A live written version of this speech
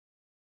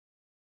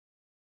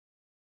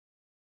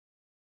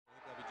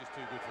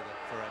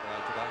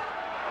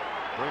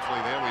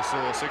Briefly there we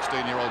saw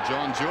 16-year-old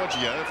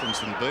Georgiou from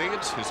St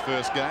Bede's, his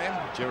first game.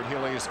 Gerard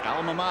Healy's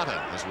alma mater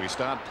as we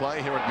start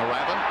play here at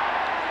Moorabbin.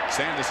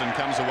 Sanderson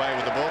comes away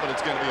with the ball, but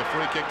it's going to be a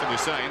free kick to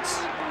the Saints.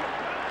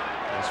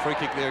 There's free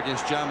kick there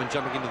against Jarman,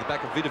 jumping into the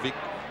back of Vidovic.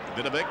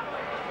 Vidovic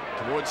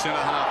towards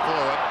centre half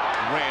forward.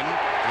 Wren,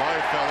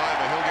 Lowe fell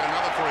over. He'll get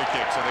another free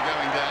kick. So they're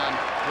going down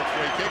with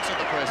free kicks at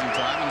the present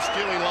time. And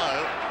Stewie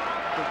Lowe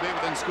could be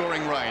within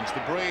scoring range.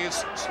 The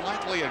breeze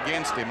slightly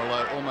against him,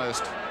 although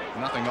almost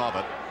nothing of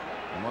it.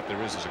 And what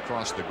there is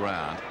across the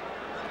ground.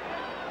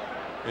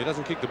 He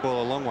doesn't kick the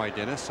ball a long way,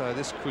 Dennis, so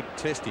this could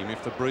test him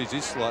if the breeze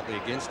is slightly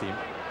against him.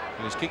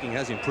 And his kicking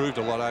has improved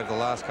a lot over the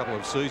last couple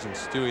of seasons.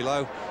 Stewie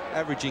Lowe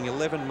averaging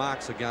 11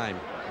 marks a game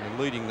and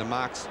leading the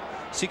marks.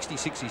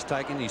 66 he's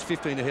taken. He's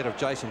 15 ahead of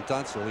Jason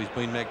Tunstall. He's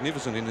been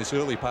magnificent in this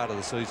early part of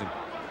the season.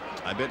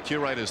 I bet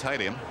curators hate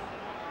him.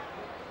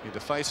 He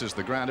defaces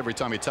the ground every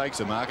time he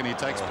takes a mark, and he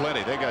takes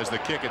plenty. There goes the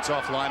kick. It's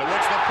offline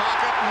towards the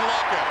pocket and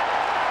Lockett.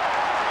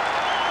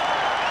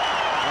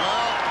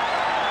 Well,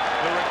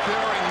 the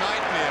recurring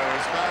nightmare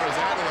as far as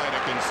Adelaide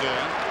are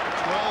concerned.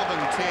 12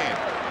 and 10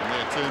 in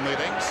their two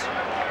meetings.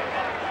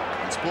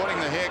 And sporting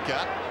the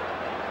haircut.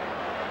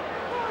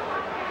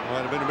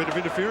 Might have been a bit of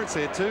interference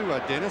there too,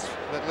 Dennis.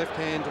 That left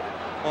hand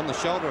on the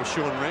shoulder of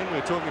Sean Wren.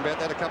 We were talking about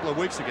that a couple of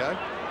weeks ago,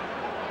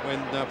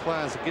 when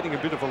players are getting a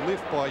bit of a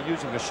lift by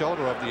using the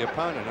shoulder of the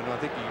opponent, and I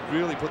think he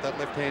really put that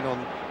left hand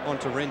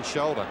onto Wren's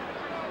shoulder.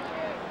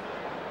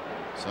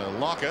 So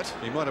Lockett,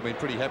 he might have been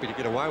pretty happy to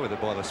get away with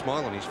it by the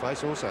smile on his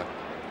face also.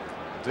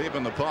 Deep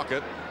in the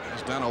pocket,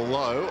 he's done a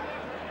low.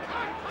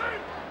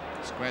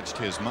 Scratched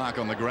his mark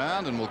on the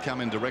ground and will come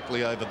in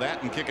directly over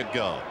that and kick it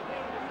goal.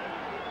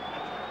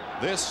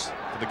 This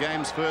for the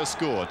game's first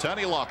score.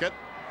 Tony Lockett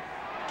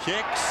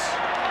kicks.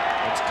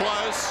 It's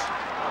close.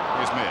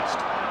 He's missed.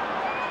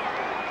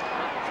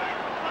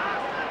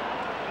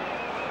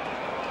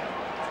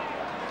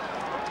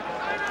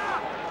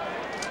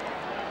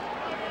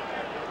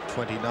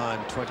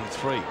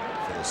 29-23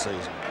 for the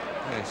season.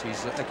 Yes,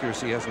 his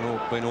accuracy hasn't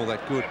been all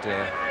that good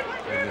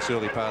in this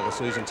early part of the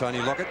season. Tony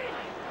Lockett.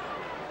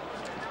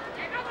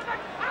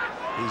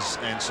 His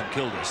and St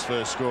Kilda's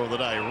first score of the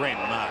day. Wren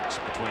marks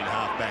between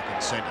half-back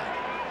and centre.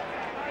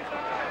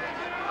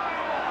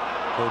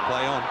 Ball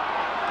play on.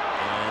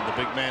 And the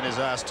big man is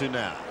asked to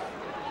now.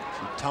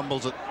 He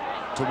tumbles it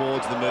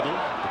towards the middle.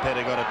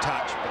 DePetta got a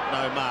touch, but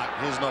no mark.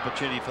 Here's an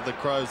opportunity for the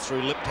Crows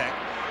through Liptak.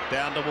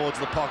 Down towards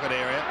the pocket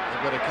area.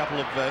 They've got a couple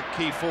of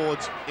key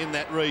forwards in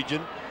that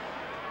region.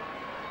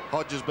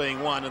 Hodges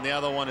being one, and the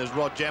other one is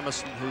Rod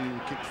Jamieson, who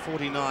kicked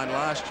 49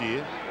 last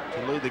year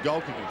to lead the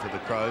goal kicking for the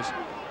Crows.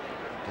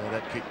 So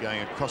that kick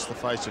going across the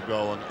face of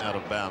goal and out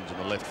of bounds in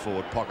the left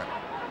forward pocket.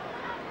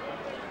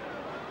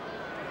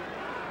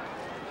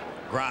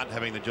 Grant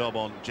having the job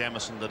on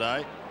Jamieson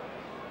today.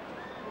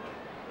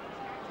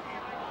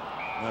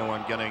 No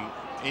one getting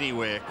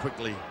anywhere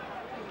quickly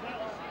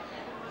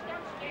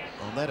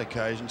on that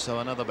occasion, so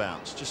another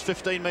bounce. Just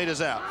 15 metres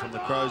out from the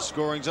Crows'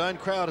 scoring zone.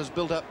 Crowd has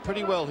built up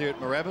pretty well here at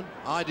Moorabbin.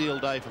 Ideal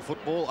day for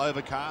football,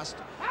 overcast.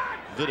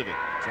 Vidovic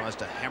tries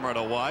to hammer it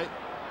away.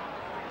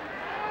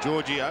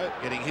 Georgiou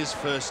getting his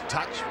first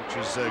touch, which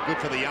was good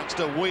for the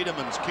youngster.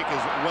 Wiedemann's kick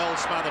is well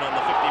smothered on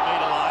the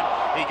 50-metre line.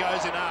 He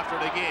goes in after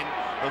it again.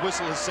 The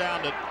whistle has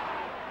sounded,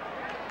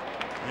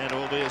 and it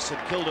will be a St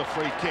Kilda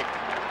free kick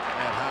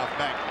at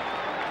half-back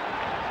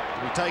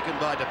to be taken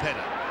by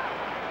DePetta.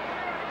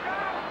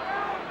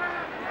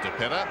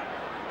 DePetta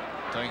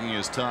taking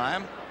his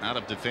time out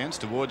of defence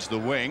towards the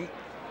wing.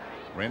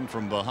 Wren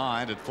from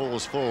behind, it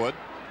falls forward.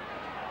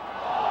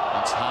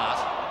 It's Hart.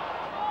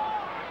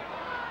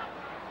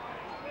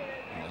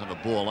 He'll have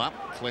a ball up.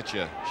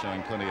 Fletcher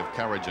showing plenty of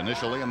courage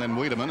initially, and then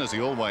Wiedemann, as he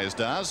always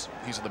does.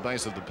 He's at the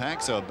base of the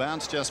pack, so a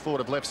bounce just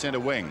forward of left centre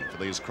wing for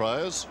these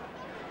Crows,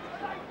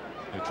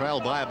 who trail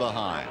by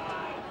behind.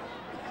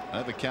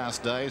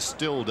 Overcast day,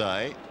 still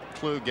day.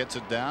 Klug gets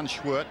it down.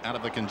 Schwert out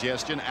of the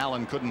congestion.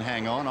 Allen couldn't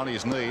hang on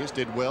his knees.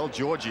 Did well.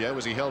 Georgiou,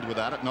 was he held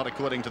without it? Not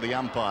according to the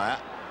umpire.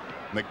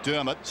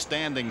 McDermott,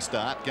 standing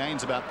start.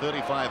 Gains about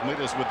 35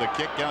 metres with the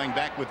kick. Going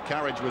back with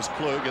courage was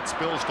Klug. It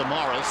spills to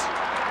Morris.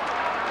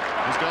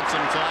 He's got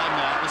some time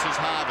now. This is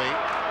Harvey.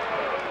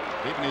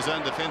 Deep in his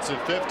own defensive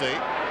 50.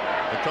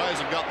 The Crows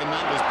have got the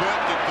numbers.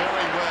 Burke did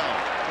very well.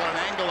 Got an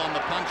angle on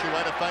the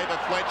punctuate to favour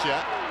Fletcher.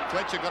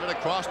 Fletcher got it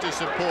across to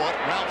support.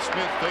 Ralph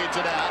Smith feeds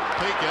it out.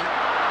 Pekin.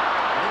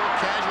 A little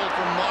casual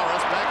from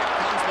Morris. Back it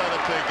comes by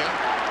the Pekin.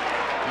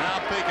 Now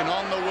Pekin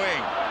on the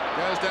wing.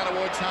 Goes down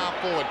towards half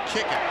forward.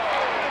 Kick it.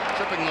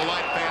 Tripping the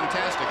light,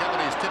 fantastic. Up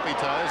on his tippy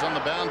toes on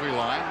the boundary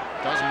line.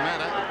 Doesn't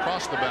matter.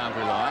 Across the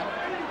boundary line.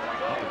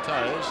 Not the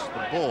toes,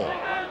 the ball.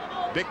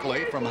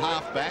 Bickley from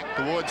half-back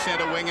towards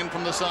centre wing, and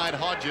from the side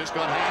Hodges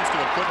got hands to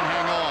it, couldn't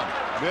hang on.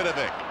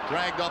 Vidovic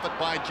dragged off it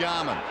by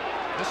Jarman.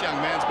 This young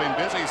man's been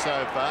busy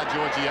so far.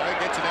 Georgiou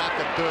gets it out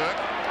to Burke.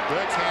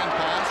 Burke's hand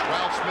pass.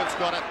 Ralph Smith's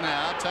got it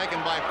now. Taken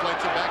by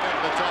Fletcher. Back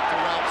over the top to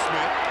Ralph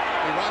Smith.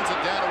 He runs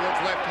it down towards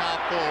left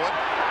half forward.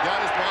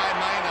 Goes by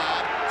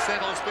Maynard.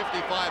 Settles 55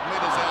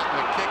 metres out, and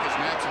the kick is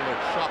an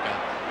absolute shocker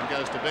and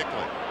goes to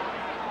Bickley.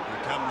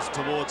 He comes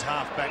towards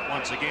half-back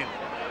once again.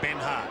 Ben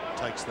Hart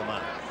takes the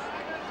mark.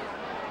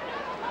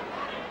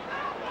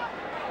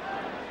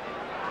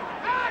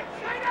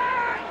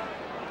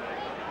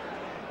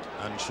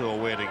 Unsure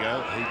where to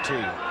go. He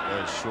too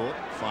goes short,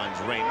 finds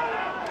Wren,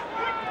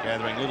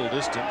 gathering little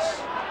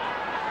distance.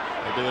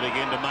 They do it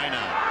again to Maynard.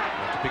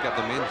 Have to pick up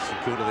the men,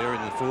 Kilda there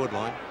in the forward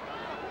line.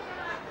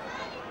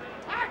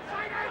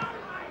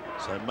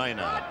 So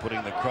Maynard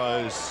putting the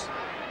Crows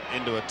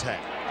into attack.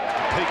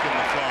 Peak in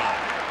the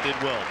fly. Did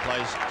well.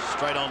 Plays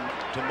straight on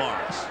to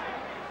Morris.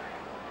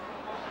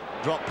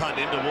 Drop punt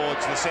in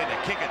towards the centre.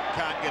 Kick it.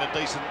 Can't get a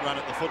decent run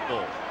at the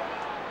football.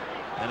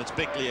 And it's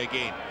Bickley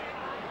again.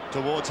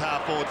 Towards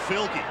half-forward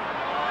Filkey.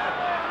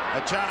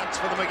 A chance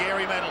for the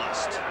Magarey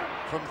medalist.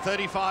 From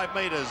 35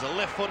 metres, a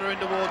left footer in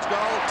towards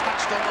goal.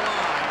 Touched on the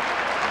line.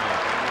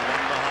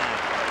 One behind.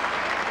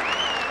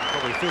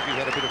 Probably Filkey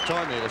had a bit of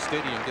time there to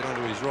steady and get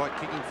onto his right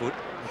kicking foot.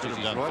 Should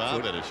have done far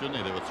better, shouldn't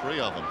he? There were 3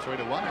 of them,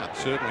 3-1 out.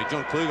 Certainly.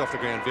 John Klug off the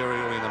ground very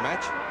early in the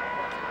match.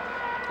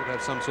 Did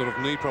have some sort of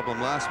knee problem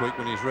last week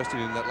when he was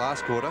rested in that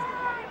last quarter.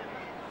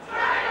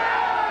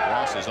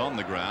 Ross is on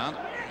the ground.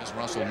 There's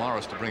Russell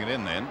Morris to bring it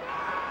in then.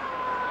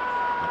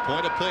 A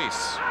point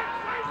apiece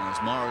as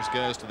Morris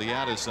goes to the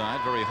outer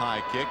side. Very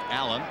high kick.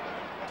 Allen,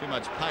 too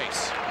much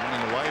pace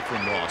running away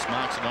from Ross.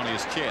 Marks it on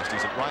his chest.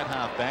 He's at right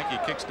half back. He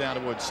kicks down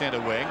towards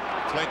centre wing.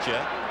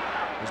 Fletcher,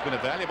 who's been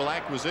a valuable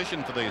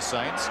acquisition for these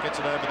Saints, gets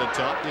it over the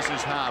top. This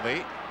is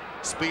Harvey.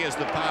 Spears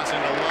the pass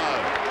into low.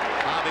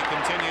 Harvey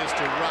continues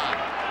to run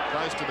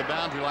close to the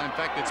boundary line. In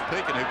fact, it's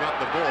Pekin who got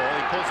the ball.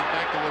 He pulls it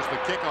back towards the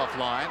kickoff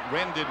line.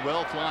 Wren did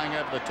well flying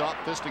over the top,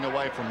 fisting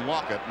away from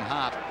Lockett, and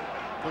Hart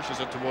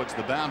pushes it towards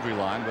the boundary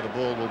line where the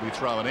ball will be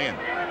thrown in.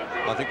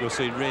 I think we'll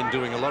see Wren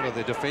doing a lot of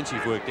the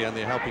defensive work down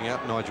there, helping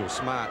out Nigel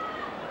Smart.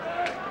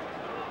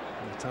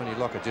 And Tony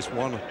Lockett, just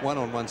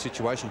one-on-one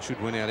situation should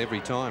win out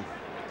every time.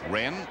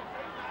 Wren,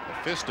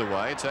 a fist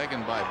away,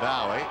 taken by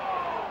Bowie.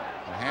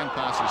 The hand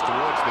passes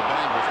towards the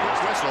boundary.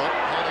 Quick whistle,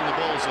 holding the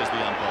ball, says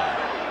the umpire.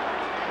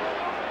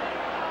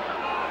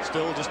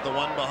 Still just the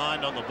one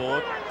behind on the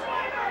board.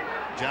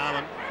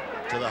 Jarman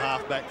to the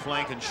half-back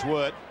flank and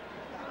Schwert.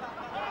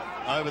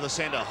 Over the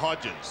centre,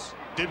 Hodges.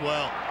 Did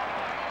well.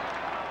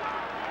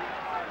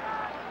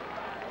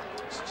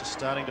 It's just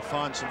starting to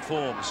find some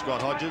form,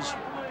 Scott Hodges.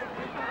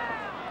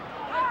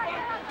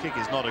 Kick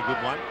is not a good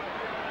one.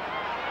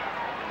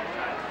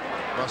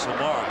 Russell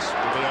Morris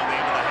will be on the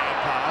end of the hand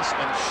pass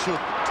and should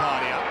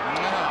tidy up.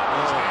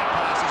 His hand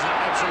pass is an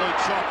absolute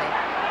shocker.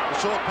 The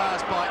short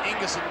pass by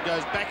Ingerson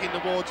goes back in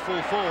towards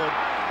full forward,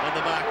 and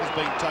the mark has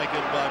been taken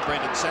by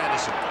Brendan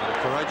Sanderson. A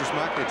courageous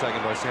mark there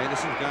taken by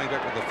Sanderson, going back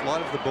with the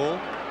flight of the ball.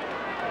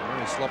 A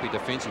very sloppy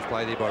defensive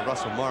play there by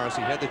Russell Morris.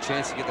 He had the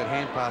chance to get that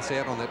hand pass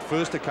out on that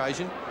first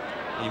occasion.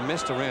 He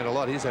messed around a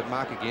lot. Here's that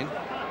mark again.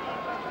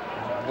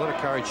 A lot of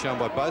courage shown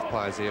by both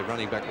players there,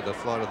 running back with the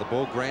flight of the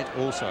ball. Grant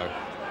also.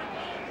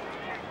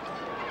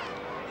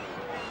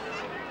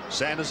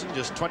 Sanderson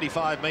just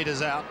 25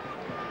 metres out.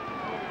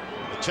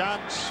 The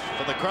chance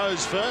for the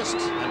Crows first,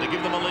 and to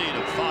give them a lead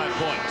of 5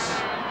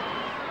 points.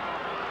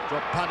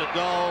 Drop punt at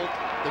goal.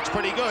 Looks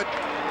pretty good.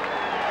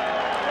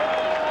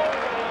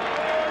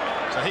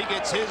 So he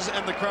gets his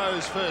and the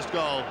Crows' first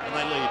goal, and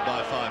they lead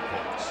by 5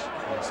 points.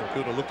 Yeah, so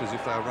Kilda looked as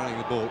if they were running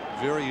the ball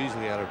very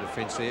easily out of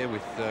defence there,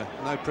 with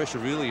no pressure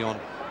really on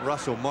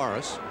Russell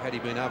Morris. Had he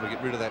been able to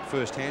get rid of that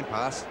first hand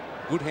pass.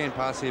 Good hand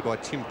pass here by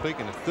Tim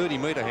Pekin, a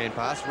 30-metre hand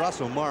pass.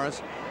 Russell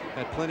Morris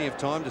had plenty of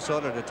time,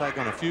 decided to take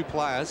on a few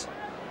players,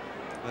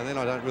 and then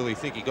I don't really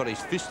think he got his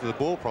fist to the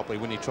ball properly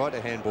when he tried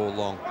to handball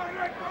long.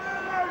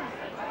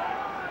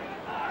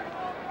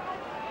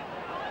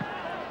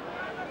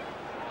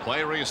 Play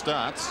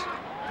restarts.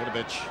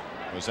 Vidovic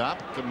was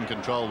up, couldn't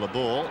control the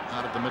ball.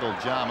 Out of the middle,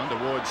 Jarman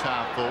towards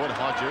half forward.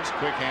 Hodges,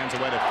 quick hands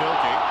away to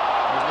Filkey.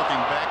 He was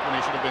looking back when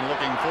he should have been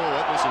looking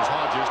forward. This is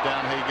Hodges,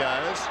 down he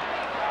goes.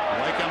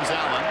 Away comes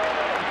Allen.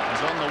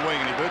 He's on the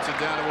wing and he boots it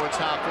down towards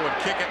half forward.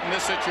 Kick it in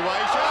this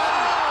situation.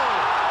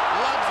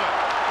 Oh! Loves it.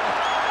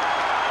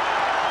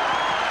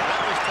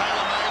 That was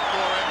tailor-made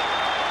for him.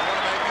 What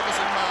a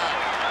magnificent mark.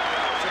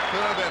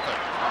 Superb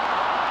effort.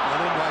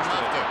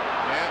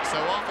 Yeah,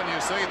 so often you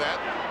see that.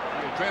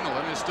 The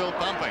adrenaline is still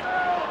pumping.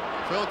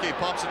 Filkey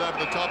pops it over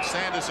the top.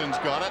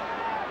 Sanderson's got it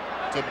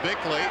to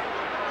Bickley.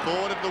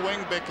 Forward of the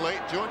wing, Bickley.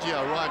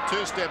 Georgiou arrived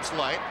 2 steps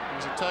late. It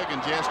was a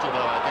token gesture,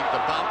 though, I think.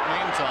 The bump,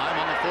 meantime,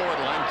 on the forward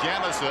line.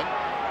 Jamison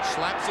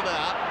slaps it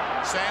out.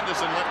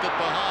 Sanderson left it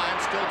behind.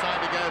 Still time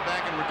to go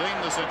back and redeem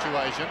the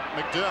situation.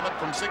 McDermott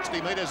from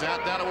 60 metres out,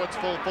 down towards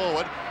full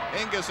forward.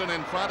 Ingerson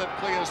in front. It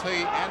clears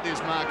he and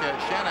his marker,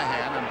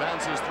 Shanahan, and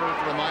bounces through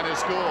for a minor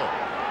score.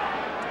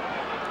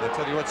 I'll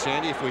tell you what,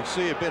 Sandy, if we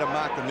see a better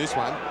mark than this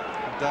one,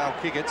 Dale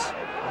Kickett's,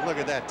 look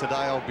at that.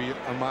 Today I'll be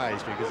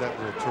amazed, because that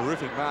was a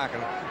terrific mark,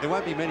 and there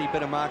won't be many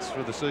better marks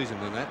for the season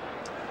than that.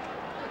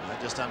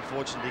 Just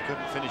unfortunate he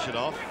couldn't finish it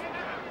off,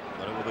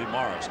 but it will be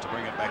Morris to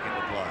bring it back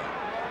into play.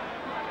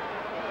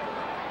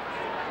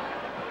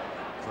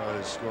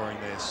 Crows scoring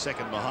their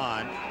second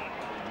behind.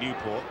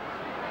 Newport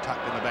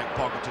tucked in the back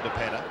pocket to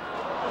DePetta.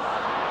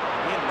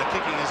 Again, the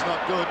kicking is not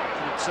good.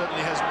 It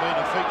certainly hasn't been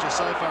a feature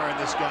so far in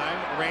this game.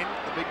 Wren,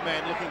 the big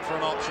man, looking for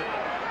an option.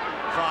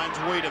 Finds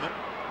Wiedemann.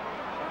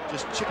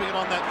 Just chipping it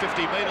on that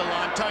 50-metre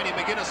line. Tony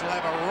McGuinness will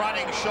have a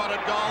running shot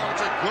at goal. It's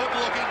a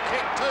good-looking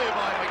kick too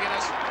by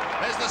McGuinness.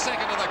 There's the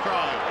second of the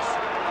Crows.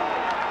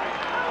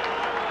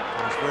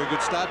 It's a very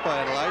good start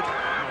by Adelaide.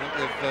 I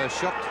think they've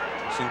shocked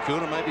St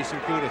Kilda. Maybe St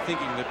Kilda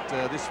thinking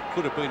that this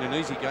could have been an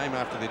easy game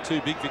after their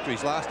 2 big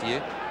victories last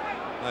year.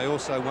 They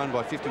also won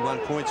by 51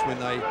 points when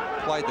they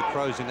played the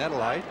Crows in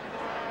Adelaide.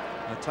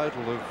 A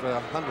total of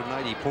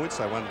 180 points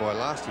they won by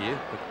last year.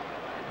 But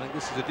I think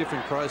this is a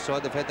different Crows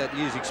side. They've had that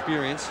year's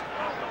experience.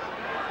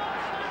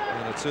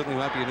 And it certainly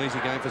won't be an easy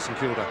game for St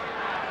Kilda.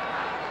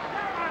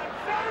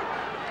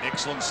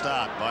 Excellent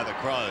start by the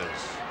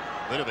Crows.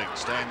 Vidovic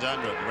stands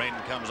under it. Wren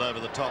comes over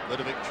the top.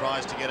 Vidovic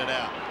tries to get it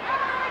out.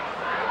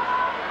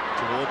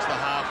 Towards the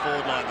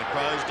half-forward line. The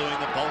Crows doing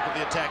the bulk of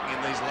the attacking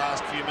in these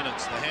last few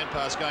minutes. The hand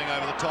pass going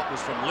over the top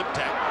was from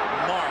Liptak.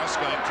 Morris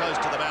going close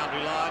to the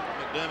boundary line.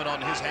 McDermott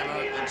on his hammer,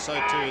 and so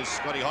too is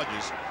Scotty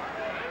Hodges.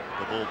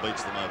 The ball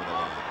beats them over the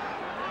line.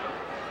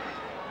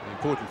 The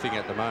important thing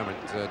at the moment,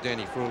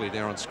 Danny Frawley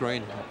there on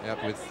screen,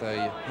 out with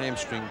a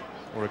hamstring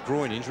or a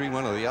groin injury,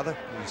 one or the other.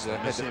 He's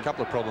had a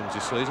couple of problems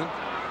this season.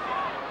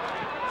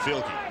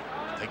 Filkey,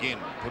 again,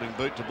 putting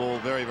boot to ball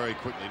very, very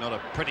quickly. Not a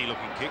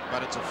pretty-looking kick,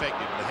 but it's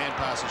effective. The hand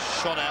pass is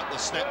shot out. The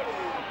snap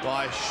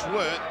by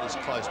Schwert is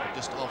close, but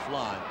just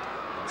offline.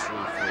 And through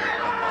for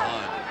one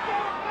behind.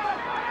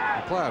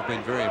 The player I've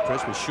been very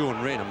impressed with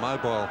Sean Wren, a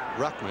mobile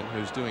ruckman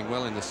who's doing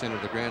well in the centre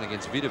of the ground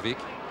against Vidovic.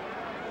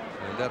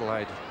 And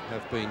Adelaide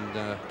have been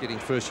getting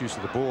first use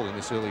of the ball in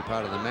this early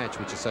part of the match,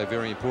 which is so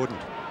very important.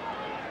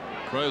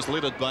 Crows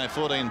lead it by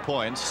 14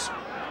 points.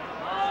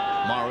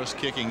 Morris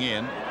kicking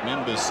in.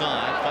 Members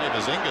side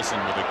favours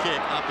Ingerson with a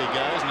kick. Up he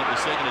goes, and at the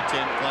second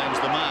attempt claims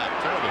the mark.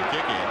 Terrible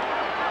kick in.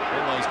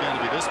 Always going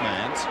to be this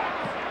man's.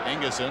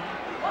 Ingerson,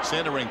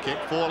 centering kick,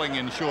 falling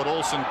in short.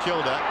 Olsen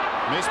Kilda,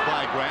 missed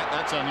by Grant.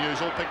 That's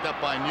unusual. Picked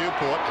up by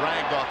Newport,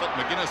 dragged off it.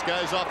 McGuinness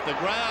goes off the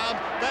ground.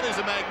 That is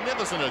a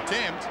magnificent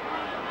attempt,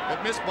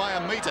 but missed by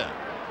a metre.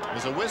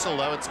 There's a whistle,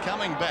 though. It's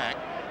coming back,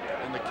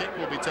 and the kick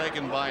will be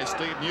taken by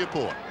Steve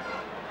Newport.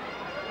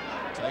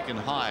 Taken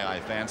high, I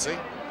fancy.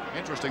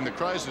 Interesting, the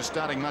Crows are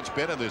starting much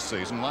better this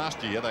season.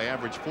 Last year, they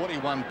averaged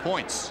 41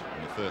 points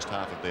in the first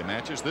half of their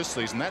matches. This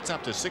season, that's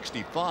up to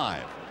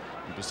 65.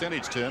 In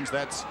percentage terms,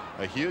 that's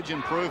a huge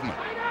improvement.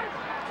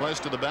 Close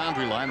to the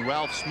boundary line,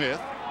 Ralph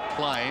Smith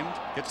claimed,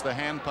 gets the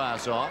hand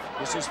pass off.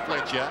 This is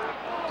Fletcher,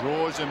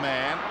 draws a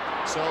man,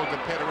 sold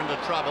Depetta into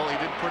trouble. He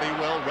did pretty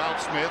well.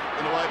 Ralph Smith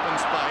into open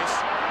space.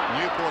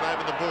 Newport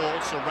over the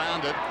ball,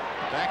 surrounded,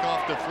 back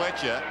off to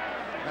Fletcher.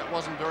 That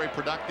wasn't very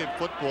productive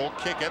football.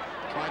 Kick it,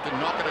 tried to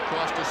knock it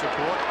across to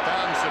support,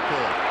 found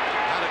support.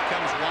 Out it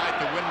comes wide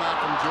to Winmar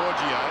from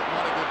Georgiou.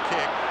 Not a good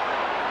kick.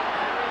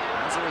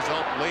 As a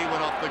result, Lee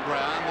went off the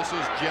ground. This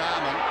is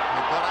Jarman,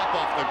 who got up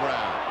off the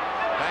ground.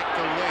 Back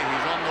to Lee,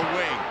 he's on the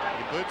wing.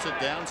 He boots it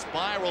down,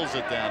 spirals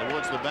it down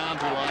towards the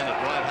boundary line at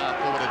right half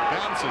forward. It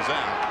bounces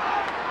out,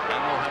 and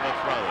we'll have a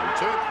throw-in.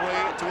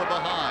 2-3 to a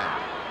behind.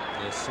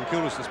 Yes, St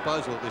Kilda's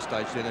disposal at this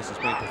stage, Dennis, has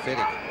been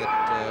pathetic.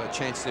 That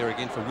chance there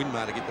again for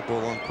Winmar to get the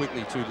ball on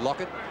quickly to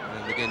Lockett,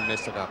 and again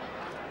messed it up.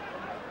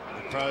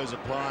 The Crows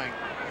applying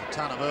a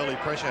ton of early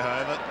pressure,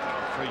 however.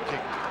 Free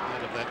kick out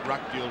of that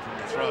ruck duel from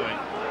the throw-in,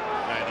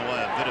 going the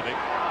way of Vidovic.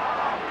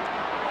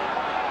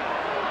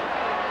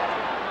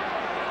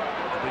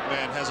 The big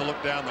man has a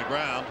look down the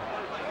ground,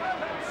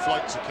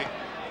 floats a kick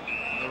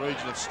in the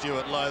region of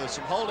Stuart Lowe. There's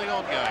some holding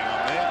on going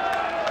on there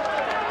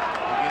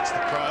against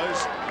the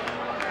Crows.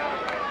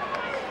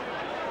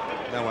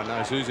 No one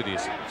knows whose it is.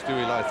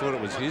 Stewie Lowe thought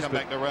it was his. Come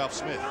back to Ralph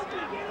Smith.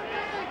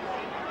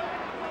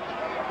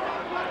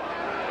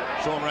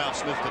 Sean Ralph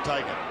Smith to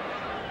take it.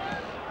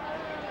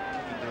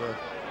 Into a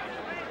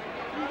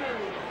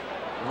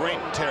Wren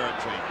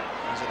territory.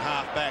 He's at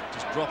half back,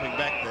 just dropping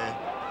back there.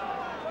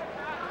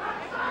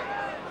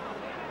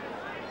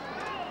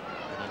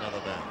 And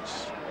another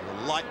bounce.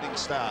 A lightning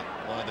start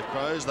by the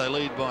Crows. They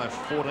lead by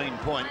 14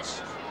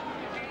 points.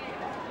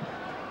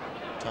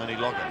 Tony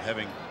Lockett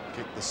having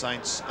kicked the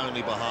Saints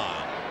only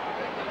behind.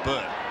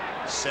 Burke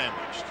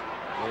sandwiched.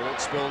 Ball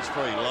spills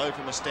free. Low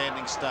from a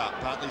standing start.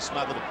 Partly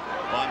smothered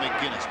by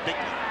McGuinness.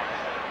 Bickley.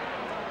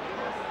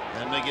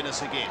 And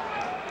McGuinness again.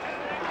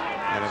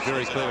 And a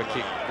very clever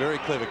kick. Very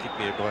clever kick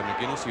there by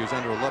McGuinness. He was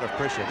under a lot of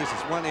pressure. This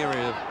is one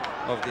area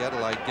of the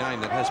Adelaide game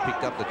that has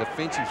picked up the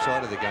defensive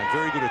side of the game.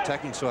 Very good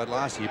attacking side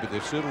last year, but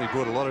they've certainly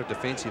brought a lot of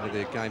defence into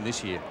their game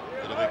this year.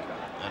 Vidovic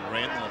and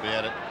Wren will be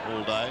at it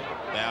all day.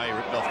 Bowie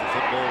ripped off the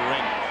football.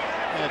 Wren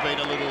may have been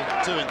a little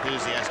too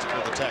enthusiastic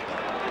with the tackle.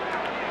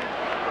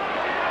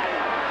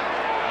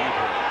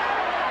 Newport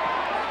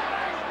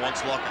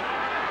wants Lockett.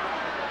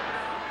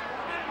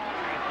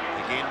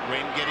 Again,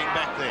 Wren getting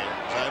back there.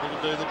 He's able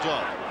to do the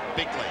job.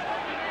 Bickley.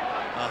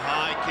 A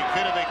high kick.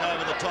 Vidovic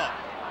over the top.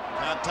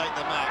 Can't take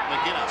the mark.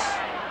 McGuinness.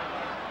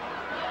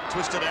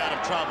 Twisted out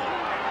of trouble.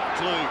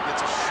 Klug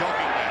gets a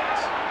shocking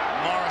bounce.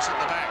 Morris at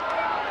the back.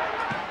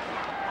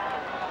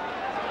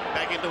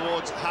 Back in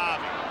towards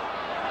Harvey.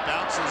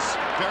 Bounces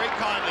very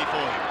kindly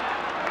for him.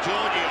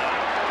 Georgiou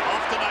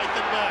off to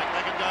Nathan Burke.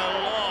 They can go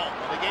long.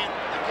 But again,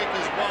 the kick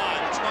is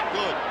wide. It's not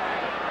good.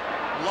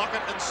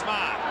 Lockett and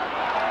Smart.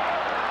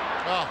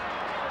 Oh.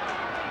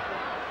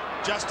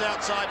 Just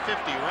outside 50.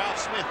 Ralph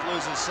Smith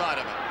loses sight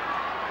of it.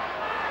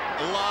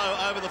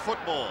 Low over the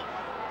football.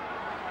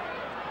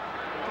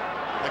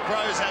 The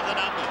Crows have the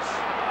numbers.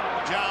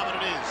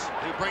 Jarman it is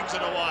who brings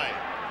it away.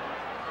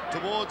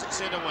 Towards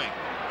centre wing.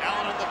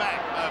 Allen at the back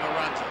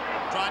overruns it.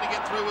 Trying to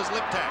get through was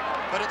Liptak,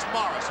 but it's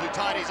Morris who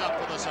tidies up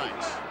for the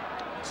Saints.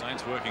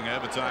 Saints working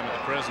overtime at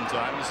the present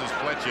time. This is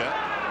Fletcher.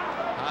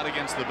 Hard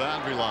against the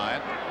boundary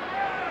line.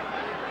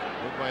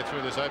 Midway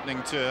through this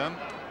opening term.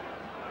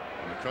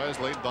 And the Crows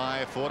lead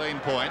by 14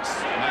 points.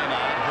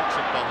 Maynard hooks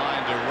it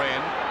behind to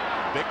Wren.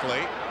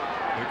 Bickley,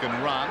 who can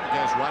run,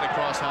 goes right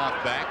across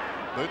half-back.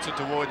 Boots it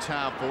towards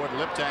half-forward.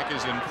 Liptak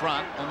is in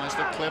front. Almost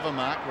a clever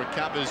mark.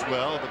 Recovers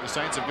well, but the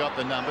Saints have got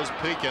the numbers.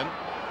 Pekin.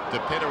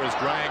 DePetter is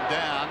dragged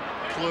down.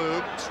 Klug,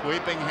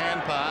 sweeping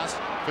hand pass.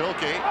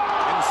 Filkey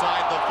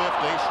inside the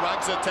 50.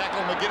 Shrugs a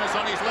tackle. McGuinness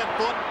on his left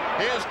foot.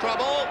 Here's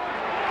trouble.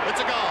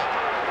 It's a goal.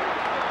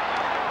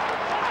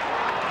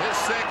 His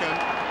second.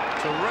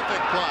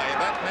 Terrific play.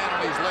 That man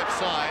on his left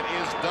side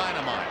is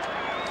dynamite.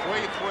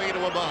 3-3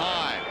 to a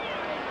behind.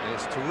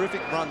 Yes, terrific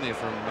run there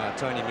from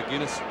Tony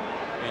McGuinness.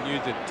 He knew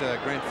that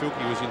Grant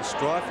Filkey was in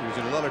strife. He was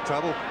in a lot of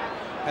trouble.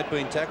 Had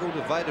been tackled,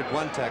 evaded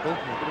one tackle. A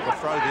bit of a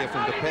throw there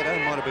from DePetter.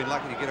 Might have been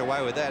lucky to get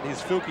away with that.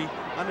 His Filkey,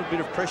 under a bit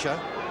of pressure,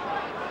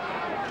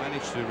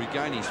 managed to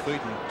regain his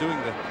feet and doing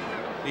the...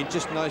 He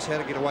just knows how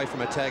to get away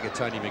from a tagger,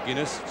 Tony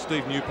McGuinness.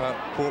 Steve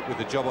Newport with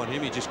the job on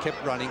him. He just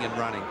kept running and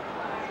running.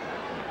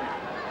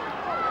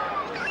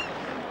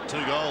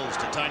 2 goals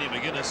to Tony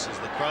McGuinness as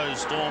the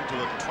Crows storm to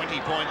a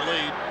 20-point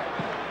lead.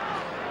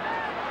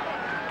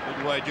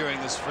 Midway during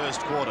this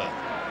first quarter.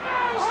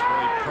 This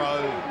very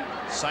pro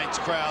Saints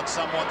crowd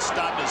somewhat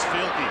stunned as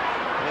Filkey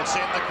will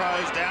send the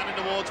Crows down in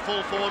towards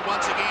full forward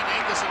once again.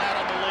 Anderson out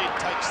on the lead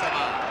takes them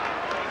up.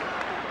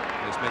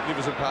 This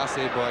magnificent pass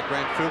there by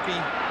Grant Filkey.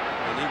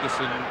 And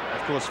Anderson,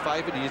 of course,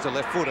 favoured. He is a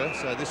left footer,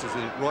 so this is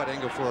the right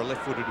angle for a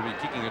left footer to be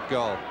kicking at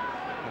goal.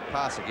 And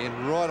pass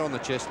again, right on the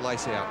chest,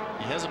 lace out.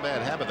 He has a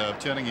bad habit, though, of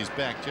turning his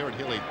back. Jared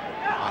Hilly,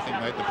 I think,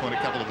 made the point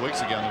a couple of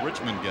weeks ago in the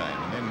Richmond game,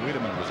 and then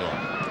Wiedemann was on.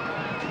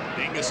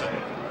 Anderson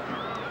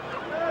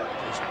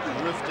just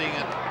drifting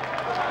it,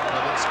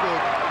 but it's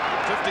good.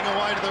 Drifting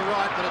away to the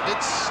right, but it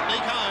did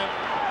sneak home.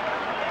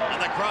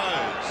 And the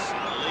Crows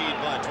lead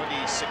by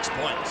 26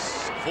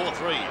 points.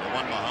 4-3 to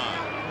 1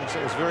 behind. So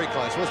it was very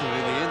close, wasn't it,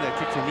 in the end, that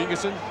kick from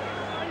Ingerson?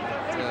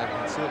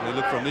 It certainly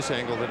looked from this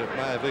angle that it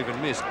may have even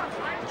missed.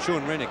 And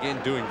Sean Wren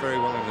again doing very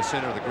well in the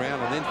centre of the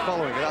ground, and then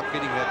following it up,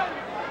 getting that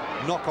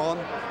knock on,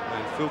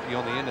 and Filkey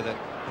on the end of that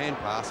hand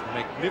pass.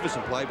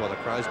 Magnificent play by the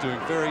Crows, doing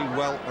very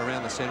well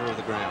around the centre of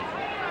the ground.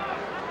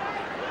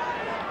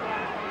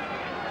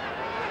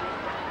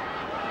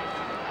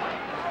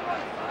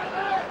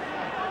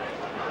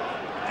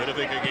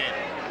 Vidovic again.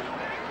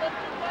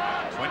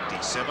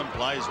 27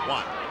 plays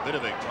 1.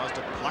 Vidovic tries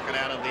to pluck it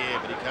out of the air,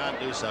 but he can't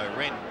do so.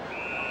 Wren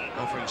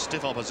offering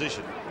stiff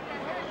opposition.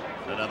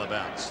 And another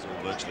bounce, still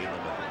virtually in the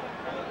middle.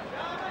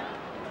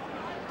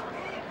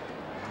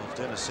 As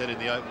Dennis said in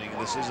the opening,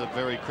 this is a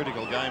very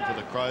critical game for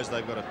the Crows.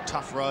 They've got a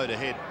tough road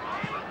ahead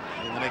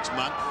in the next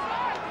month.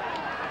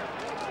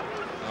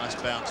 Nice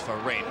bounce for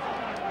Wren.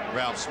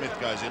 Ralph Smith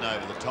goes in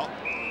over the top.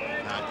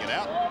 Can't get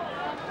out.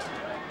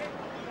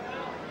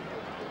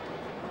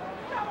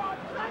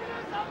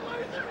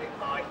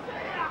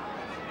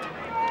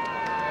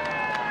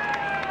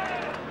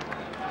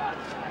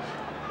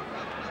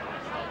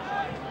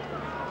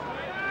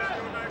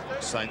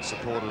 Saints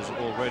supporters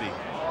already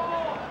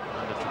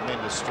under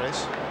tremendous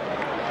stress.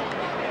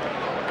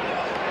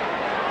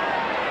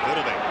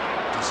 Vidovic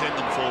to send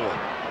them forward.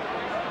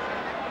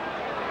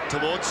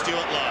 Towards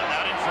Stuart Lowe,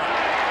 out in front.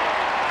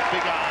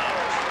 Big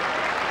arms.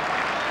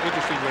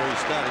 Interesting where he's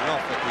starting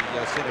off at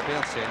the centre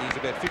bounce stand. He's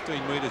about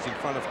 15 metres in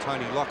front of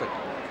Tony Lockett.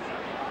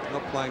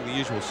 Not playing the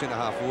usual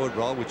centre-half forward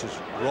role, which is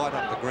right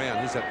up the ground.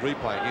 Here's that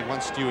replay again.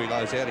 Once Stewie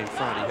Lowe's out in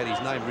front, he had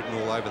his name written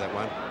all over that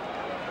one.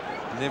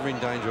 Never in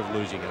danger of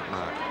losing it,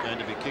 Mark. Going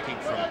to be kicking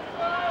from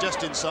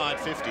just inside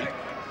 50. Going to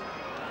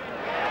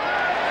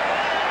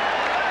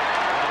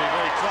be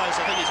very close.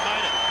 I think he's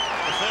made it.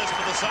 The first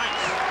for the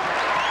Saints.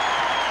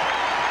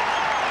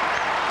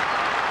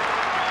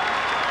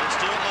 It's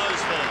Stuart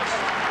Lowe's first.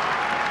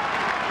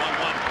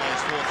 1-1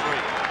 plays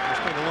 4-3. It's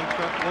been a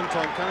long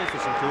time coming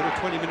for St Kilda.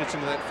 20 minutes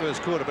into that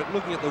first quarter, but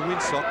looking at the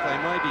windsock, they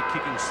may be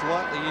kicking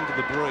slightly into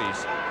the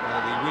breeze.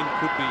 The wind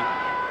could be,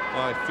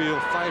 I feel,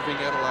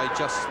 favouring Adelaide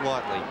just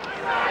slightly.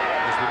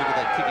 As we look at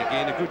that kick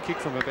again, a good kick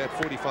from about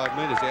 45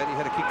 metres out. He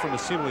had a kick from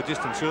a similar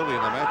distance early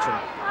in the match and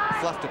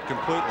fluffed it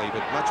completely,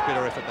 but much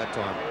better effort that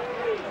time.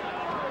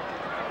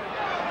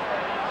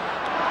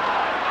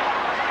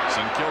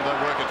 St Kilda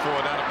work it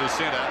forward out of the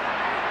centre.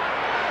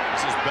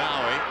 This is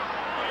Bowie.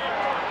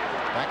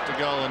 Back to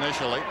goal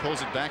initially,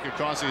 pulls it back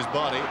across his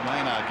body.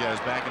 Maynard goes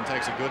back and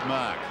takes a good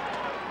mark.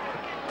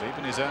 Deep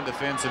in his own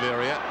defensive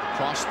area,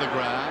 across the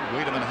ground.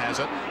 Wiedemann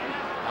has it.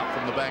 Up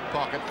from the back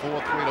pocket,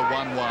 4-3 to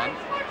 1-1.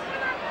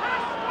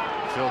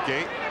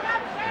 Filkey,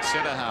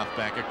 centre half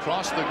back,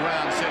 across the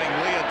ground, setting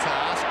Lee a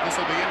task. This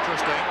will be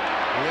interesting.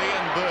 Lee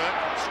and Burke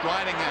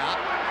striding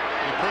out.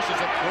 He pushes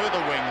it through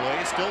the wing,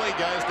 Lee. Still he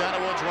goes down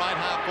towards right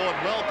half forward.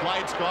 Well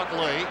played, Scott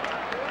Lee.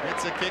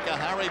 Gets a kick, a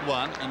hurried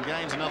one, and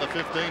gains another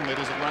 15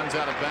 metres. It runs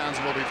out of bounds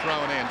and will be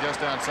thrown in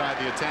just outside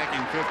the attacking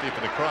 50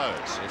 for the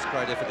Crows. It's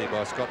great effort there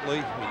by Scott Lee.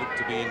 He looked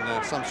to be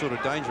in some sort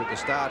of danger at the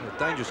start. A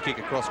dangerous kick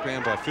across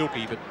ground by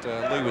Filkey, but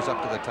Lee was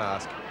up to the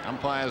task.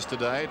 Umpires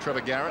today,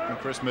 Trevor Garrett and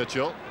Chris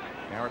Mitchell.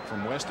 Garrett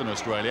from Western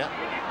Australia.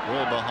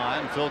 Ball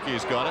behind.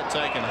 Filkey's got it.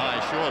 Taken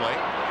high, surely.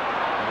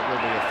 And it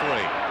will be a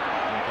free.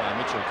 Umpire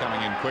Mitchell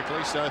coming in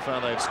quickly. So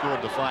far, they've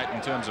scored the fight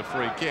in terms of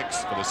free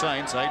kicks for the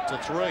Saints,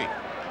 8-3.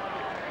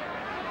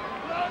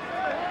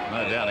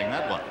 No doubting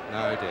that one.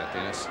 No doubt,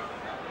 Dennis.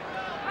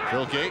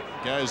 Filkey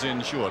goes in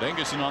short.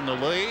 Ingerson on the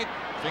lead.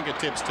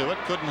 Fingertips to it.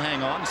 Couldn't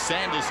hang on.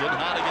 Sanderson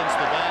hard against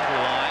the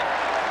boundary line.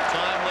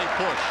 Timely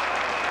push.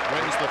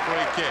 Wins the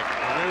free kick.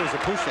 Well, there was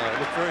a push though.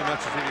 It looked very much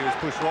as if he was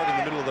pushed right in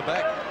the middle of the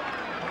back.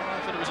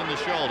 I thought it was in the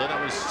shoulder.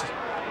 That was...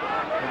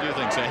 What do you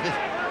think, Sandy?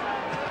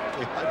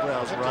 The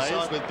eyebrows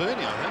raised. With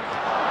Bernie, I think.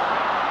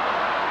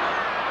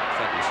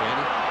 Thank you,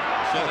 Sandy.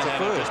 Shanahan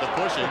just the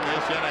pushing.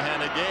 There's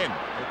Shanahan again.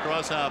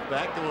 Across half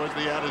back towards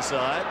the other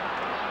side.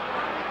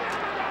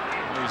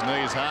 On his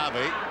knees,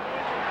 Harvey.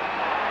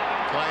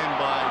 Claimed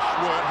by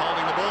Schwert,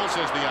 holding the ball,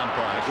 says the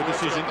umpire. Good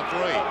decision. The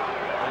free.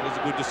 That was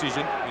a good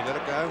decision. He let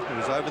it go. He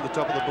was over the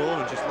top of the ball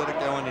and just let it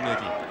go underneath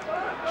him.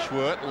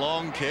 Schwert,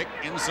 long kick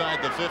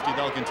inside the 50.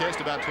 They'll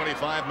contest about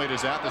 25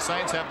 metres out. The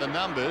Saints have the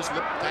numbers.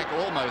 Liptak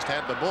almost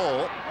had the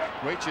ball.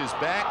 Reaches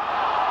back,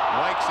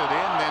 wakes it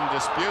in, then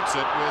disputes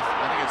it with,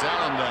 I think it's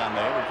Allen down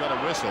there. We've got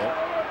a whistle.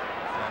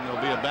 And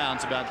there'll be a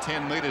bounce about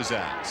 10 metres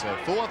out. So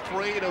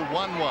 4-3 to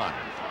 1-1.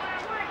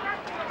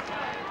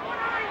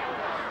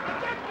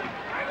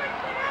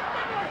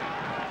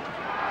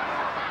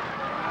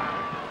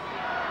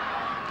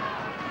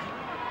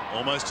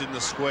 Almost in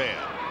the square.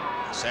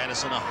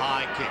 Sanderson a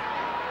high kick.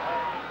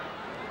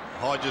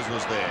 Hodges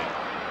was there,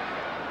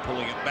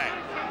 pulling it back,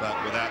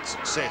 but without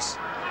success.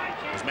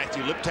 It was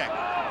Matthew Liptak.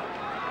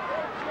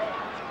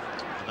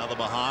 Another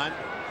behind.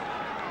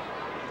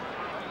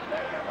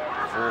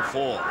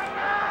 4-4.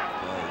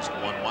 Goes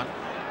 1-1.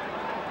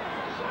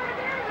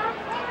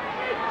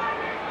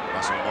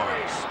 Russell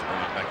Morris to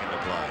bring it back into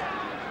play.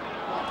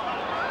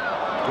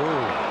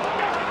 Ooh.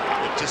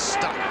 It just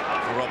stuck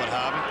for Robert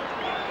Harvey.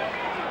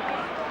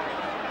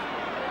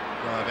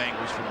 Cry of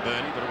anguish from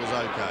Bernie, but it was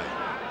okay.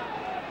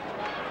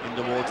 In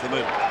towards the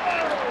middle.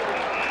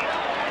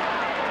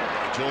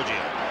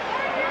 Georgiou.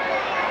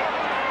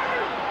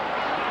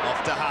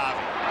 Off to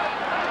Harvey.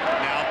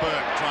 Now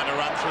Burke trying to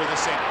run through the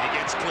centre. He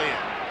gets clear.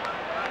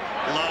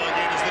 Low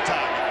again is the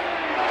target.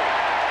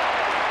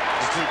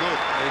 It's too good.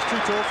 He's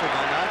too tall for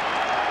Maynard.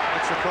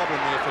 That's the problem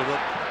there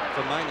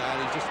for Maynard.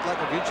 He's just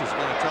lack of inches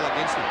going to tell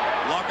against him.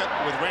 Lockett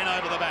with Wren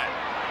over the back.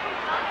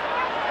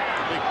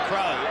 The big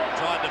Crow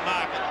tried to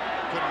mark it.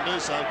 Couldn't do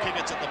so.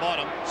 Kingett's at the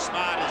bottom.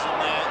 Smart is in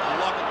there.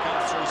 Lockett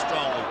comes through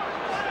strongly.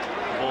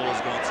 The ball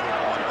has gone through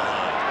for one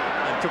behind.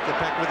 And took the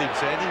pack with him,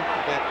 Sandy.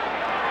 About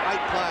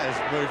 8 players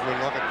moved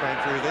when Lockett came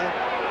through there.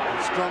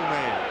 A strong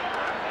man.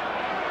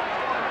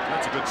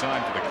 That's a good sign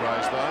for the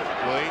Crows, though.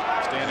 Lee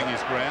standing his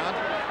ground.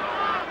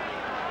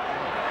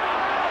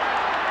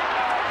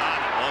 Hard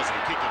it was. He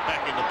kicked it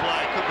back into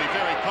play. Could be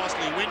very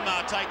costly.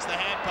 Winmar takes the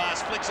hand pass,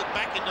 flicks it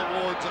back in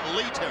towards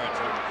Lee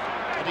territory,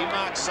 and he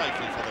marks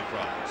safely for the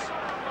Crows.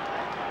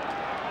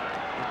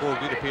 The ball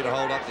did appear to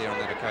hold up there on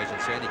that occasion,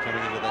 Sandy,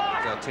 coming into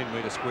that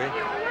 10-metre square.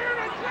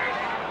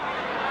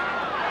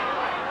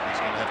 He's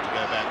going to have to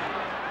go back.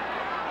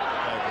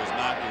 Look over his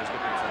mark. He was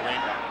looking for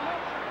Wren.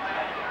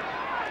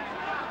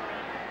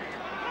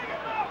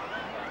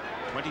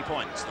 20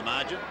 points, the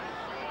margin,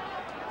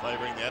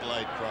 favouring the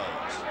Adelaide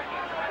Crows.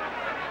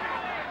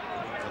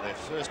 Looking for their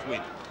first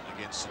win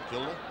against St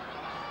Kilda.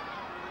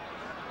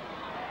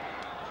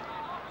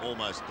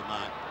 Almost the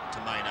mark to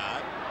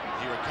Maynard.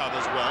 He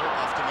recovers well,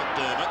 off to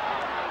McDermott.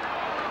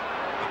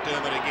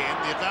 McDermott again.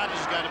 The advantage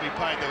is going to be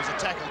paid. There was a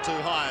tackle too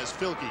high as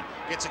Filkey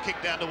gets a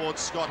kick down towards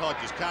Scott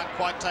Hodges. Can't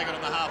quite take it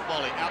on the half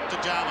volley. Out to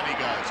Jarman he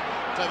goes.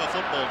 Clever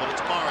football, but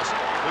it's Morris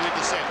who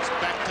intercepts.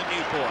 Back to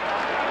Newport.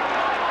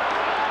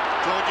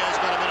 Georgiou's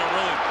got a bit of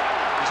room.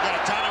 He's got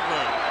a ton of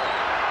room.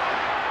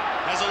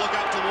 Has a look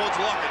up towards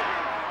Lockett.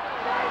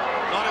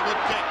 Not a good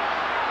kick.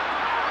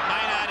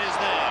 Maynard is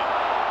there.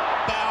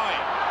 Bowie.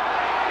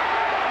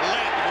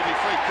 Led. It will be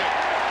free kick.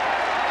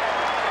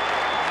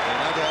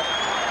 Yeah, no doubt.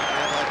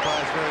 The Adelaide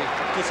players very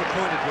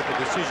disappointed with the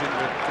decision,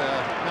 but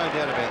no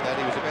doubt about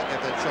that. He was about to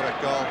have that shot at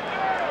goal.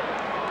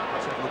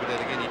 Let's have a look at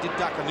that again. He did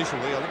duck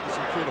initially. I think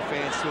some Kilda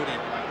fans thought he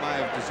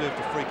may have deserved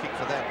a free kick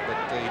for that, but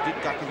he did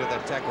duck into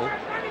that tackle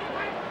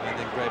and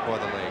then grabbed by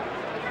the leg.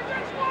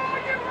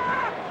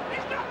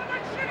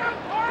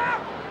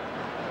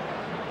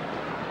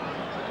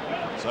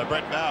 So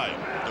Brett Bowie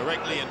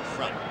directly in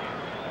front.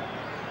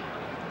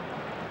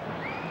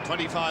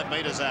 25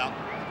 metres out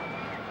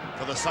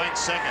for the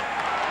Saints' second.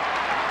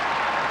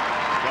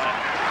 Got it.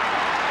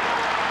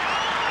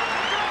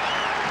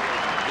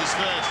 His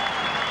first.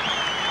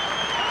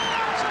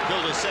 St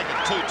Kilda's second,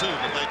 2-2,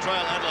 but they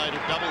trail Adelaide,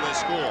 who double their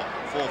score,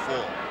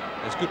 4-4.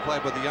 It's good play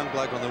by the young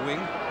bloke on the wing,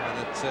 and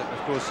it, of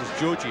course, is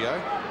Georgiou.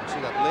 You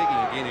see that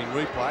legging again in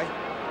replay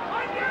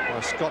by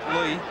Scott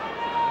Lee.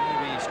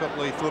 Maybe Scott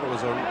Lee thought it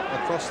was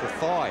across the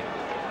thigh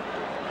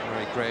where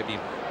he grabbed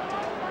him.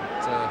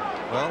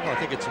 But, well, I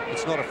think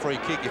it's not a free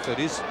kick. If it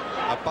is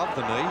above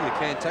the knee, you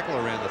can tackle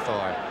around the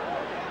thigh.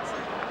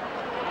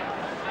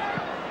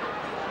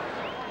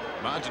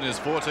 Margin is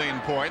 14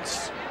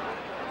 points.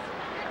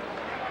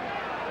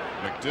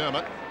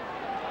 McDermott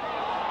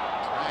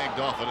tagged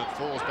off it. It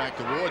falls back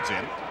towards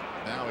him.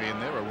 Now in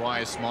there, a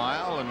wry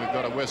smile, and we've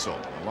got a whistle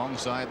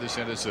alongside the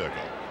centre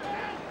circle.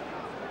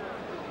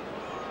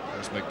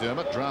 There's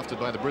McDermott, drafted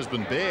by the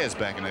Brisbane Bears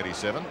back in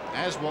 '87,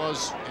 as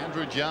was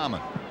Andrew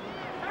Jarman.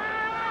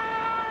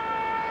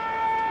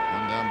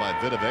 One down by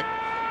Vidovic.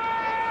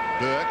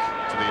 Burke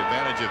to the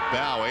advantage of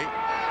Bowie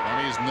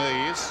on his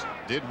knees.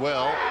 Did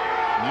well.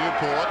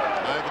 Newport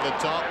over the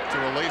top to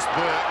release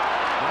Burke.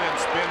 Brilliant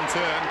spin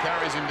turn,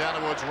 carries him down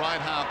towards right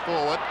half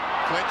forward.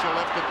 Fletcher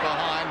left it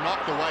behind,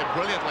 knocked away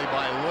brilliantly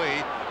by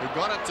Lee, who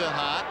got it to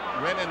Hart.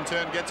 Wren in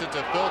turn gets it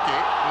to Filkey,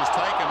 who's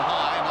taken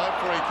high. No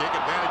free kick,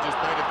 advantage is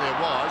paid if there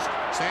was.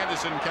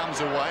 Sanderson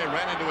comes away,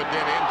 ran into a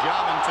dead end.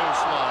 Jarman too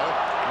slow,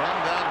 run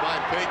down by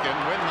Pekin.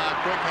 Winmar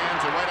quick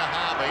hands away to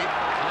Harvey.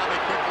 Harvey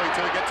quickly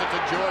too gets it to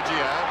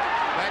Georgiou.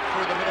 Back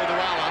through the middle to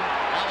Allen.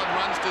 Allen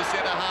runs to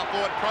centre half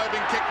forward,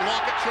 probing kick.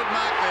 Lockett should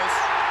mark this.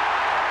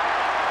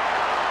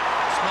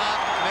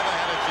 Smart never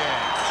had a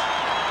chance.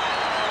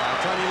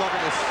 Tony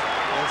Lockett,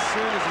 as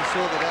soon as he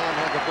saw that Allen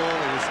had the ball,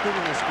 he was stood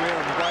in the square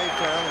and waved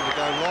for Allen to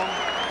go long.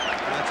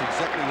 And that's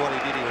exactly what he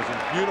did. He was in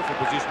beautiful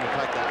position to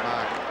take that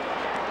mark.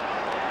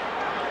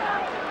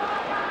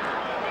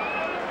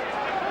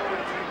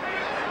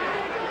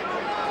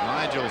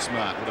 Nigel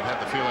Smart would have had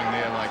the feeling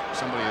there like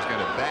somebody is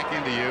going to back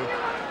into you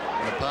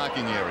in the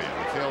parking area.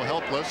 He felt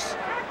helpless.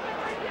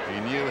 He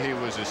knew he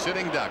was a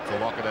sitting duck for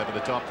Lockett over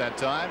the top that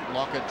time.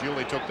 Lockett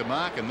duly took the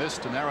mark, and this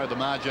to narrow the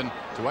margin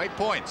to 8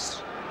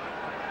 points.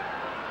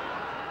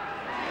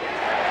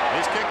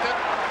 He's kicked it.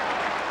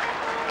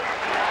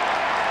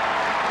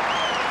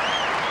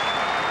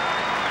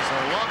 So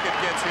Lockett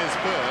gets his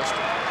first.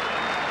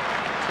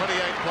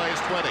 28 plays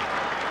 20.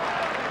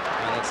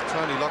 And that's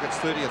Tony Lockett's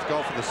 30th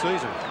goal for the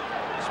season.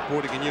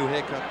 Sporting a new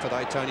haircut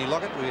today, Tony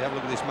Lockett. We have a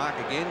look at this mark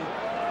again.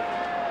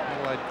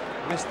 Adelaide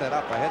messed that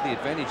up. They had the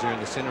advantage there in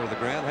the centre of the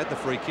ground, had the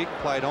free kick,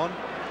 played on.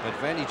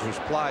 Advantage was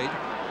played,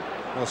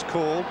 was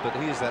called, but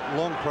here's that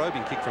long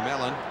probing kick from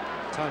Allen.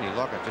 Tony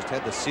Lockett just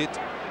had the sit,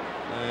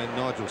 and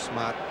Nigel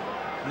Smart,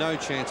 no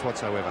chance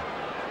whatsoever.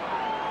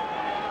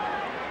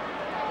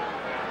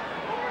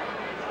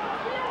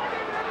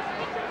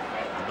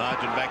 The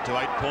margin back to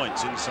 8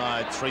 points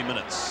inside 3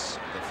 minutes,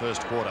 the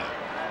first quarter.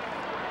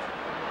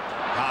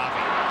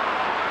 Harvey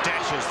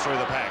dashes through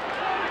the pack.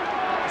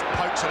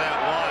 Pokes it out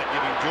wide,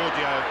 giving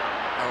Georgiou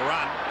a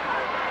run.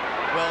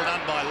 Well done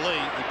by Lee.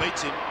 He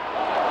beats him.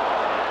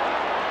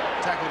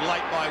 Tackled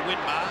late by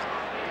Winmar,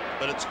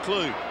 but it's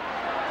Clue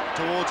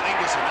towards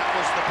Ingerson. That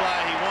was the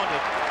player he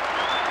wanted.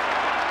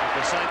 But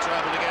the Saints are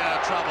able to get out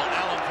of trouble.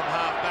 Allen from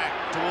half back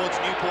towards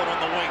Newport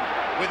on the wing.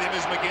 With him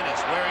is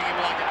McGuinness, wearing him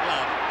like a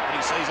glove, and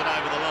he sees it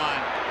over the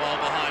line while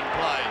behind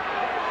play.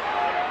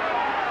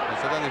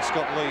 I don't think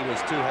Scott Lee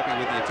was too happy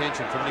with the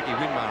attention from Nicky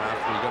Winmar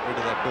after he got rid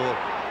of that ball.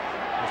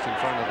 Just in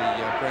front of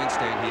the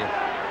grandstand here.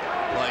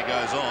 Play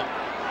goes on.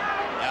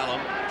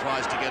 Allen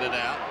tries to get it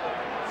out.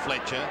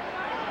 Fletcher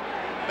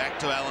back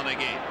to Allen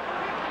again.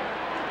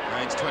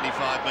 Gains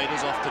 25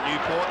 metres off to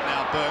Newport.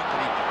 Now Burke,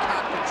 and he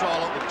can't control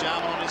it with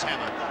Jarman on his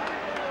hammer.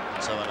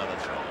 And so another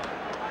throw.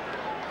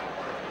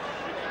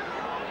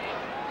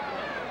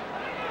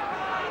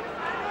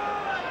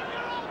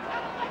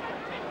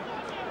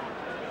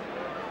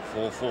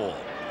 (4-4).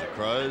 The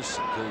Crows.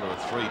 Kilda a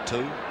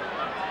 3-2.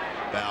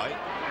 Bowie.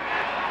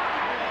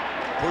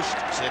 Pushed,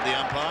 said the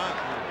umpire.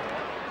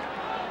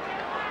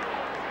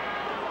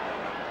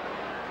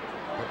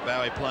 But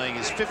Bowie playing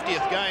his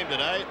 50th game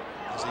today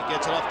as he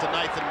gets it off to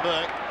Nathan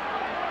Burke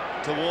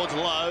towards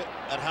Lowe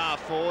at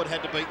half forward.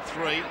 Had to beat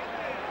 3,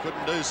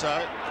 couldn't do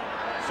so.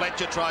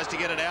 Fletcher tries to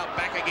get it out,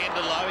 back again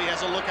to Lowe. He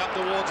has a look up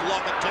towards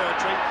Lockett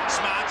territory.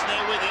 Smart's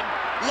there with him.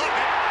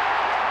 Lockett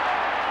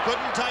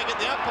couldn't take it.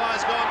 The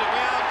umpire's gone to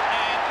ground,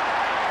 and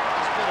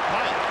there's a bit of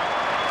play.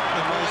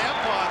 Well, the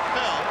umpire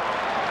fell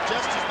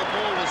just as the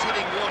ball was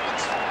hitting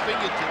Lockett's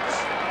fingertips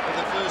for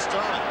the first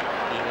time.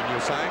 Yeah, when you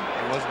were saying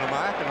it wasn't a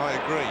mark, and I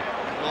agree.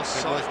 It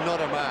was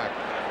not a mark.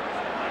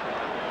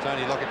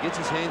 Tony Lockett gets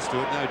his hands to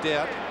it, no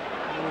doubt.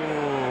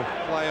 Ooh,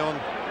 play on,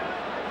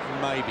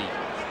 maybe.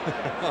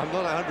 I'm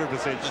not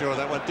 100% sure of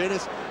that one.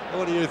 Dennis,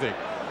 what do you think?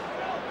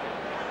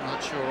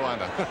 Not sure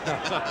either.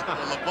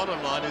 Well, the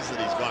bottom line is that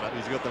he's got it.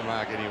 He's got the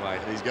mark anyway.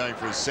 And he's going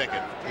for his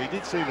second. He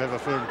did seem to have a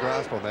firm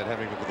grasp on that,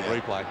 having a look at the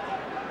replay.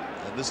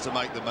 And this to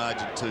make the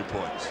margin 2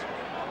 points.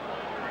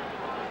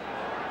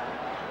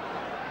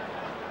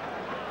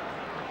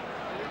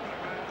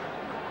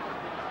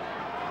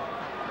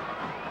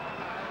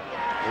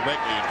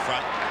 directly in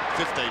front,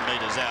 15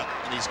 metres out,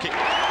 and he's kicked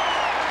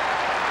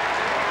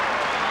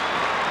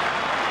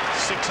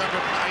 688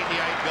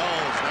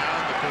 goals now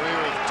in the career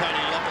of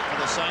Tony Lockett for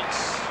the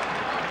Saints.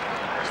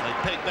 As they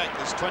peg back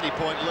this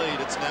 20-point lead,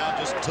 it's now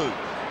just 2.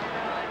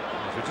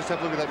 If we just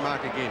have a look at that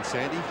mark again,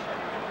 Sandy.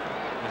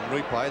 And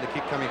replay, the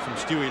kick coming from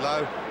Stewie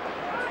Lowe.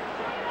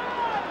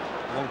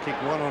 Long kick,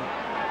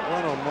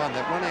 one-on-one.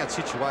 That run-out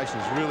situation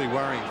is really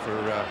worrying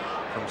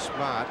from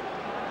Smart.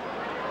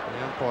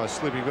 The umpire's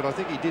slipping, but I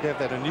think he did have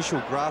that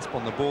initial grasp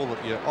on the ball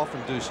that you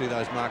often do see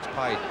those marks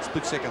paid.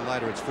 Split second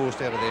later, it's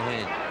forced out of their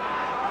hand.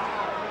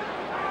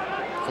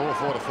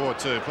 4-4 to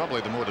 4-2. Probably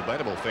the more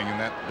debatable thing in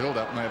that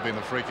build-up may have been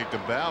the free kick to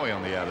Bowie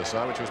on the outer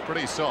side, which was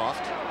pretty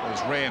soft.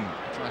 As Wren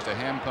tries to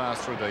hand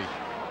pass through the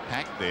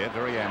pack there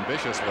very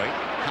ambitiously.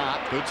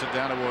 Hart boots it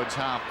down towards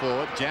half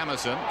forward.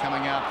 Jamison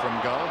coming out from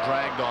goal,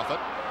 dragged off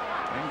it.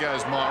 In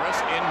goes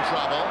Morris, in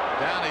trouble.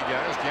 Down he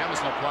goes.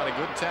 Jamison applied a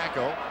good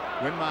tackle.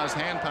 Winmar's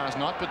hand pass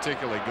not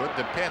particularly good.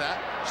 DePetta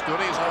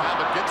stood his ground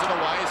but gets it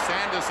away.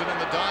 Sanderson in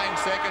the dying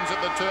seconds at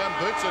the turn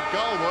boots at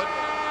Goldwood.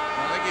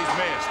 I think he's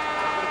missed.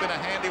 Would have been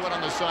a handy one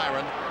on the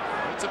siren.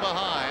 It's a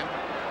behind.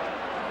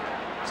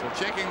 So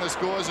checking the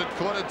scores at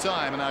quarter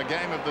time in our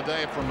game of the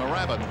day from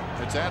Moorabbin.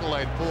 It's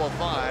Adelaide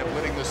 4-5,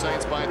 leading the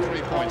Saints by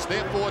 3 points.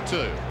 They're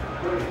 4-2.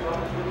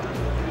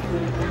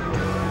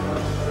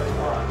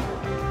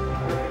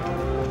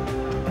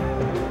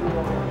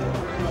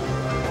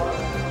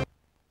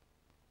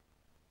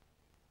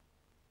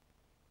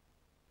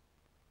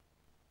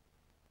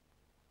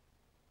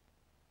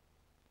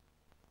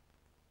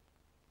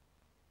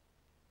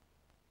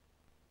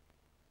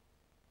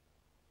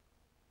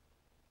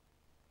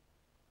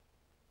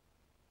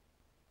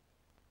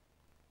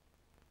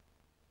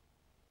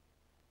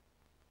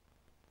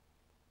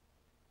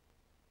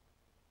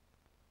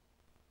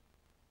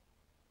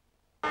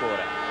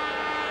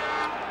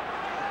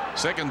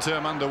 Second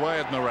term underway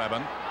at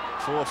Moorabbin.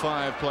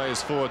 4-5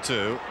 plays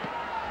 4-2.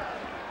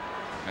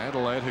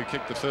 Adelaide, who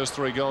kicked the first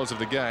 3 goals of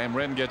the game.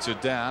 Wren gets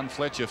it down.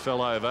 Fletcher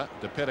fell over.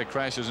 DePetta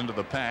crashes into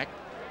the pack.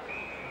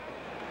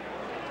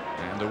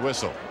 And a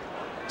whistle.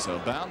 So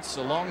bounce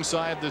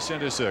alongside the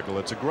centre circle.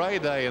 It's a grey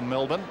day in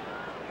Melbourne.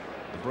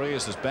 The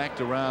breeze has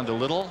backed around a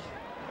little,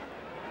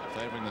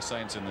 favouring the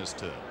Saints in this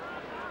term.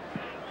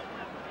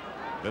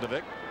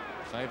 Vidovic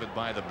favoured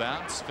by the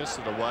bounce. Fists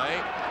it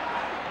away.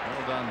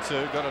 Well done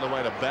too. Got it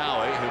away to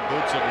Bowie, who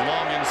boots it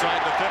long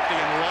inside the 50,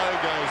 and Lowe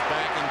goes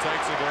back and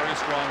takes a very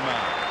strong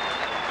mark.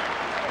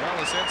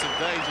 Well, a sense of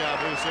deja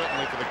vu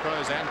certainly for the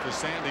Crows and for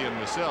Sandy and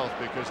myself,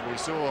 because we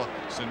saw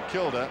St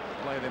Kilda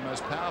play their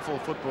most powerful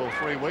football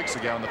 3 weeks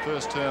ago in the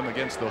first term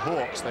against the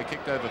Hawks. They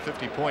kicked over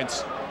 50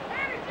 points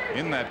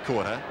in that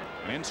quarter,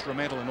 and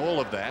instrumental in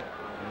all of that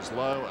is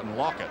Lowe and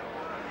Lockett.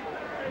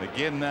 And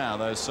again now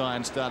those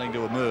signs starting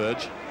to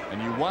emerge,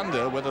 and you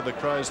wonder whether the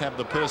Crows have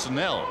the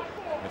personnel,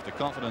 if the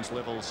confidence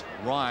levels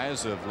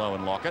rise of Lowe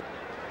and Lockett,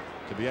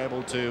 to be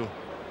able to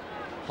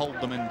hold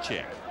them in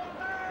check.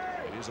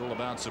 It is all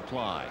about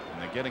supply,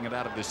 and they're getting it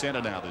out of the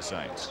centre now, the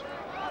Saints.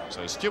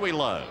 So Stewie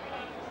Lowe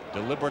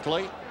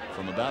deliberately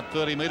from about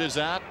 30 metres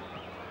out,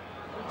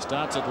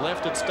 starts it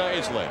left, it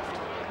stays left.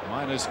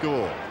 Minor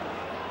score.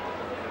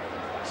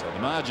 So the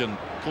margin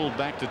pulled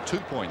back to 2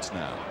 points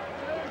now.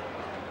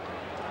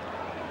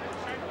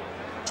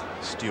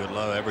 Stuart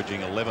Lowe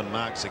averaging 11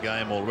 marks a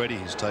game already.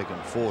 He's taken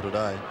 4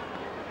 today.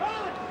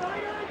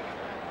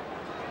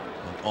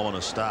 An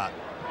ominous start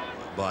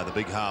by the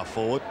big half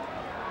forward.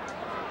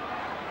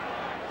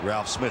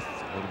 Ralph Smith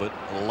a little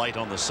bit late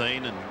on the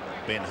scene, and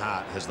Ben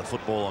Hart has the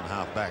football on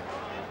half back.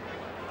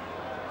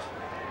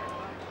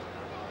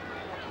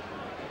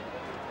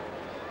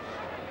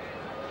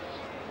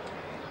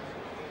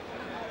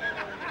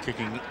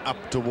 Kicking up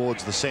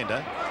towards the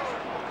centre.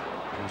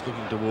 He was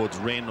looking towards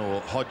Wren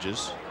or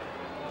Hodges.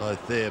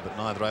 Both there, but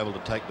neither able to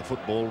take the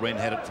football. Wren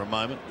had it for a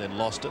moment, then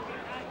lost it.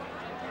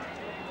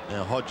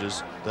 Now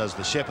Hodges does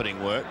the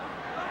shepherding work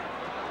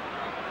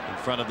in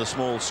front of the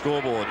small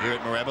scoreboard here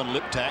at Moorabbin.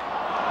 Lip tack.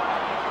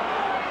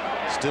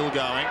 Still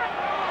going.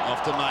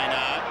 Off to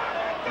Maynard.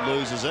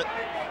 Loses it.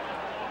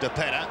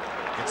 DePetta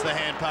gets the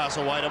hand pass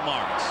away to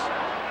Morris.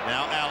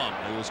 Now Allen,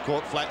 who was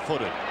caught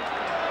flat-footed.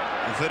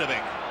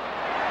 Vidovic.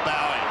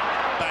 Bowie.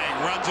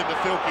 Bang. Runs into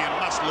Filkey and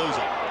must lose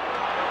it.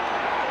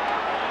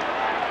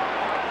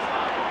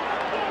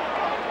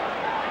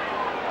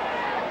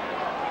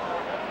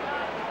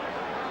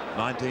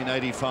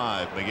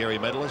 '85 McGarry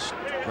medalist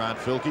Grant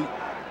Filkey.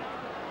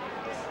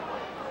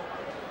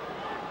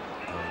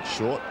 Going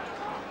short,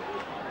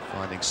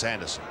 finding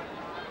Sanderson.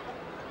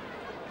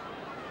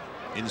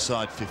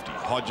 Inside 50.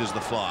 Hodges the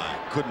flyer.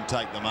 Couldn't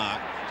take the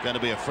mark. It's going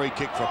to be a free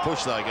kick for a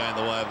push though, going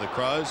the way of the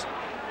Crows.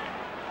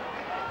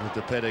 With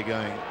DePetta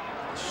going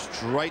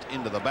straight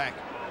into the back.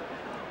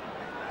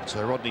 And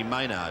so Rodney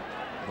Maynard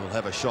will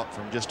have a shot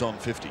from just on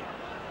 50.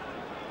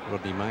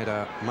 Rodney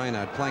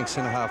Maynard playing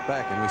centre half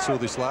back, and we saw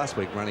this last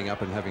week, running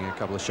up and having a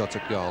couple of shots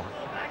at goal.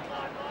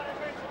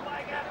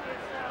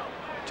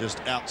 Just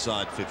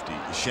outside 50.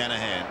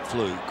 Shanahan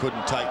flew,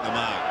 couldn't take the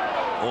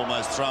mark.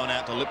 Almost thrown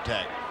out to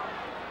Liptak.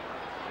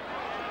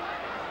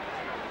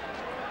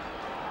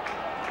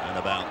 And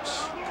a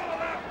bounce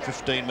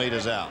 15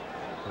 metres out.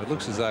 It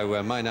looks as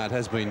though Maynard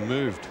has been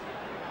moved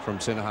from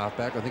centre half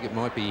back. I think it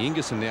might be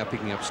Ingerson now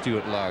picking up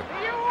Stuart Lowe.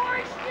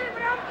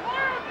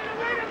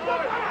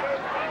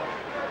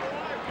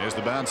 Here's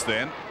the bounce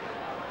then.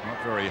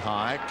 Not very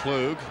high.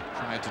 Klug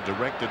trying to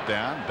direct it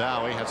down.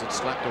 Bowie has it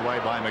slapped away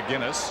by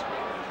McGuinness.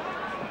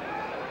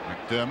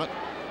 McDermott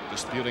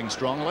disputing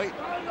strongly.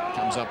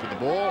 Comes up with the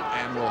ball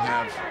and will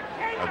have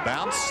a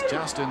bounce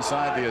just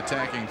inside the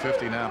attacking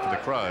 50 now for the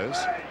Crows.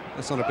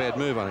 That's not a bad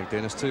move, I think,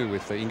 Dennis, too,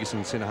 with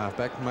Ingerson centre half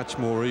back. Much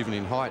more even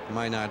in height.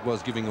 Maynard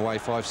was giving away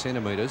 5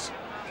 centimetres.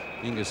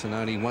 Ingerson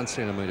only 1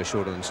 centimetre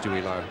shorter than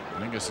Stewie Lowe.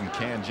 And Ingerson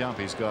can jump.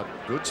 He's got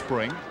good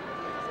spring.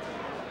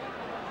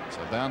 So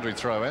boundary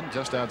throw in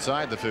just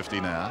outside the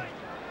 50 now.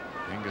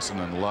 Ingerson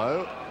and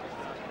Lowe.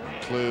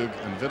 And Klug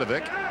and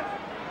Vidovic.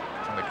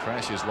 Trying to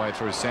crash his way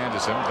through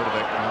Sanderson.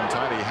 Vidovic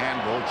untidy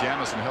handball.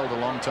 Jamison held a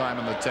long time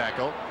in the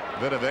tackle.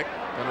 Vidovic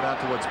got it out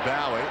towards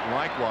Bowie.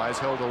 Likewise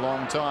held a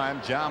long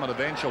time. Jarman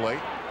eventually.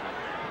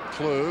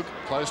 Klug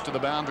close to the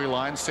boundary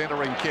line.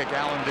 Centering kick.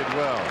 Allen did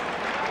well.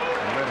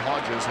 And Red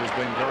Hodges has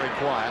been very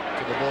quiet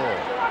to the ball.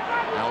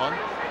 Allen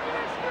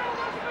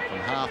from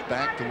half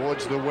back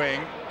towards the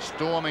wing.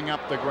 Storming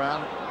up the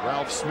ground.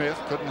 Ralph Smith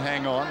couldn't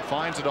hang on.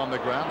 Finds it on the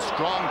ground.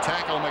 Strong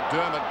tackle.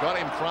 McDermott got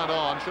him front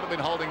on. Should have been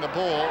holding the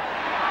ball.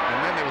 And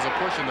then there was a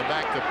push in the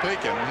back to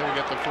Pekin, and he'll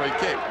get the free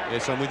kick.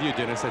 Yes, I'm with you,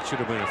 Dennis. That should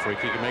have been a free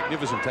kick. A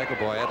magnificent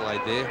tackle by Adelaide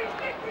there.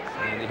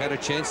 And he had a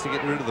chance to get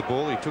rid of the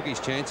ball. He took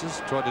his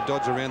chances, tried to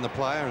dodge around the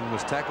player and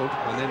was tackled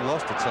and then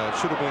lost it. So it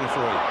should have been a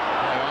free.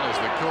 Hang on is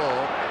the call.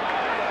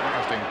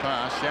 Interesting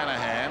pass.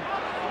 Shanahan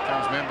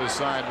comes members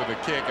side with a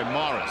kick, and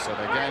Morris. So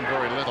they gain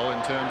very little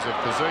in terms of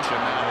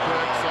position. Now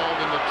Burke sold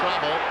into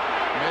trouble.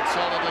 Met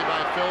solidly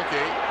by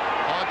Filkey.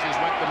 Hodges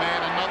went the man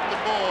and knocked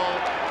the ball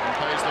and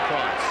pays the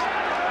price.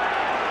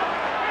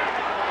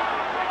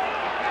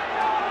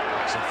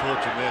 It's a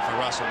fortune there for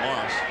Russell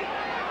Morris.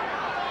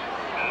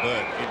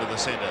 Burke into the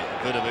centre.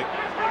 Vidovic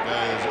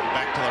goes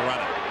back to the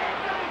runner.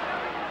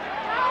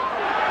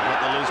 Got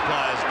the loose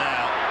players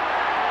now.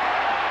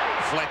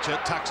 Fletcher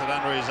tucks it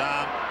under his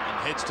arm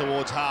and heads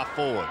towards half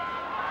forward.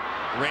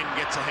 Wren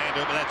gets a hand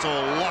to it, but that's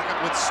all. Lockett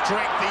with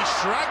strength. He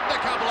shrugged a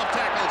couple of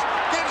tackles.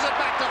 Gives it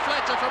back to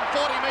Fletcher from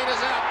 40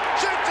 metres out.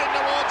 Shoots in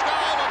towards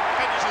goal and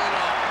finishes it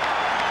off.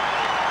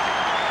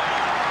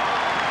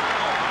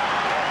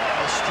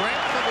 The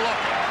strength of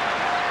Lockett.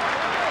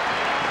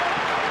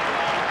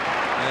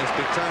 Yes,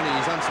 Big Tony,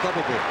 he's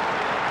unstoppable.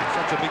 He's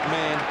such a big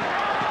man.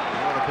 A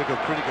lot of people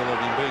critical of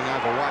him being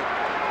overweight.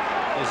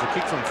 There's a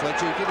kick from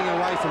Fletcher, getting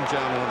away from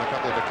Jarman on a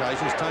couple of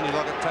occasions. Tony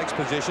Lockett takes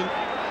possession.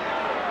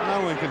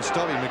 No one can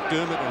stop him.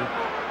 McDermott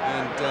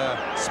and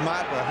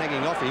Smart were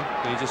hanging off him.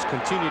 He just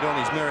continued on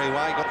his merry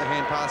way, got the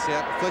hand pass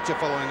out. Fletcher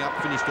following up,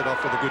 finished it off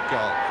with a good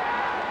goal.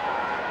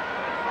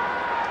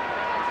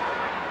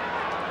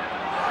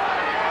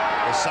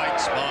 The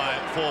Saints by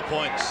 4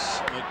 points.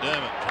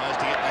 McDermott tries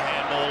to get the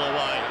handball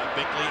away.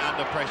 Bickley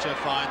under pressure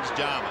finds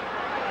Jarman.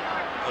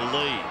 The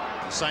lead.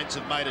 The Saints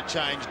have made a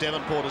change.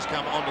 Devonport has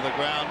come onto the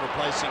ground,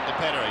 replacing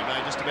DePetter. He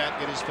may just about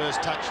get his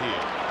first touch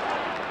here.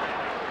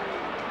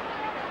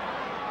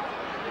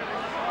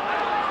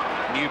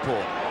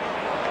 Newport.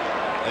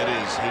 It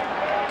is. He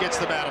gets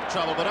them out of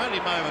trouble, but only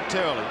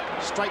momentarily.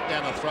 Straight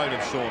down the throat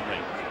of Sean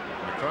Ring.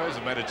 The Crows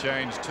have made a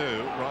change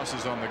too. Ross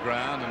is on the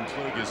ground and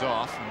Klug is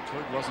off, and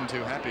Klug wasn't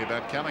too happy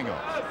about coming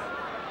off.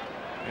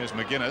 Here's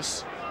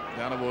McGuinness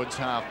down towards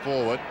half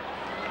forward.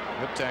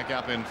 Liptak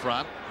up in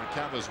front.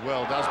 Recovers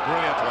well, does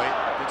brilliantly.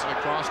 Gets it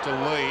across to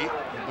Lee.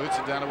 And boots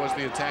it down towards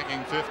the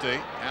attacking 50.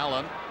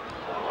 Allen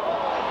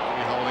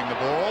holding the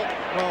ball.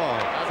 Oh,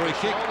 free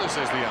kick. Shoulder,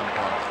 says the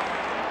umpire.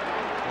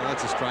 Well,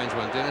 that's a strange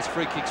one, Dennis.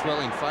 Free kick's well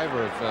in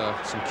favour of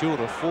St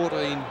Kilda,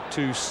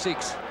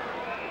 14-6.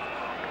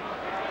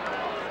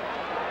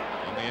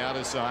 On the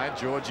outer side,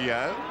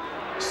 Georgiou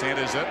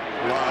centres it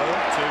low,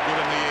 too good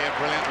in the air,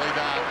 brilliantly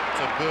done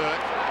to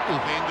Burke.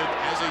 Ended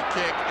as he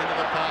kicked into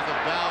the path of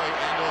Bowie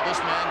and/or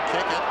this man.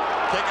 Kick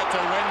it to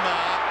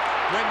Winmar.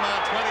 Winmar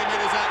 20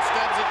 metres out,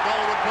 stabs it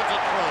goalward, puts it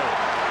through.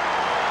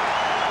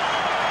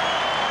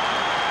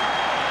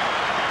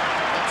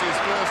 That's his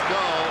first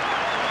goal.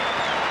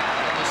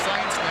 And the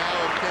Saints now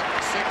have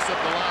kicked 6 of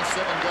the last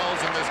 7 goals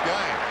in this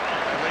game.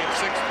 They lead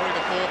 6-3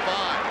 to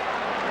 4-5.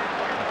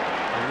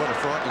 And what a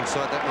frightening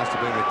sight that must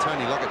have been with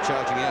Tony Lockett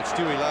charging out.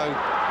 Stewie Lowe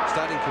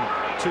starting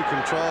to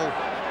control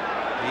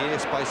the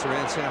airspace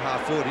around centre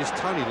half forward. Is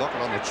Tony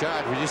Lockett on the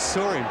charge? We just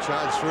saw him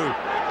charge through.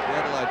 The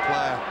Adelaide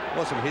player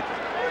wasn't hit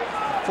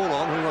full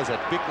on. Who was that?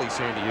 Bickley,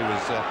 Sandy, who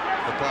was the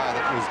player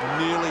that was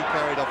nearly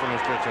carried off on a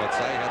stretch, I'd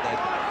say, had they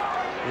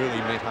really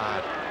met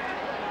hard.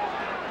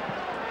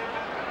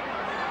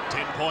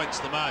 10 points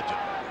the margin,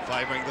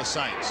 favouring the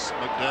Saints.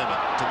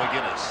 McDermott to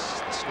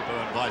McGuinness. The skipper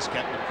and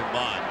vice-captain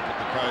combined.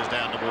 Put the Crows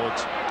down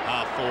towards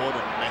half forward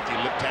and Matthew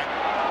Liptak.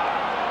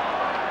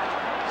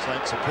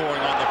 Saints are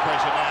pouring on the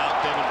pressure now.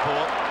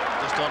 Devonport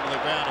just onto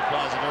the ground,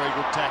 applies a very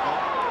good tackle.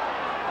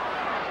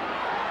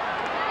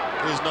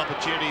 Here's an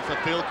opportunity for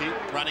Filkey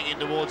running in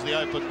towards the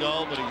open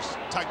goal, but he's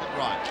tugged it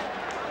right.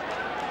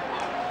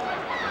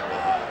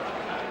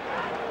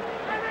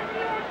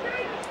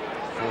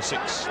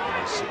 4-6.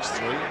 He's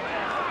 6'3".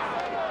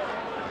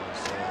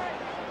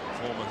 He's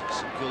former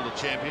St Kilda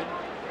champion,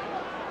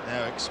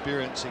 now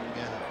experiencing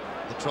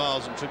the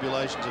trials and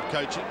tribulations of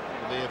coaching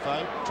the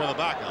VFA. Trevor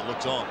Barker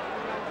looks on.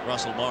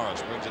 Russell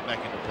Morris brings it back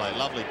into play.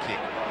 Lovely kick.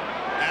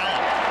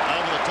 Allen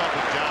over the top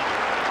of Jarman.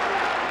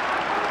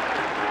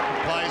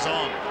 Plays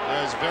on.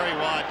 Goes very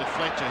wide to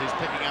Fletcher, who's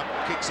picking up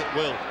kicks at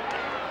will.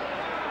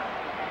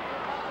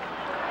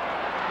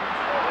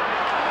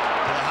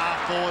 To the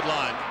half-forward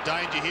line.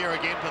 Danger here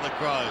again for the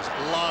Crows.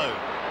 Low.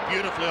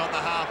 Beautifully on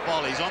the half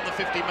volley. He's on the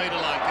 50-metre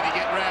line. Can he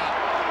get round?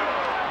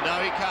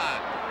 No, he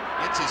can't.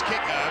 Gets his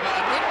kick over,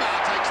 and Winmar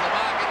takes the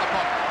mark in the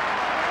pocket.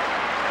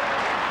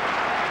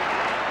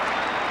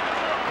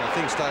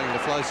 Things starting to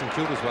flow St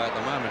Kilda's way at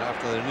the moment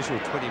after the initial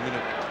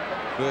 20-minute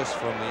burst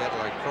from the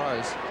Adelaide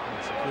Crows.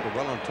 St Kilda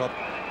well on top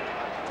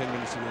 10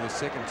 minutes into the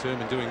second term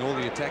and doing all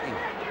the attacking.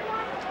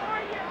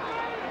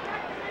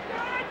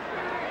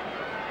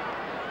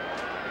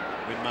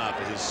 Winmar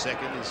for his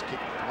second. He's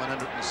kicked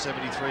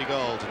 173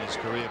 goals in his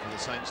career for the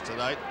Saints to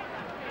date.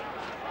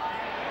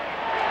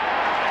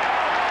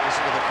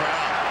 Listen to the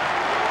crowd.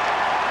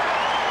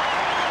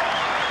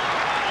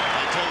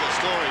 They tell the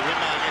story.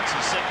 Winmar gets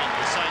his second.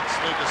 The Saints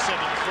move to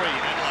 7-3.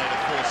 Adelaide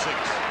at 4-6.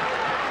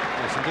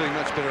 Yes, and doing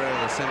much better out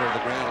of the centre of the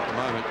ground at the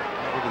moment.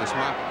 Look at this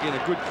mark again. A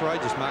good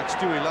courageous mark.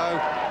 Stewie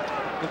Lowe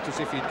looked as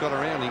if he'd got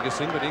around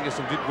Ingerson, but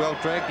Ingerson did well,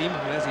 dragged him,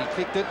 and as he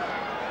kicked it,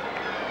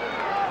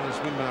 there's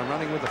Winmar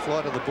running with the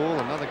flight of the ball.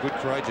 Another good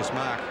courageous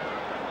mark.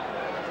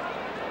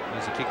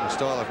 There's a kicking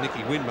style of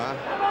Nicky Winmar,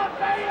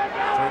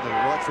 threading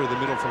right through the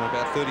middle from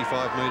about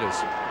 35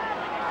 metres.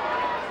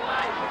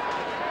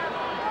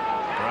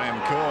 Graham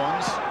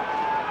Corns,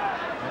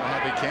 a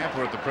happy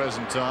camper at the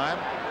present time.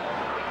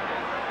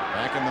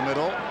 Back in the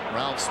middle,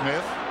 Ralph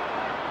Smith.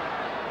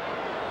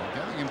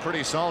 Going in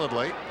pretty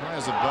solidly.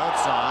 Players of both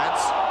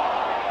sides.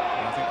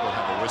 I think we'll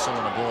have a whistle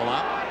and a ball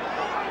up.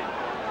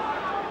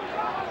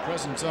 At the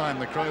present time,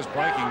 the Crows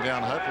breaking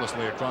down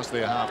hopelessly across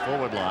their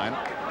half-forward line.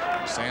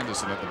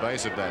 Sanderson at the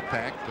base of that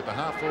pack, but the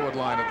half-forward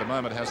line at the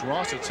moment has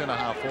Ross at centre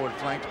half-forward,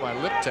 flanked by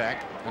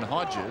Liptak and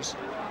Hodges.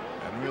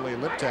 And really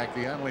Liptak,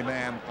 the only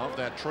man of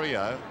that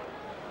trio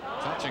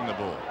touching the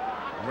ball.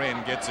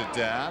 Wren gets it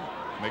down.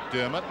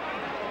 McDermott.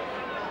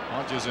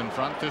 Hodges in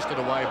front, fisted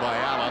away by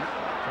Allen.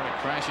 Trying to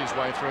crash his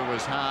way through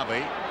was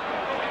Harvey.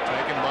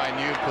 Taken by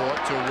Newport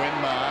to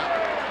Winmar.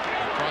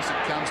 Across it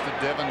comes to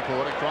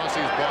Devonport, across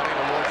his body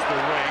towards the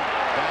wing.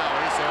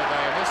 Bowie, so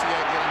they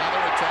initiate yet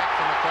another attack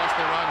from across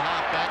their own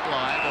half-back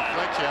line to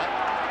Fletcher.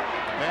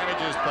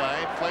 Advantage is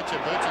paid. Fletcher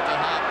boots it to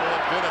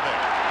half-forward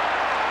Vidovic.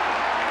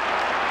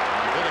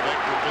 And Vidovic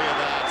would be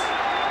about,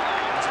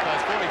 I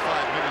suppose, 45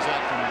 metres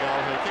out from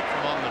goal. He'll kick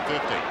from on the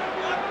 50.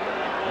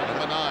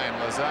 Number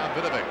 9, Lazar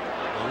Vidovic.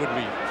 I wouldn't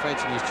be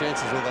fancying his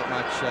chances all that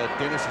much.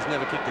 Dennis has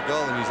never kicked a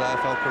goal in his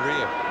AFL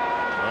career.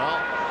 Well,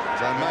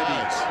 so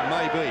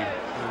maybe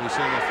we'll be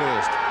seeing it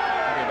first.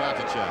 Probably about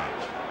to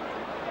change.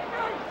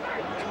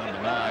 It's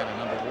number 9 and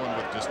number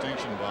 1 with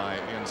distinction by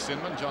Ian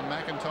Sinman, John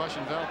McIntosh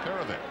and Val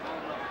Perovic.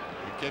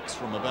 He kicks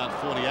from about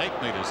 48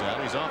 metres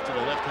out. He's off to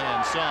the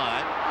left-hand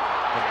side.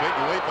 The big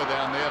leaper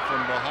down there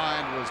from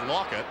behind was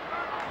Lockett.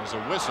 There's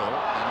a whistle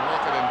and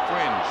Lockett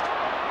infringed.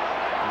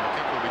 And the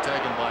kick will be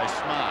taken by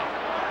Smart.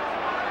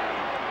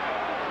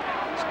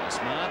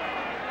 So Smart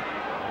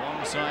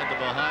alongside the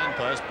behind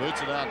post, boots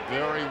it out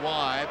very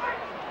wide.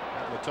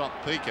 At the top,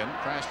 Pekin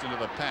crashed into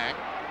the pack.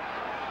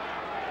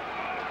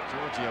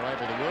 Georgiou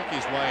able to work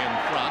his way in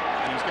front,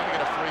 and he's going to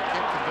get a free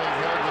kick for being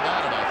held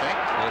without it, I think.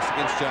 Yes,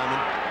 against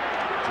Jarman.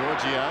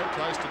 Georgiou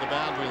close to the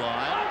boundary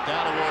line,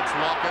 down towards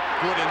Lockett.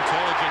 Good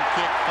intelligent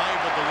kick,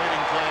 favoured the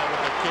leading player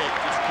with the kick,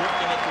 just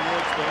drifting it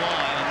towards the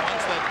line, and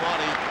once that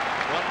body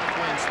got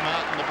between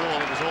Smart and the ball,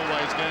 it was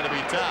always going to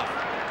be tough.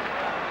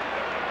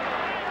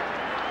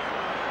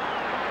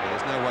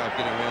 There's no way of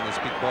getting around this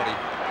big body.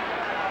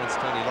 Once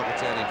Tony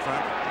Lockett's out in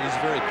front, he's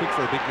very quick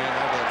for a big man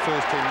over that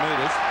first 10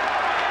 metres.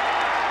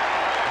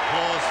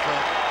 Applause for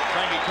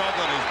Frankie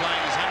Coughlin, who's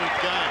playing his 100th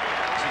game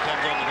as he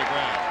comes onto the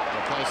ground.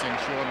 Replacing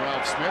Sean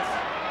Ralph Smith.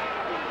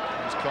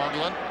 There's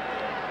Coughlin.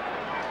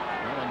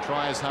 No one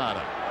tries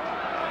harder.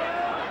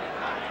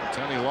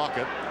 Tony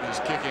Lockett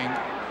is kicking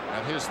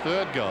at his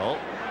third goal.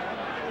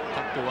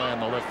 Tucked away in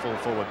the left full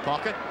forward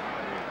pocket.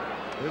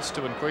 This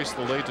to increase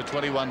the lead to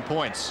 21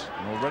 points.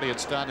 And already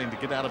it's starting to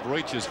get out of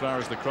reach as far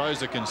as the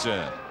Crows are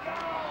concerned.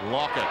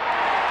 Lockett.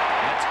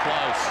 That's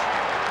close.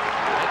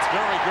 That's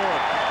very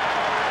good.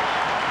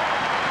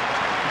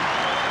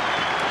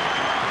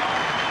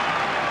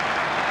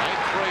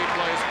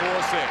 Plays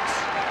 4-6.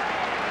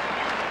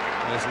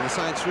 Yes, and the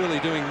Saints really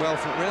doing well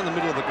from around the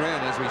middle of the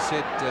ground, as we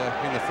said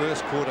in the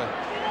first quarter.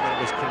 When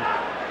it was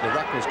the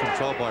ruck was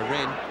controlled by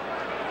Wren.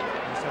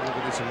 Let's have a look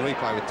at this in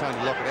replay with Tony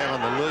Lockett out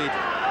on the lead.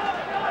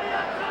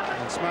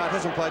 And Smart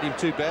hasn't played him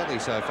too badly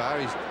so far.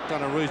 He's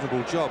done a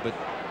reasonable job, but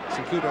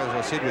St Kilda, as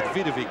I said, with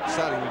Vidovic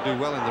starting to do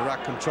well in the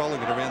ruck,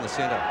 controlling it around the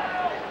centre.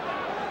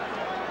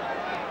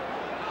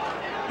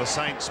 The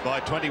Saints by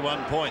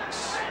 21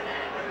 points.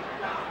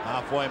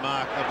 Halfway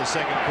mark of the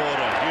second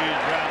quarter.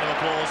 Huge round of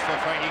applause for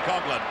Frankie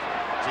Coughlin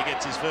as he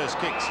gets his first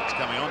kicks. It's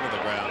coming onto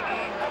the ground.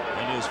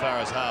 Only as far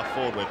as half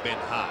forward where Ben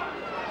Hart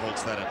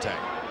halts that attack.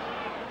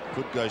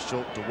 Could go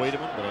short to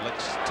Wiedemann, but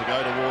elects to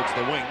go towards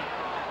the wing.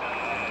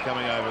 And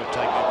coming over,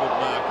 taking a good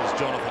mark is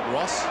Jonathan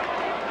Ross.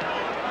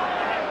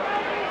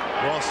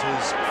 Ross,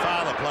 his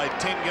father, played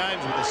 10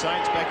 games with the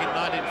Saints back in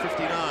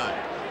 1959.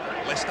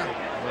 Leicester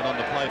went on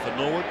to play for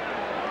Norwood.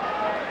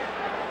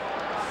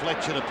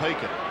 Fletcher to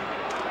Pekin.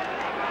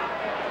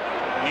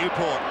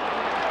 Newport.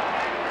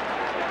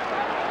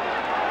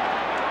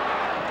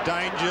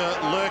 Danger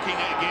lurking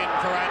again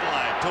for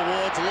Adelaide.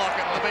 Towards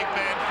Lockett, the big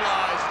man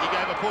flies. He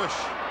gave a push.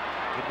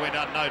 It went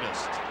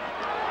unnoticed.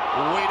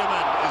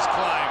 Wiedemann is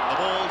claimed. The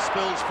ball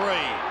spills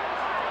free.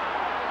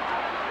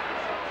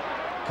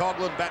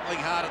 Coughlin battling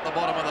hard at the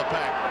bottom of the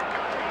pack.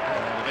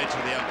 And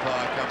eventually the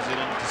umpire comes in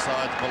and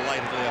decides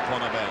belatedly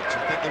upon a bounce.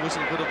 I think the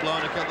whistle could have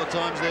blown a couple of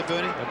times there,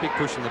 Bernie. A big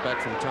push in the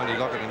back from Tony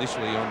Lockett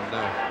initially on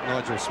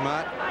Nigel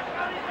Smart.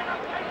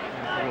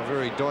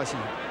 Very dicey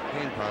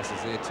hand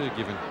passes there too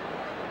given.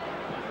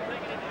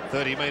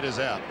 30 metres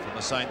out from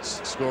the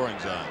Saints scoring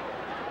zone.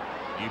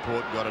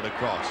 Newport got it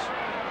across,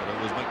 but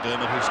it was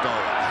McDermott who stole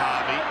it.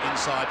 Harvey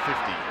inside 50.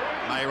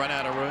 May run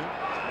out of room.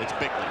 It's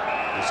Beckley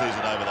who sees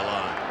it over the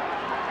line.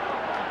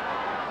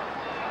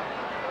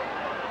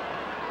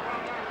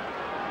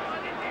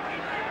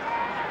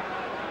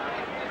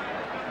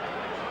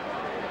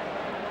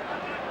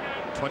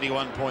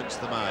 .21 points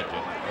the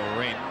margin.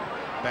 Wren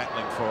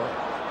battling for it.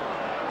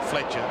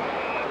 Fletcher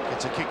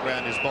gets a kick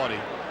round his body,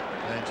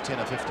 gains 10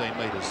 or 15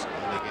 metres,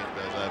 and again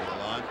goes over the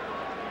line.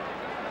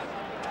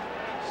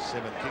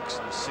 7 kicks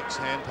and 6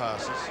 hand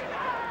passes.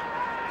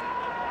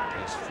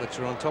 Yes,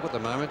 Fletcher on top at the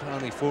moment,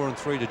 only 4 and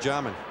 3 to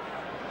Jarman.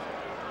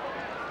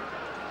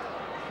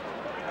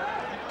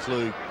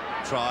 Klug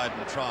tried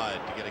and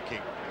tried to get a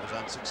kick, was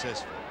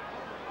unsuccessful.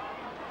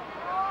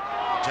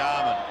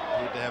 Jarman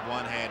appeared to have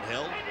one hand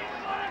held.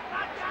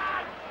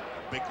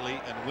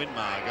 Bickley and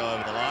Winmar go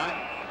over the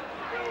line.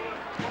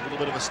 A little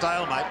bit of a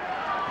stalemate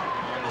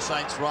on the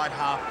Saints' right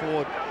half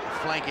forward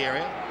flank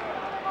area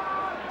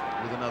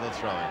with another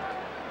throw-in.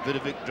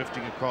 Vidovic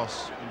drifting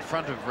across in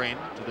front of Wren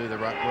to do the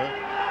ruck work.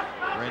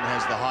 Wren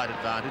has the height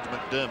advantage.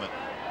 McDermott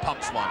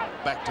pumps one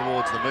back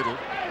towards the middle,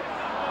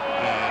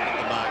 and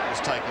the mark was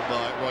taken by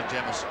Rod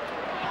Jamison.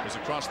 It's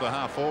across the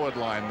half forward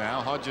line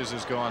now. Hodges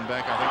has gone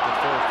back, I think, to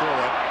full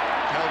forward.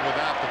 Held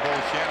without the ball.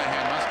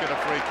 Shanahan must get a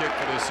free kick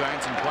for the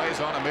Saints and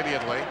plays on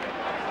immediately.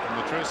 From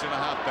the true centre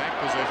half back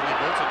position, he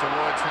boots it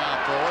towards half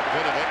forward.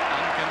 Vidovic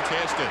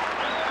uncontested.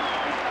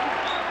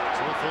 It's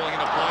all falling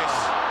into place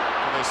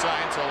for the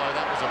Saints, although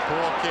that was a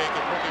poor kick.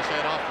 It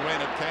ricocheted off Wren.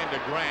 It came to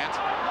Grant.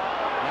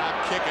 Now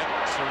kick it,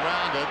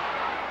 surrounded.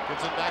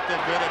 Puts it back to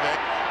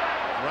Vidovic.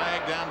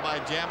 Dragged down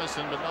by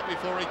Jamison, but not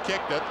before he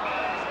kicked it.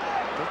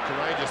 Good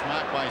courageous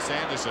mark by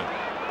Sanderson.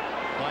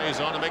 Plays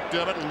on to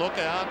McDermott.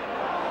 Look out.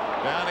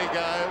 Down he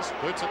goes.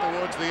 Puts it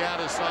towards the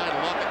outer side.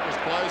 Lockett was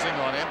closing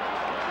on him.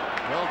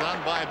 Well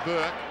done by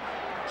Burke.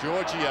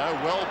 Georgiou,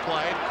 well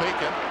played.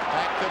 Pekin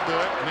back to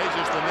Burke.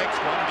 Measures the next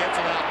one. Gets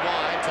it out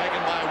wide.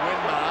 Taken by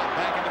Winmar.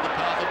 Back into the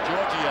path of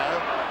Georgiou.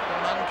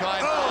 An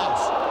unkind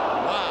pass.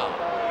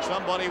 Wow.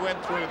 Somebody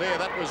went through there.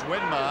 That was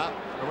Winmar.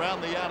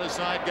 Around the outer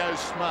side goes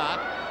Smart.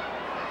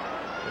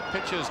 The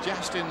pitcher's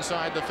just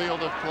inside the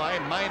field of play.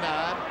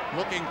 Maynard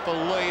looking for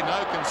Lee.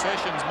 No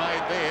concessions made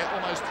there.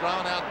 Almost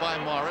thrown out by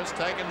Morris.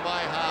 Taken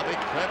by Harvey.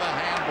 Clever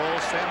handball.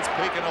 Sends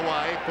Pekin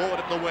away.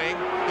 Forward at the wing.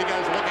 He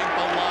goes looking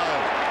for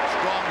Lowe.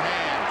 Strong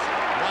hands.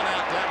 One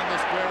out down in the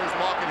square is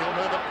Lockett. He'll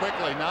move it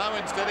quickly. No,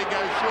 instead he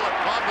goes short.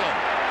 Coughlin.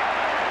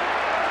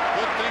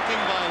 Good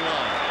thinking by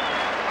Lowe.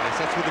 Yes,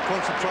 that's with the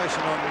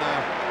concentration on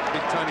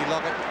big Tony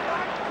Lockett.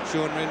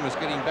 Sean Wren was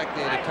getting back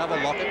there to cover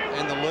Lockett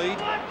and the lead.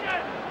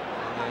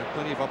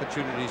 Plenty of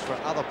opportunities for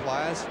other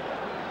players,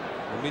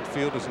 the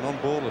midfielders and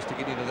on-ballers to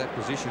get into that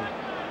position,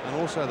 and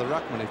also the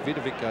ruckman if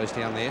Vidovic goes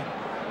down there,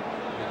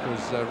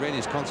 because Wren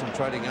is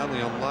concentrating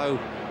only on Lowe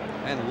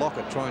and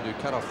Lockett trying to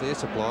cut off their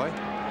supply.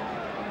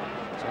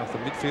 So if the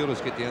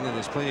midfielders get down there,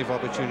 there's plenty of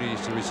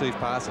opportunities to receive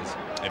passes.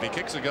 If he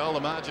kicks a goal, the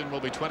margin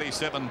will be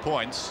 27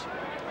 points.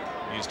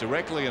 He's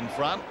directly in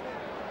front.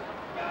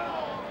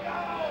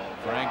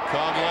 Frank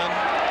Coughlin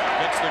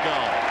gets the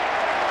goal.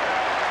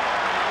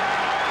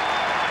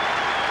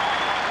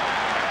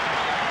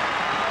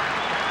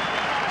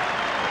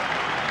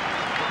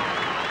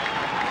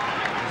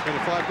 It's been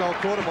a 5-goal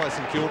quarter by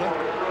St Kilda.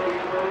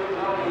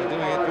 They're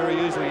doing it very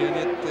easily, and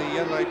yet the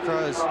Adelaide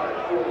Crows,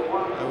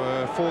 they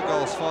were 4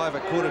 goals 5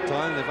 at quarter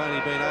time. They've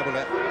only been able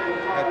to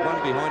add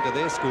 1 behind to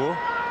their score.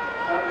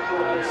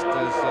 As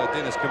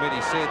Dennis Committee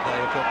said, they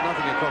have got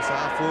nothing across the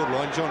half-forward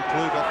line. John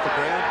Klug off the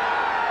ground,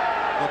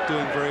 not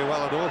doing very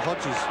well at all.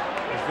 Hodges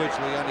has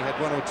virtually only had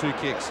 1 or 2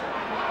 kicks.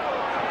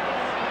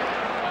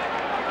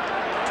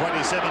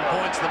 27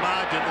 points the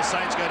margin. The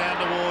Saints go down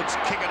towards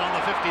kick it on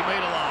the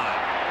 50-metre line.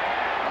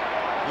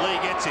 Lee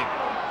gets him.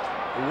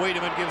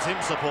 Wiedemann gives him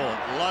support.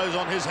 Lowe's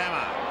on his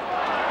hammer.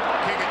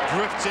 Kick it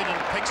drifts in and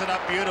picks it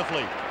up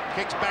beautifully.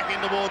 Kicks back in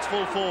towards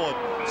full forward.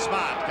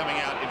 Smart coming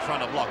out in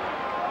front of Lockett.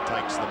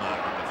 Takes the mark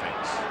in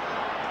defence.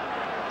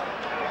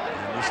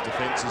 And this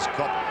defence has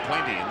got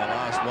plenty in the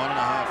last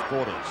 1.5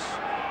 quarters.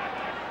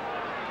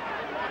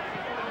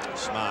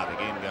 Smart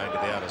again going to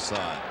the outer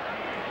side.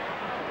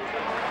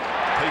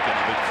 Peakin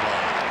a big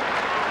fly.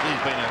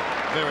 He's been a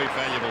very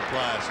valuable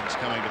player since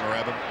coming to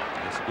Moorabbin.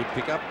 It's a good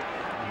pickup.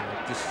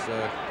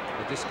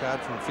 The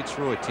discard from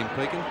Fitzroy, Tim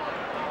Peakin.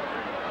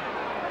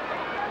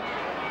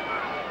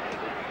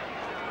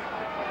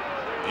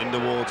 In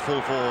towards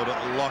full forward,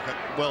 Lockett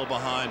well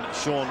behind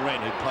Sean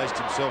Wren, who placed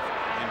himself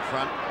in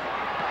front.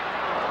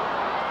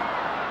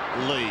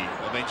 Lee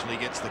eventually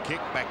gets the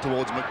kick back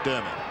towards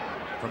McDermott.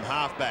 From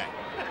half back,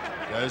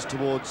 goes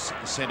towards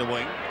centre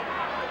wing.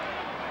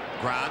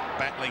 Grant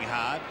battling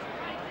hard,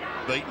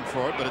 beaten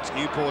for it, but it's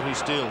Newport who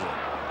steals it.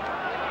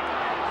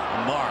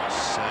 And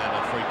Morris, and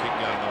a free kick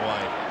going the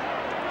way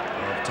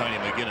of Tony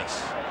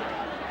McGuinness.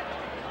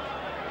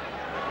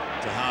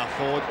 To half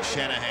forward,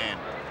 Shanahan.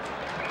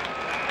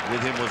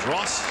 With him was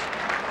Ross,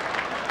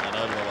 and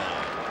over the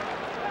line.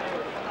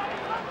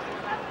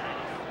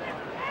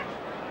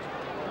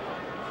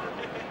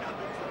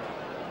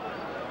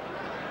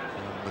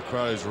 And the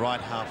Crows'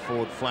 right half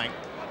forward flank,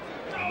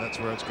 and that's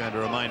where it's going to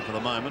remain for the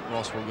moment.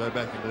 Ross will go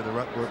back and do the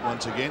ruck work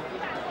once again.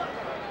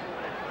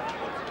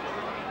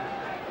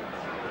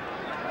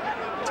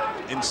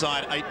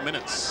 Inside 8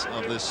 minutes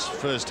of this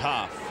first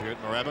half here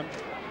at Moorabbin.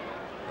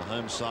 The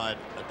home side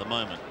at the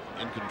moment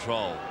in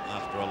control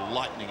after a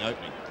lightning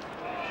opening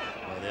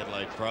by the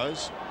Adelaide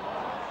Crows.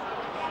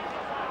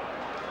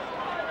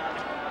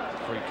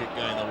 Free kick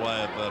going the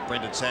way of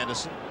Brendan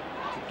Sanderson.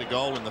 Kicked a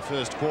goal in the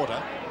first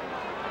quarter.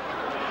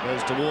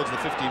 Goes towards the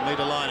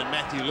 50-metre line, and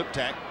Matthew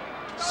Liptak,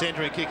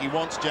 centering kick, he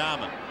wants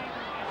Jarman.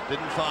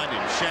 Didn't find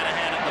him.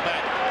 Shanahan at the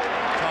back.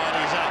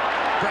 Tidies up.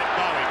 Brett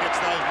Bowie gets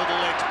those little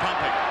legs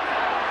pumping.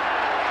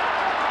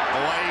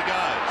 Away he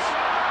goes.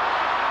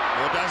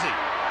 Or does he?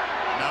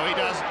 No, he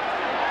doesn't.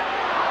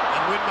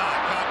 And Winmar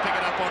can't pick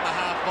it up on the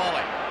half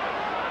volley.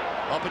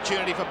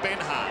 Opportunity for Ben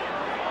Hart.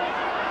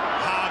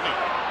 Harvey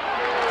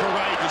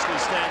courageously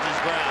stands his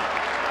ground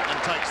and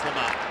takes the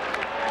mark.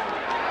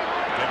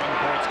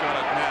 Devonport's got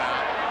it now.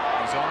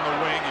 He's on the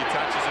wing. He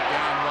touches it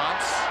down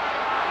once.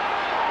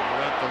 He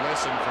learnt the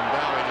lesson from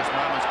Bowie just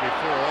moments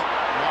before.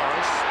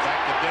 Morris back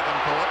to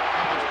Devonport.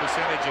 How much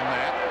percentage in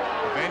that?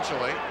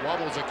 Eventually,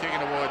 wobbles are kicking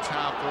towards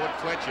half forward.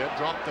 Fletcher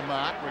dropped the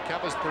mark,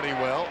 recovers pretty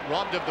well.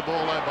 Robbed of the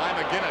ball though by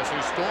McGuinness, who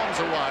storms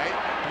away.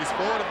 He's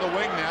forward of the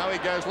wing now. He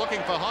goes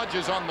looking for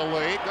Hodges on the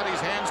lead. Got his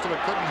hands to it,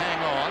 couldn't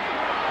hang on.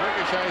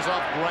 Ricochets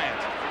off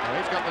Grant. Now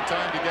he's got the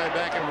time to go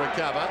back and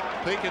recover.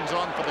 Peakin's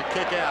on for the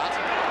kick out.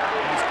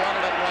 And he's got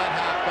it at right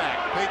half back.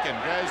 Peakin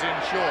goes in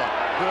short.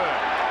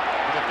 Burke,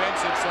 the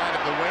defensive side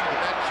of the wing,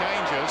 but that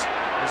changes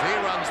as he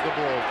runs the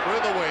ball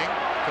through the wing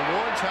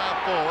towards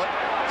half forward.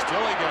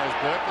 Still he goes,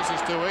 Burke. This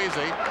is too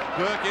easy.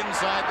 Burke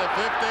inside the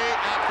 50.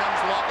 Out comes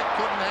Lockett.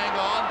 Couldn't hang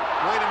on.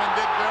 Wiedemann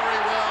did very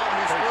well.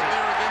 He stood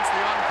there against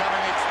the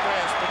oncoming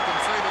express, but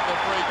conceded the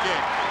free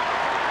kick.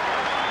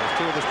 There's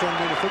two of the strong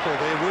men of football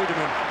there.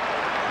 Wiedemann,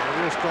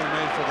 a real strong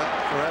man for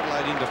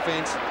Adelaide in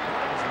defence.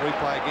 There's a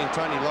replay again.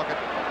 Tony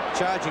Lockett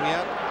charging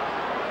out.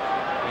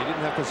 He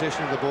didn't have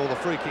possession of the ball. The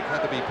free kick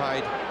had to be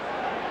paid.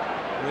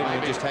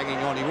 Wiedemann just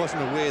hanging on. He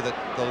wasn't aware that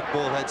the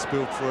ball had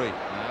spilled free.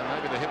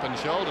 Maybe the hip and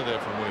shoulder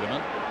there from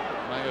Wiedemann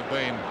may have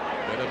been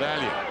better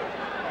value.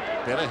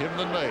 Better him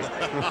than me.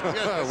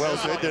 Well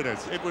said,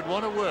 Dennis. It would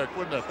want to work,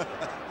 wouldn't it?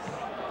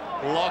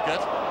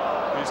 Lockett,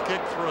 who's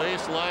kicked three,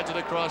 slides it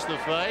across the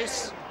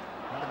face.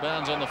 Out of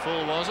bounds on the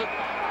full, was it?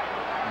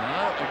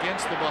 No,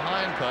 against the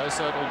behind post,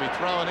 so it'll be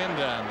thrown in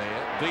down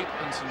there. Deep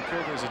in St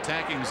Kilda's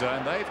attacking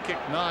zone. They've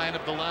kicked 9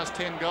 of the last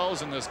 10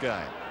 goals in this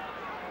game.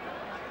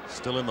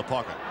 Still in the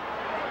pocket.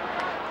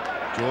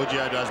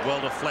 Georgiou does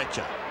well to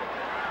Fletcher.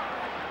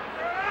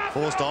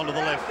 Forced onto the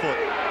left foot.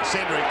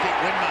 Centering kick,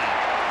 Winmar.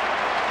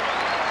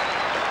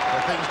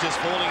 The thing's just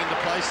falling into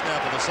place now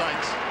for the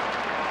Saints.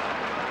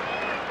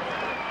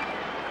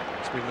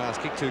 Winmar's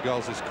kicked 2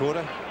 goals this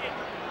quarter.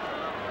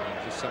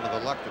 Just some of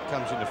the luck that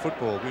comes into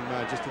football.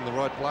 Winmar just in the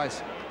right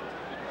place.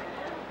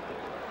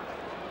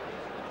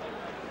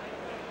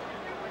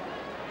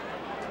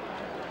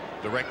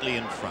 Directly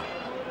in front.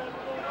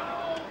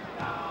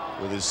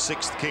 With his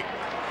 6th kick.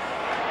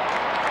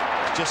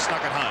 Just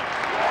snuck it home.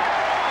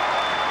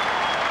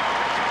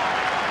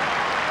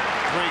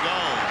 3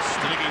 goals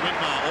to Nicky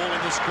Winmar, all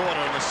in this quarter,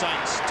 and the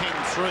Saints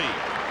 10-3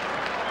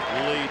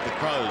 lead the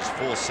Crows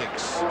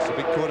 4-6. It's a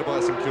big quarter by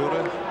St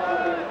Kilda.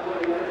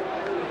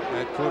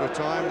 At quarter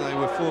time they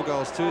were 4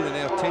 goals 2,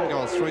 they're now 10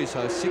 goals 3,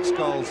 so 6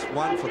 goals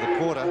 1 for the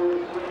quarter.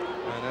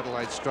 And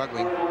Adelaide's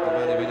struggling. They've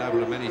only been able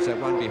to manage that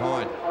one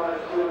behind.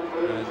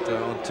 And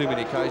on too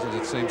many occasions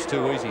it seems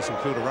too easy. St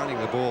Kilda running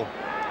the ball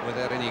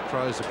without any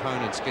Crows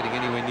opponents getting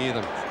anywhere near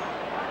them.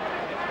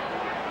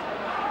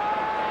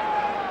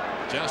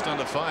 Just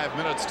under 5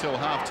 minutes till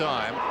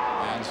half-time,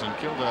 and St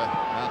Kilda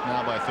out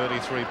now by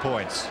 33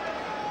 points.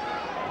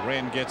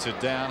 Wren gets it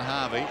down.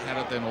 Harvey had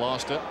it, then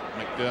lost it.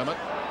 McDermott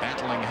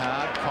battling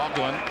hard.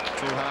 Coughlin,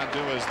 2 hard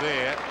doers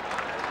there.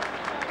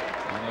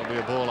 And there'll be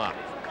a ball up.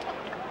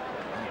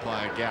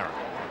 Umpire Garrett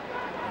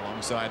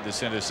alongside the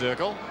centre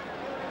circle.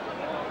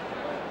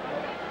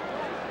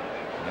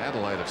 And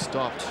Adelaide have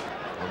stopped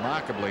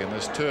remarkably in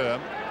this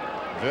term.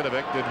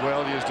 Vidovic did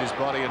well, used his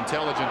body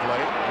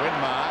intelligently.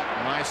 Winmar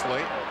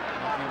nicely,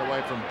 knocking it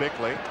away from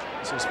Bickley.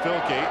 This is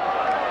Filkey.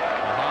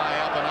 High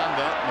up and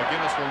under.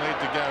 McGuinness will need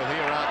to go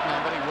here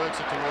outnumbered. He works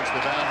it towards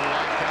the boundary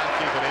line, can't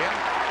keep it in.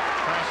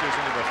 Crashes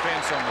into the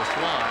fence on the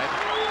slide.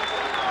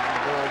 And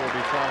the ball will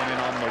be thrown in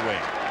on the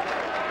wing.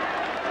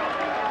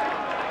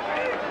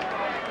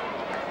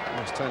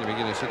 Tony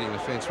McGuinness hitting the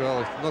fence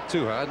well, not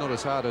too hard, not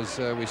as hard as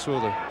we saw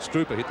the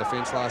Strooper hit the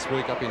fence last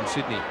week up in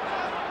Sydney.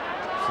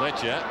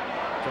 Fletcher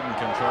couldn't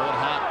control it.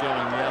 Hart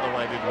going the other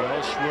way did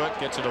well. Schwert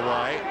gets it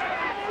away.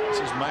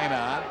 This is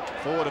Maynard,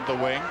 forward of the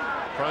wing.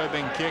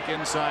 Probing kick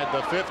inside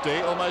the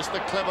 50. Almost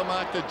the clever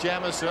mark to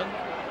Jamison.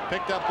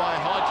 Picked up by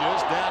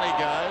Hodges. Down he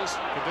goes.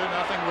 Could do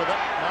nothing with it.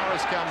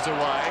 Morris comes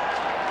away.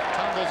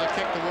 Tumbles a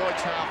kick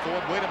towards half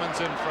forward. Wiedemann's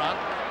in front.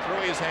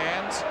 Through his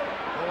hands.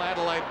 All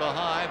Adelaide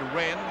behind.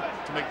 Wren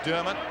to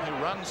McDermott,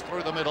 who runs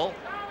through the middle.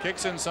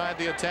 Kicks inside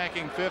the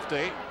attacking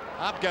 50.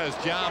 Up goes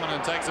Jarman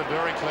and takes a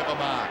very clever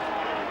mark.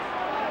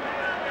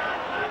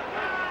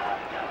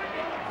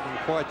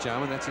 Not quite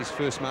Jarman. That's his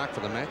first mark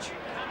for the match.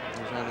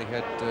 He's only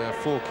had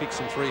 4 kicks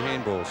and 3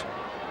 handballs.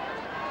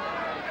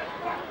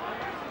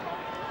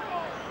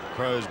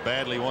 Crows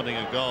badly wanting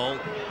a goal.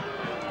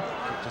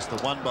 Just the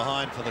one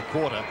behind for the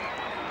quarter.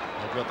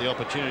 They've got the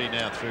opportunity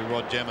now through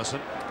Rod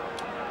Jamison.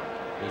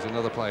 There's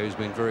another player who's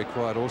been very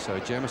quiet also,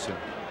 Jamison.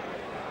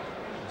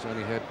 He's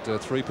only had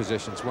 3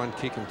 possessions, 1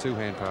 kick and 2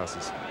 hand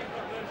passes.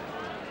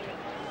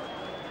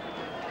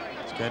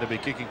 It's going to be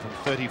kicking from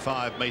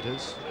 35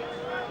 metres.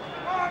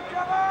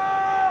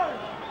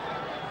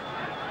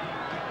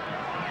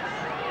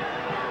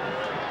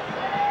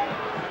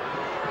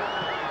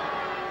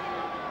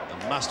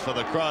 A must for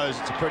the Crows.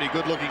 It's a pretty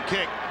good looking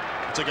kick.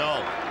 It's a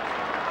goal.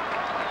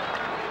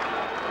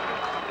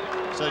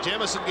 So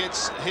Jamison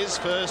gets his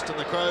first and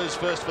the Crows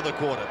first for the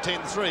quarter.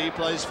 10-3,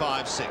 plays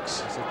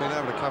 5-6. They've been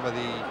able to cover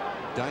the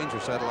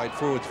dangerous Adelaide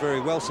forwards very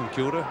well, St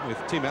Kilda,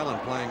 with Tim Allen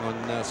playing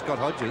on Scott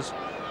Hodges.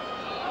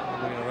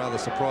 A rather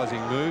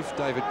surprising move.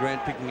 David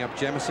Grant picking up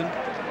Jamison.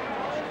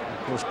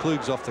 Of course,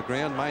 Klug's off the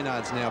ground.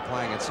 Maynard's now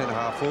playing at centre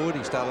half forward.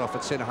 He started off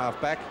at centre half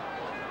back.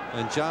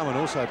 And Jarman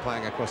also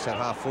playing across that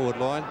half forward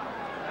line.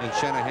 And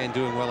Shanahan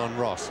doing well on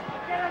Ross.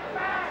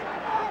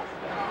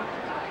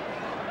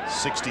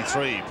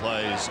 63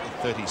 plays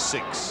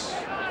 36.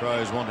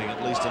 Crows wanting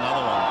at least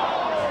another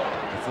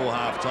one before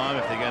half-time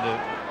if they're going to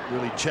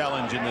really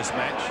challenge in this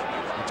match.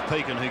 It's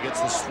Pekin who gets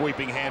the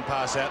sweeping hand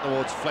pass out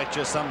towards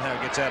Fletcher.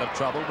 Somehow gets out of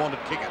trouble.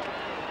 Wanted kick it.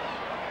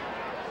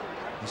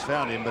 He's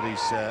found him, but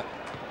he's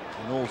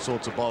in all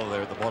sorts of bother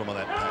there at the bottom of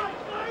that pack.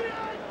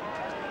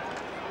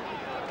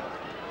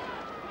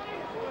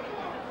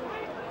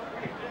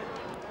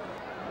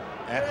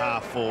 At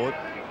half forward.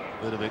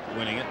 Vidovic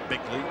winning it.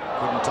 Bickley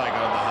couldn't take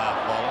it on the half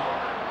volley.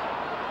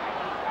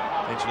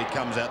 Eventually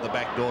comes out the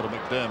back door to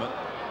McDermott.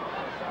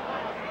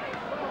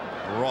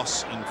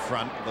 Ross in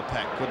front of the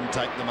pack. Couldn't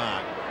take the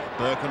mark.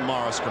 Burke and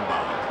Morris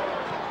combined.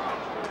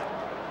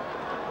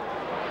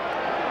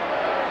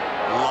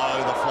 Low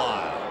the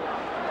flyer.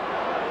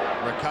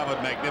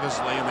 Recovered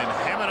magnificently and then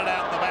hammered it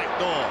out the back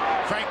door.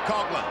 Frank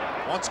Coughlin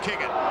wants kick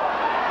it.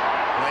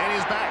 Land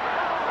is back.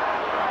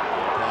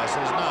 Price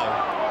says no.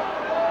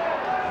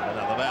 And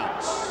another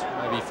bounce.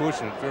 Maybe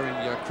fortunate, very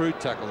crude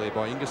tackle there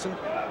by Ingerson.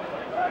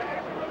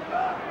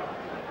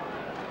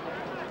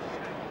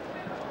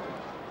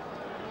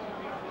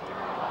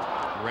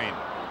 Wren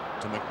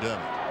to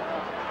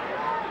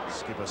McDermott.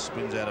 Skipper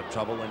spins out of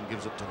trouble and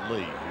gives it to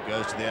Lee, who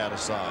goes to the outer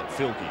side.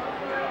 Filkey.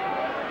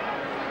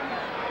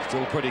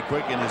 Still pretty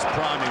quick. In his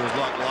prime, he was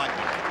like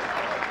lightning.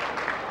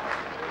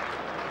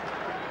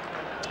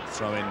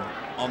 Throw in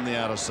on the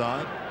outer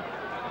side.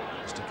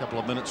 Just a couple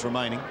of minutes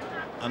remaining.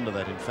 Under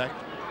that, in fact,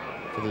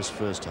 for this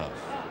first half.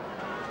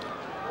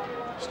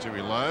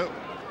 Stewie Lowe,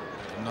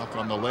 knock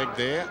on the leg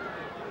there.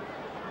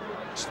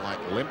 Slight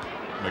limp.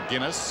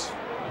 McGuinness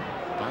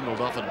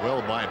bundled off it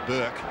well by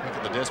Burke. Look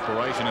at the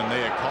desperation in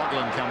there.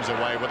 Coughlin comes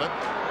away with it.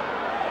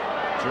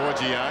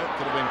 Georgiou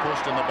could have been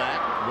pushed in the back.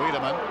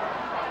 Wiedemann.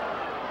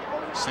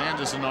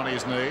 Sanderson on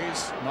his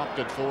knees. Knocked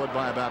it forward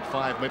by about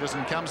 5 metres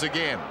and comes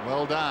again.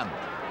 Well done.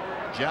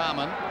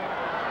 Jarman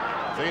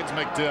feeds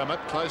McDermott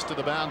close to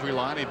the boundary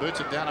line. He boots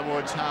it down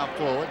towards half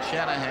forward.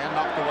 Shanahan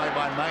knocked away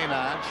by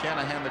Maynard.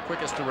 Shanahan the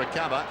quickest to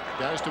recover.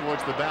 Goes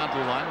towards the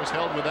boundary line. Was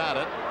held without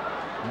it.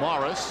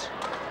 Morris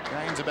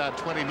gains about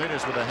 20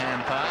 metres with a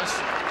hand pass.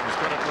 He's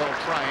got it well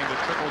trained. It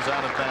trickles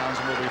out of bounds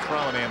and will be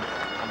thrown in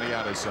on the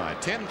outer side.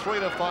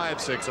 10-3 to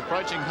 5-6.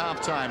 Approaching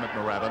half-time at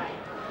Moorabbin.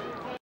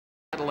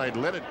 Adelaide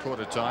led at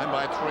quarter time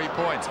by 3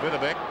 points.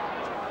 Vidovic.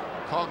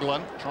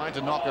 Coughlin trying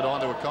to knock it on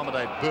to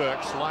accommodate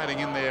Burke. Sliding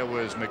in there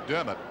was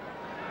McDermott.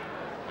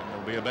 And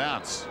there'll be a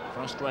bounce.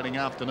 Frustrating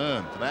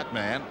afternoon for that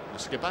man, the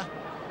skipper.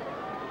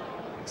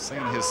 He's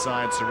seen his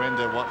side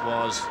surrender what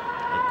was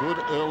A good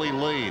early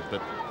lead,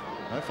 but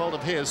no fault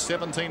of his.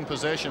 17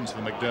 possessions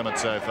for McDermott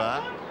so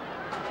far.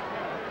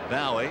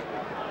 Bowie.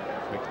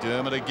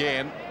 McDermott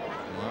again.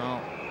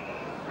 Well,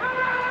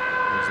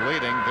 he's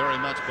leading very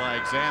much by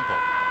example.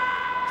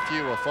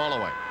 Few are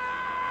following.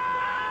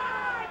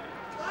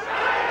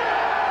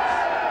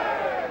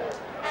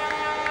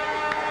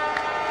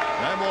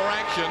 No more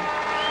action.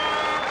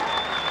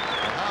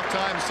 The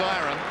half-time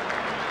siren,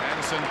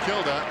 and St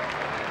Kilda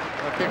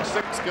have kicked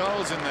 6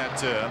 goals in that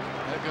term.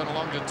 They've gone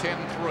along to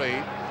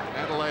 10-3.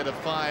 Adelaide a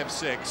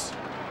 5-6.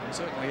 And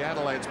certainly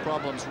Adelaide's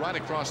problems right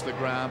across the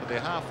ground, but their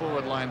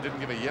half-forward line didn't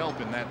give a yelp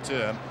in that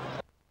term.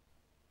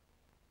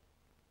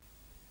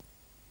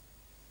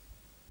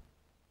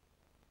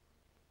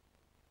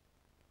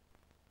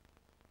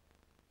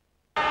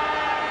 As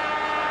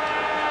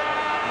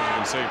you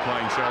can see,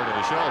 playing shoulder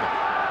to shoulder.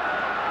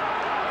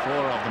 4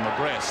 of them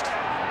abreast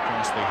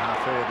across the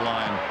half-forward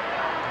line.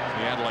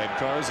 The Adelaide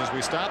Crows as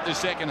we start the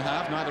second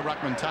half. Neither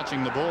ruckman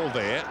touching the ball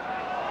there.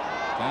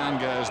 Down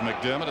goes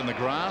McDermott in the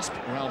grasp.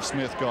 Ralph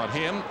Smith got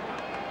him.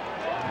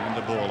 And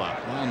the ball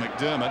up. Well,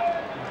 McDermott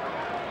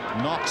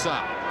knocks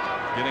up.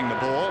 Getting the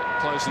ball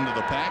close into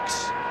the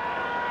packs.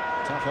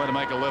 Tough way to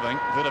make a living.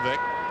 Vidovic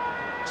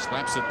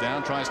slaps it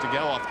down. Tries to go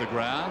off the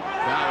ground.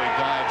 Bowie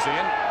dives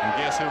in. And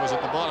guess who was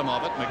at the bottom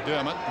of it?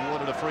 McDermott. He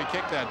ordered a free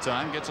kick that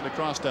time. Gets it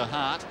across to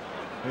Hart,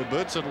 who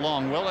boots it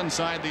long, well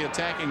inside the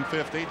attacking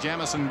 50.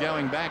 Jamieson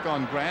going back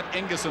on Grant.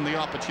 Ingerson the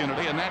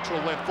opportunity. A natural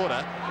left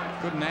footer.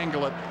 Couldn't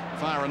angle it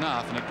far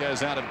enough, and it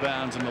goes out of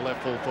bounds in the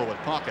left full forward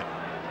pocket.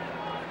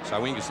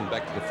 So Ingerson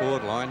back to the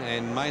forward line,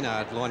 and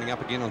Maynard lining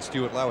up again on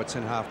Stuart Lowe at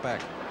centre half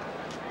back.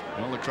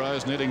 Well, the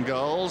Crows netting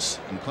goals,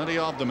 and plenty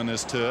of them in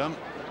this term.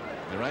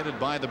 They're aided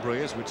by the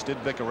Breeze, which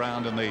did bick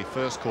around in the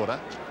first quarter.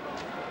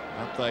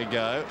 Up they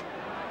go.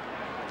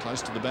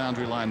 Close to the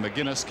boundary line.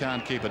 McGuinness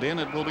can't keep it in.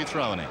 It will be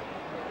thrown in.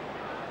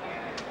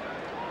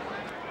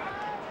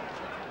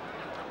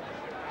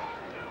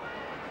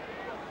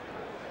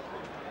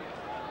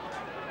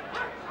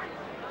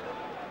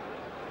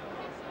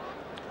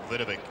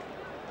 Vidovic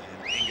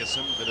and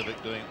Ingerson.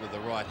 Vidovic doing it with the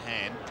right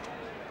hand.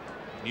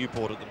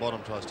 Newport at the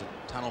bottom tries to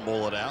tunnel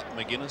ball it out.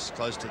 McGuinness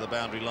close to the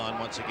boundary line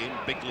once again.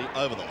 Bickley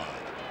over the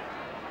line.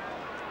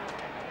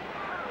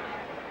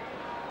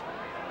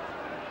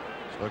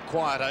 So a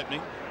quiet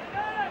opening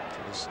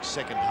for this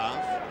second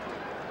half.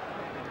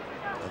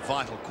 A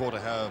vital quarter,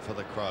 however, for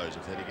the Crows.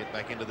 If they're to get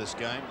back into this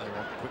game, they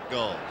want quick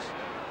goals.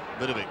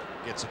 Vidovic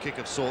gets a kick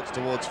of sorts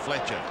towards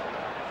Fletcher.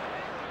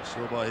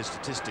 Sure by his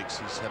statistics,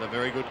 he's had a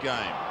very good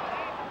game.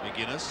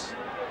 McGuinness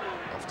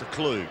off to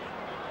Klug.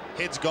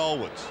 Heads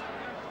goalwards.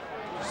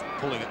 Just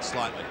pulling it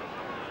slightly.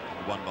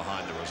 One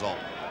behind the result.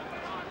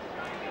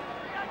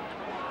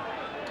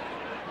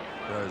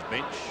 Crows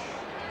bench.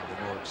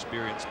 The more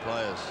experienced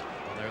players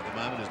on there at the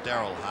moment is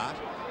Darryl Hart.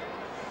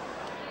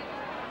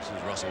 This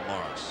is Russell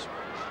Morris.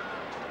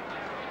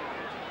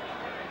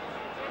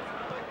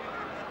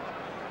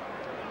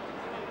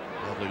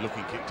 Lovely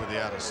looking kick to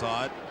the outer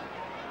side.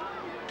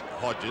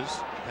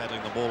 Hodges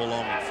paddling the ball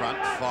along in front,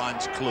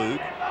 finds Klug.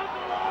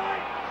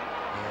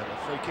 And a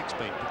free kick's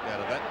been picked out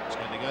of that. It's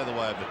going to go the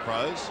way of the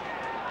Crows.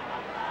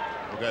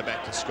 We'll go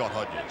back to Scott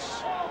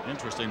Hodges.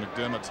 Interesting,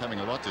 McDermott's having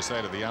a lot to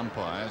say to the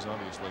umpires.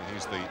 Obviously,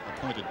 he's the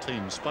appointed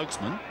team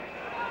spokesman.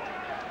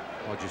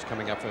 Hodges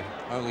coming up for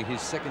only his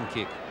second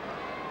kick.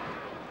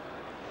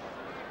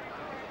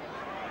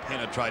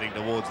 Penetrating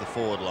towards the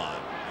forward line.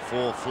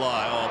 For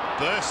fly,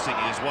 bursting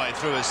his way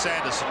through as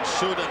Sanderson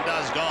should and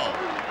does goal.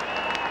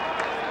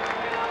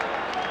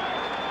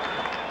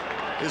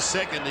 His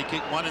second, he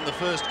kicked one in the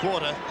first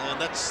quarter,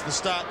 and that's the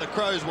start the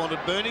Crows wanted.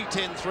 Bernie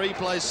 10-3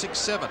 plays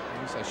 6-7.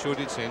 Yes, they sure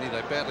did, Sandy.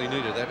 They badly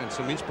needed that, and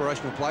some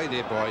inspirational play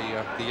there by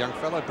the young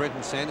fellow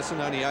Brenton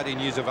Sanderson, only 18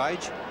 years of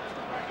age.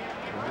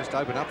 And just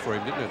opened up for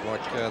him, didn't it?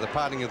 Like the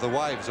parting of the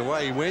waves.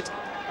 Away he went.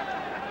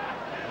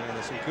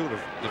 And some cool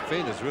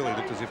defenders really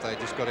looked as if they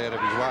just got out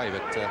of his way,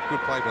 but good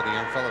play by the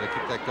young fellow to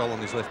kick that goal on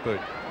his left boot.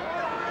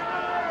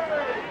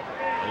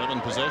 11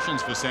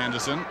 possessions for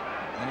Sanderson,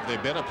 one of their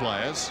better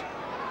players.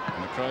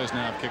 And the Crows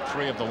now have kicked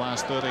 3 of the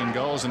last 13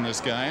 goals in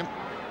this game.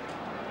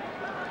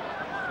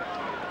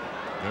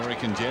 Very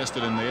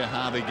congested in there.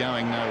 Harvey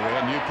going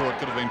nowhere. Newport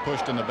could have been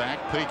pushed in the back.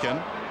 Pekin.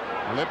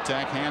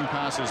 Liptak hand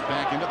passes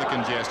back into the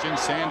congestion.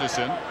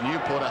 Sanderson.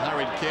 Newport a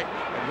hurried kick.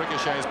 It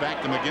ricochets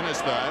back to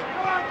McGuinness though.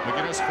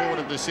 McGuinness forward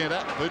of the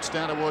centre. Boots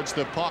down towards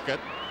the pocket.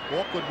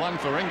 Awkward one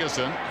for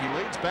Ingerson. He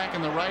leads back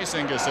in the race,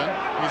 Ingerson.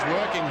 He's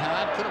working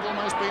hard. Could have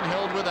almost been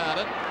held without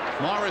it.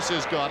 Morris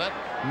has got it.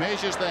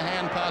 Measures the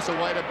hand pass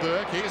away to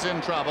Burke. He's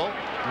in trouble.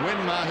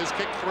 Winmar, who's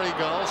kicked 3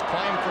 goals,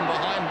 claimed from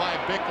behind by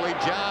Bickley,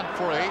 jarred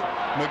free.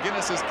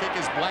 McGuinness's kick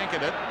is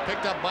blanketed,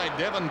 picked up by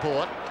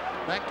Devonport.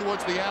 Back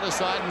towards the outer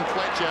side, and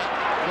Fletcher.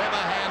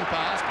 Clever hand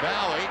pass.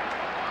 Bowie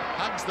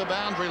hugs the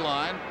boundary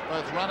line,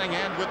 both running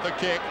and with the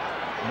kick.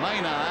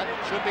 Maynard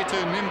should be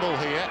too nimble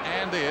here,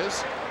 and is.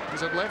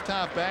 He's at left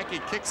half back. He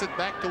kicks it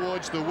back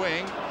towards the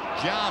wing.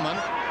 Jarman,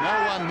 no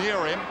one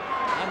near him.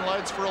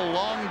 Unloads for a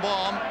long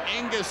bomb.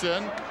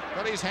 Ingerson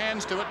got his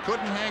hands to it,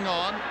 couldn't hang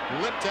on.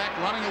 Liptak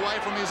running away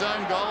from his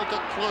own goal to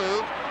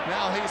Klug.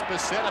 Now he's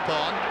beset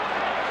upon.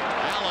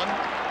 Allen,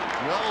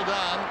 well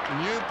done.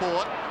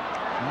 Newport.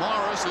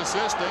 Morris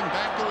assisting,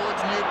 back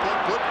towards Newport.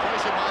 Good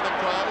pressure by the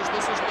Crows.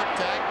 This is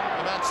Liptak,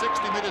 about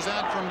 60 metres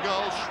out from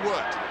goal.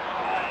 Schwert.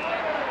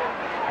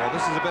 Well,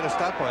 this is a better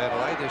start by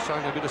Adelaide. They're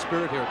showing a bit of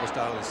spirit here at the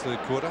start of this third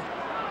quarter.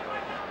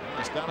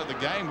 They started the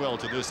game well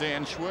to this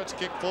end. Schwert's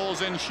kick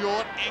falls in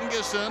short.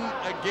 Ingerson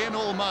again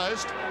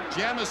almost.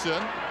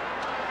 Jamieson.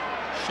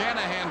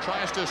 Shanahan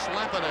tries to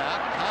slap it out.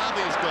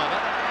 Harvey's got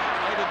it.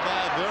 Aided by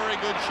a very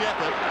good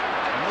Shepherd.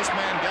 And this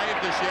man gave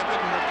the Shepherd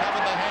and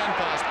recovered the hand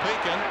pass.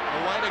 Pekin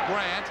away to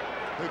Grant,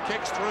 who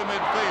kicks through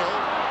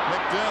midfield.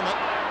 McDermott.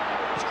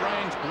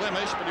 Strange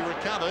blemish, but he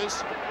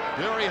recovers.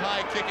 Very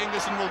high kick.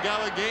 Ingerson will go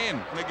again.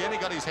 And again he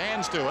got his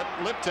hands to it.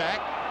 Liptak.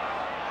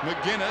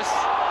 McGuinness.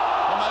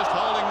 Almost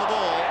holding the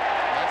ball.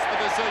 That's the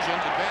decision.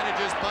 Advantage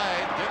is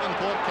paid.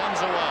 Devonport comes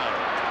away.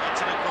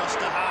 Gets it across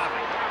to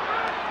Harvey.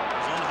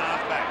 He's on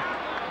half-back.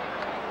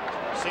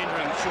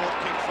 Centering short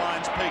kick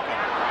finds Pekin.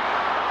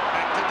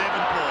 Back to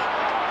Devonport.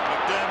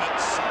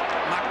 McDermott's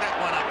mucked that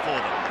one up for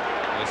them.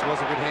 Yes, it was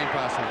a good hand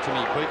pass from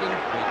Timmy Pekin.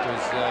 It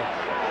was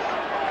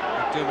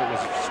McDermott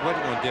was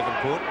sweating on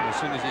Devonport, and as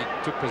soon as he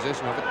took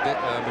possession of it,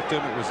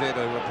 McDermott was there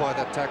to apply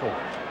that tackle.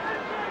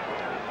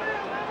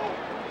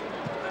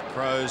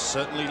 Crows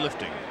certainly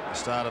lifting the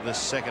start of this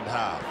second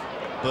half.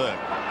 Burke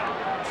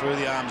through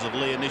the arms of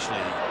Lee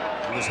initially.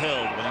 He was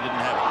held, but he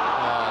didn't have it.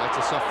 Oh, that's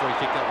a soft free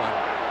kick, that one.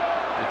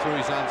 He threw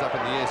his arms up in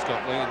the air,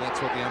 Scott Lee, and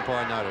that's what the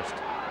umpire noticed.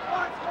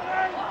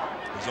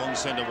 He's on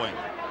centre wing.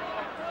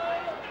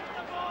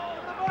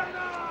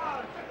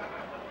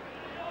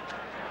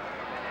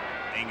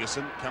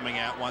 Ingerson coming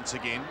out once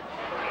again.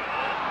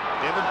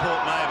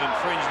 Devonport may have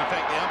infringed. In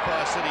fact, the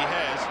umpire said he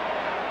has.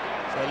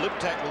 So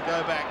Liptak will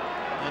go back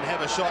and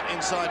have a shot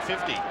inside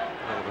 50.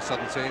 All of a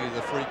sudden, Sandy,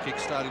 the free kick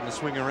starting to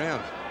swing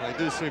around. They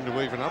do seem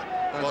to even up.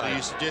 What are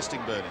you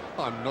suggesting, Bernie?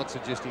 I'm not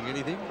suggesting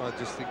anything. I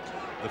just think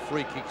the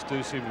free kicks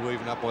do seem to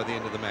even up by the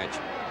end of the match.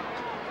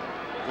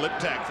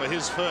 Liptak for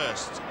his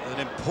first. An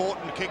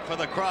important kick for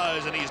the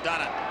Crows, and he's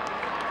done it.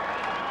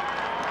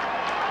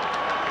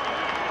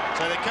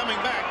 So they're coming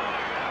back.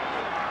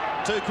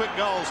 2 quick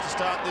goals to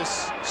start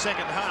this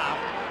second half.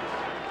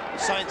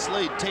 Saints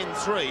lead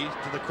 10-3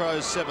 to the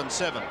Crows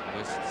 7-7.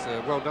 Yes, it's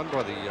well done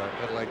by the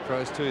Adelaide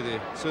Crows too. They're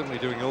certainly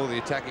doing all the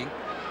attacking.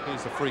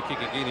 Here's the free kick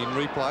again in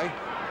replay.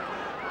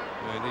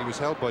 And he was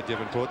held by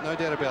Devonport, no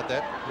doubt about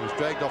that. He was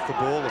dragged off the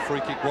ball. The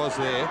free kick was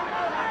there.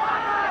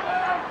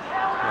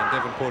 And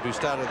Devonport, who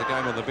started the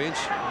game on the bench,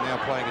 now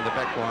playing in the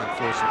back line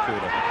for St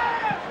Kilda.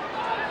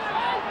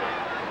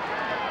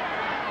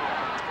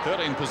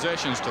 13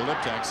 possessions to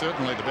Liptak,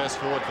 certainly the best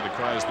forward for the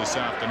Crows this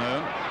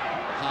afternoon.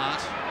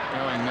 Hart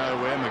going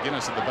nowhere.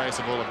 McGuinness at the base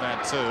of all of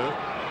that too.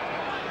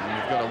 And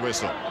you've got a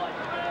whistle.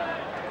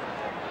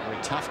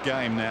 Very tough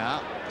game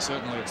now.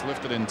 Certainly it's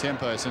lifted in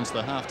tempo since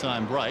the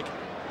half-time break.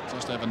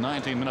 Just over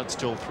 19 minutes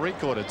till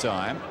three-quarter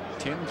time.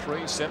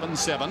 10-3,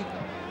 7-7.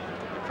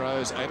 The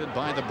Crows aided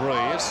by the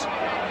breeze.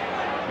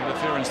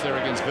 Interference there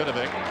against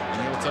Vidovic,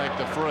 and he'll take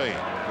the free.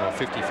 Well,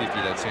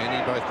 50-50 that's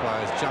Andy. Both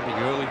players jumping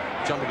early,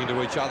 jumping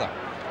into each other.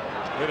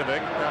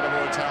 Vidovic down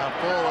towards half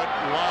forward.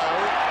 Low.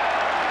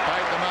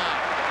 Paid the mark.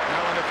 No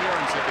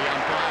interference at the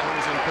umpire, who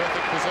was in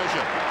perfect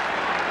position.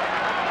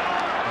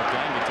 Not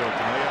going to talk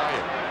to me, are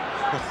you?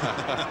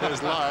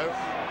 There's Low.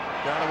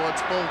 Down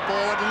towards full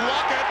forward.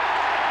 Lockett.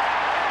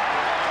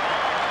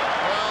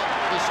 Well,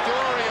 the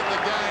story of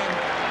the game,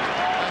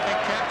 I think,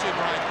 captured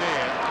right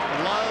there.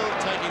 Low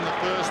taking the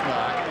first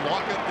mark,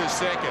 Lockett the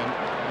second,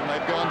 and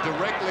they've gone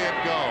directly at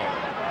goal.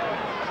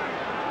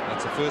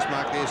 That's the first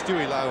mark there.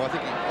 Stewie Lowe, I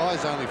think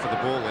eyes only for the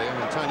ball there.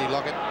 And Tony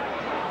Lockett,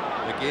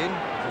 again,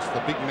 just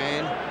the big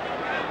man,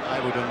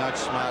 able to nudge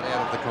Smart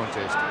out of the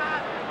contest.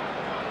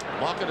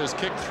 Lockett has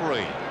kicked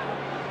 3.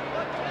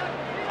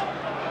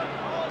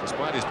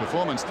 Despite his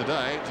performance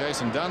today,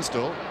 Jason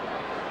Dunstall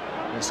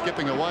is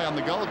skipping away on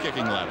the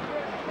goal-kicking ladder.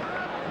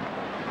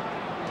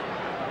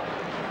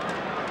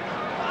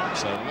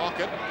 So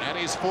Lockett at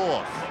his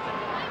 4th.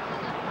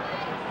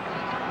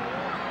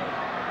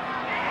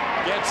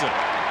 Gets it.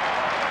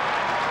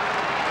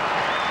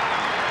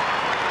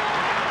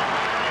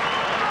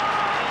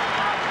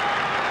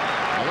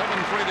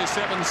 To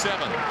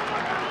 7-7.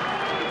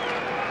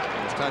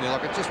 Tony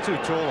Lockett just too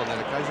tall on that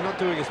occasion, not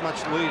doing as much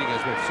leading as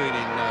we've seen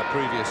in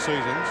previous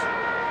seasons.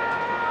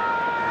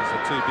 These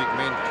are 2 big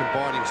men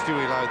combining.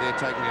 Stewie Lowe there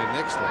taking an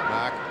excellent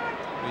mark.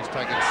 He's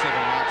taken 7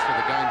 marks for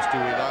the game,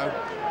 Stewie Lowe,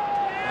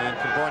 and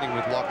combining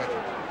with Lockett.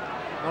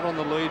 Not on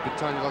the lead, but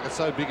Tony Lockett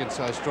so big and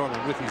so strong,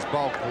 and with his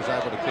bulk was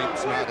able to keep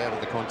Smart out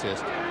of the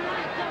contest.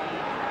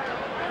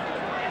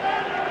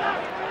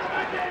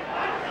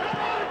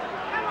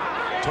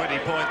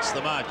 Points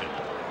the margin,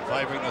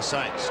 favouring the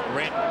Saints.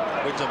 Rent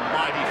wins a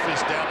mighty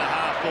fist down to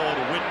half forward.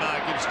 Whitmar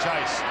gives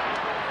chase.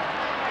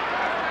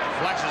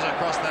 Flashes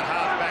across that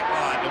half-back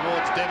line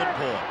towards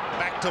Devonport.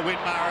 Back to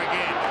Whitmar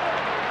again.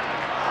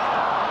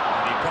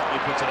 And he promptly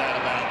puts it out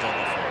of bounds on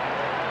the floor.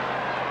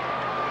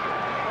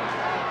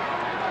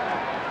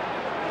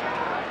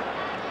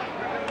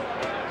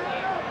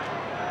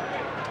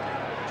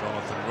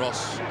 Jonathan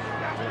Ross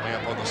forming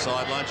up on the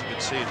sidelines. You can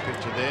see his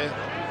picture there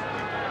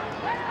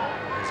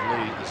as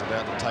Lee is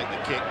about to take the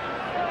kick.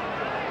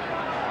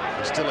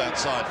 He's still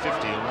outside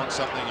 50. He'll want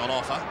something on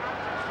offer.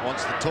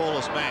 Wants the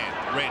tallest man,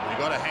 Wren, who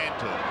got a hand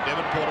to it.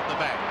 Devonport at the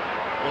back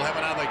will have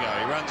another go.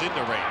 He runs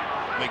into Wren.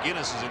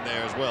 McGuinness is in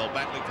there as well,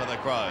 battling for the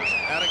Crows.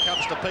 Out it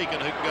comes to Pekin,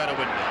 who can go to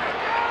Windmill.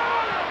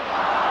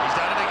 He's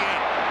done it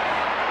again.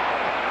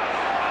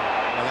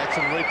 Well, that's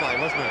a replay,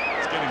 wasn't it?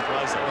 It's getting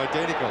closer.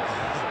 Identical.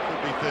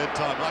 Could be third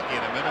time lucky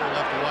in a minute.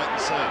 We'll have to wait and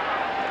see.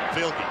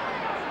 Fielke.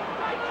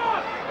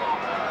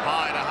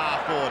 High to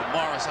half forward.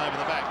 Morris over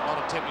the back.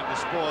 Not attempting to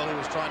spoil. He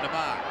was trying to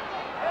mark.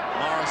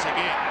 Morris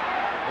again.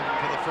 Looking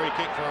for the free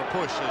kick for a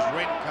push as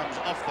Wren comes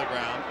off the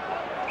ground.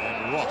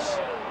 And Ross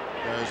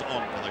goes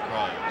on for the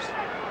Crows.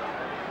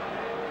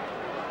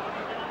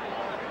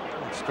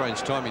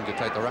 Strange timing to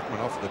take the ruckman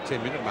off at the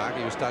 10-minute mark.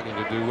 He was starting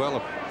to do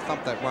well.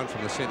 Thumped that one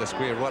from the centre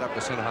square right up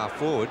to centre half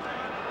forward.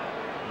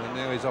 And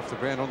now he's off the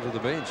ground onto the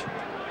bench.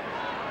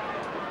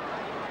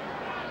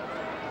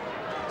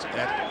 It's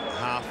at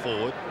half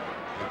forward.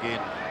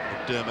 Again,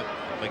 McDermott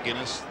and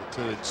McGuinness, the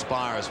two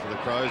inspirers for the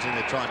Crows, and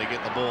they're trying to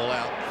get the ball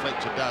out.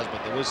 Fletcher does,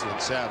 but the whistle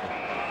had sounded.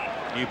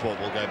 Newport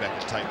will go back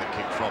and take the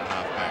kick from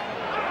half back.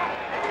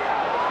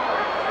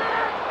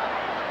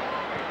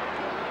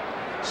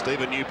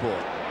 Stephen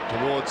Newport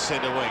towards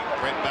centre wing.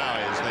 Brett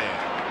Bowie is there.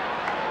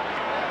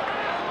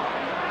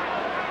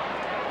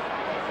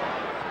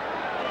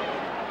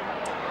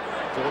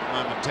 Thought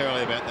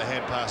momentarily about the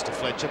hand pass to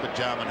Fletcher, but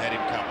Jarman had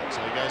him covered.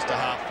 So he goes to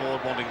half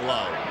forward, wanting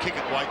low. Kick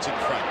it, waits in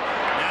front.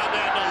 Now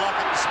down to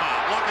Lockett and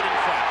Smart. Lockett in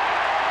front.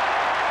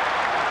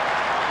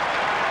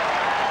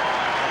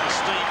 And the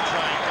steam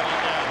train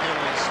coming downhill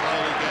and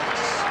slowly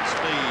gathers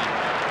speed.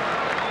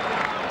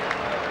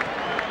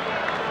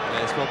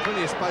 Yes, well,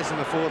 plenty of space in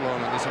the forward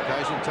line on this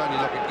occasion. Tony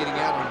Lockett getting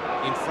out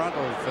in front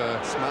of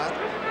Smart.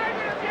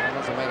 It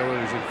doesn't matter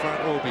whether he's in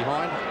front or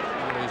behind,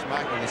 whether he's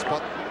marking the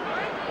spot.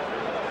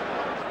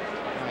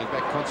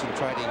 Back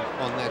concentrating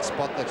on that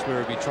spot. That's where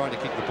he'll be trying to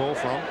kick the ball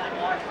from.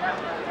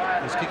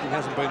 His kicking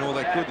hasn't been all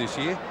that good this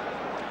year.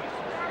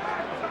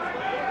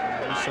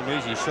 There's some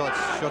easy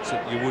shots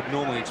that you would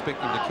normally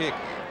expect him to kick.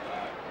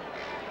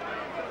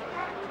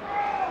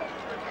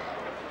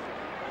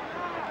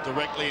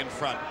 Directly in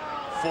front,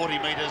 40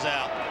 metres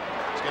out.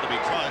 It's going to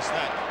be close,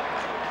 that.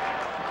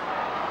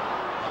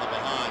 Another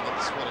behind.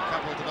 That's what, a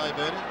couple today,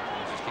 Bernie?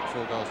 He's just kicked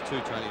 4 goals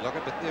too, Tony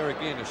Lockett, but there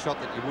again, a shot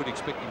that you would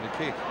expect him to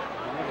kick.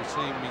 Really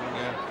seeming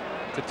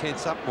to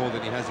tense up more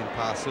than he has in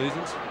past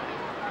seasons.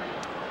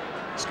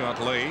 Scott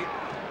Lee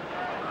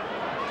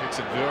kicks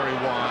it very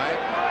wide.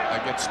 They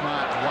get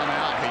Smart one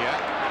out here.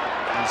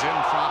 He's in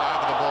front,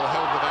 over the ball,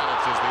 held without it,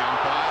 says the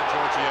umpire.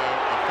 Georgiou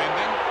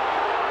offending.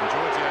 And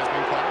Georgiou has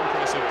been quite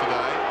impressive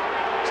today.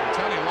 So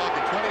Tony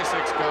Lockett,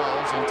 26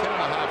 goals in 10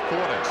 and a half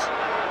quarters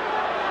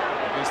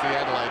against the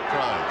Adelaide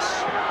Crows.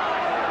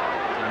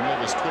 A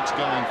nervous twitch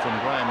going from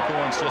Graham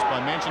Corns just by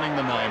mentioning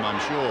the name,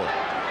 I'm sure.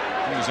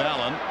 Here's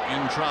Allen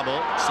in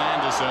trouble.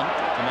 Sanderson,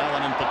 and no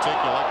one in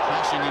particular,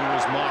 crashing into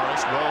his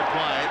Morris. Well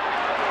played.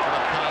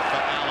 Got a path for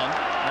Allen.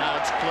 Now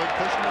it's Klug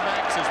pushing the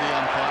back, says the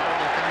umpire.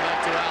 It'll come back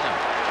to Allen.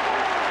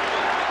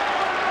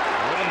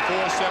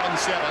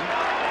 11-4-7-7.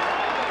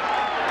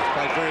 He's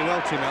played very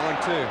well, Tim Allen,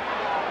 too.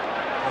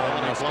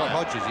 Scott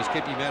Hodges, he's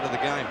kept him out of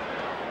the game.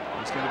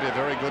 It's going to be a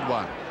very good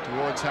one.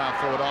 Towards half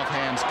forward, off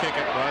hands, kick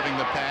it, roving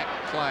the pack,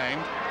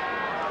 claimed.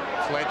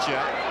 Fletcher,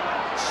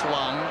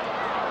 slung.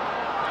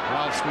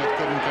 Ralph Smith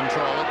couldn't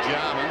control it.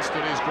 Jarman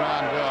stood his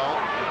ground well.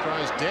 The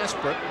Crows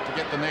desperate to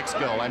get the next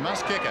goal. They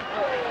must kick it.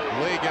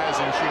 Lee goes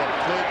in short.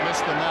 Klug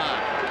missed the mark.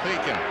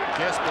 Pekin,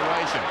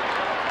 desperation.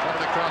 Got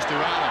it across to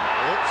Allen.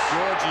 Oops.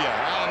 Georgiou.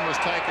 Allen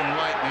was taken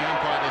late, and the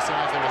umpire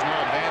decides there was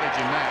no advantage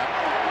in that.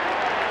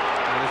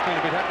 Well, there's been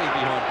a bit happening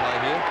behind play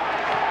here.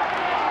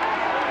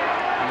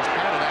 He's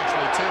padded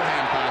actually 2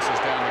 hand passes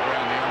down the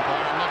ground, the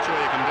umpire. I'm not sure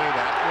you can do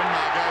that.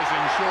 Winmar goes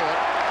in short.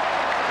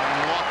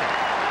 And Lockett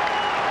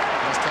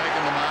has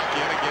taken the mark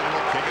yet again.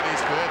 Will kick it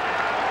his foot.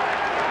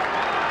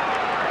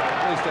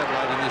 At least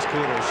Adelaide in this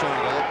quarter is showing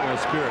a lot more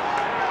spirit.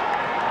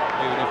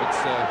 Even if it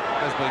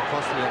has been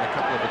costly on a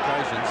couple of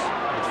occasions,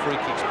 with free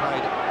kicks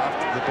paid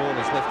after the ball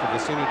has left the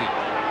vicinity.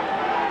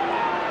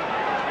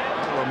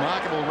 A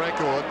remarkable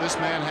record this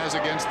man has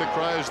against the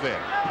Crows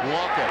there.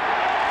 Lockett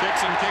kicks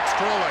and kicks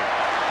truly.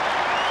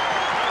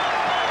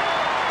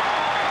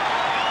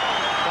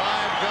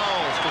 5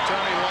 goals to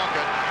Tony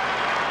Lockett.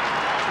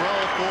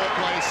 12-4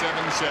 play,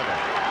 7-7.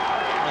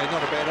 Hey,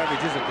 not a bad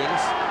average, is it, Dennis?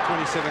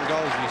 27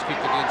 goals he's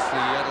kicked against the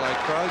Adelaide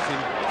Crows in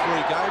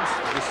 3 games.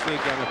 This third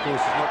game, of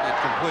course, is not yet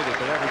completed,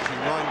 but averaging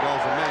 9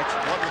 goals a match.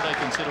 What would they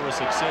consider a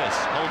success?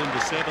 Hold him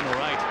to 7 or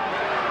 8?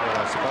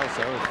 Well, I suppose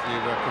so. If you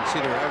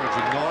consider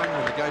averaging 9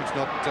 and the game's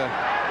not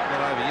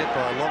over yet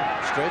by a long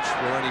stretch,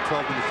 we're only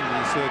 12 minutes into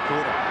the third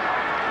quarter.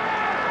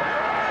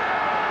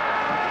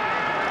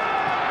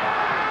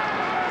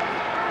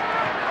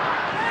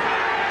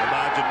 The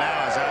margin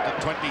now is out to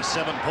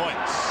 27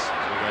 points. So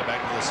we go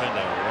back to the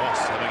centre.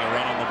 Ross having a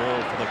run on the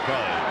ball for the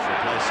Crows,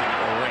 replacing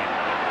Oren.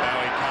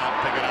 Bowie can't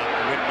pick it up.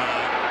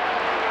 Whitmire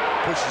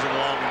pushes it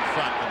along in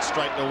front and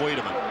straight to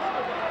Wiedemann.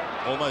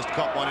 Almost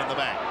caught one in the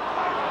back.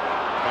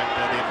 In fact,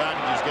 the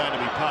advantage is going to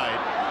be paid.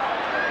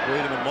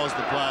 Wiedemann was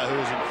the player who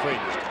was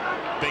infringed.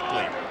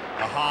 Beckley,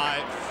 a high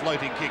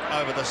floating kick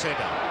over the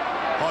centre.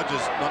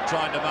 Hodges not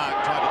trying to mark,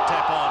 trying to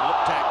tap on.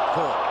 Liptak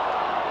caught.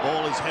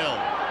 Ball is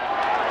held.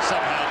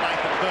 Somehow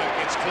Nathan Burke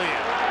gets clear.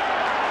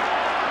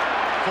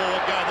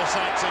 Forward go the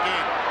Saints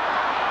again.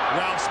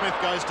 Ralph Smith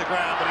goes to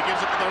ground, but he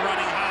gives it to the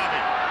running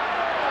Harvey.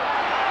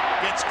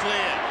 Gets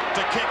clear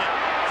to Kickett.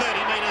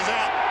 30 metres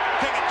out.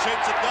 Kickett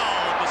shoots at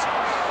goal and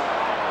misses.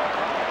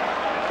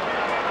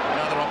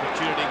 Another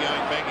opportunity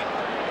going back in.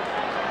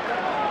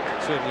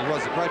 Certainly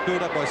was a great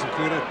build-up by St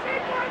Kilda.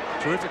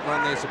 Terrific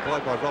run there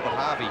supplied by Robert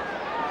Harvey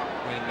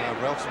when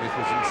Ralph Smith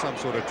was in some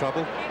sort of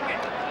trouble.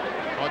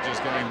 Hodges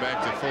going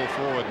back to full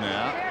forward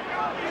now.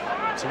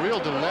 It's a real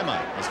dilemma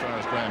as far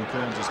as Graham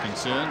Kearns is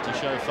concerned, to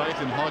show faith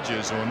in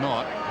Hodges or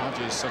not.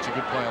 Hodges, such a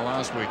good player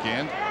last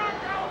weekend.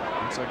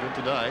 Not so good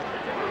today.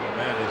 The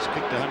man has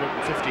kicked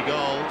 150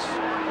 goals.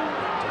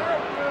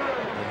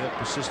 They have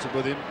persisted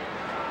with him.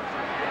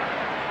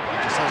 He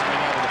just hasn't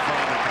been able to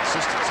find the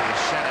consistency as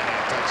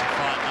Shanahan takes a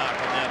fine mark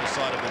on the other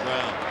side of the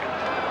ground.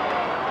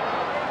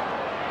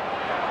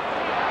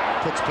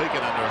 Puts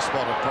Pekin under a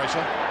spot of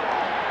pressure.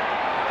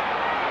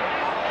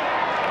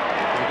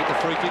 We get the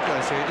free kick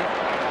though, Sandy.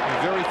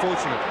 Very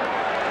fortunate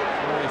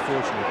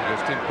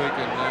because Tim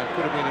Pekin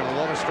could have been in a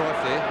lot of strife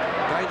there.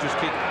 Dangerous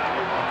kick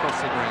across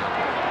the ground.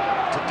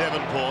 To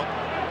Devonport.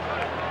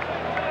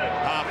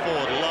 Half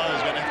forward. Lowe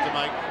is going to have to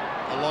make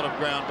a lot of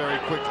ground very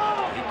quickly.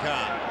 He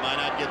can't.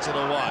 Maynard gets it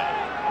away.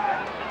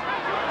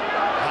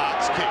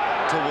 Hart's kick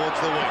towards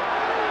the wing.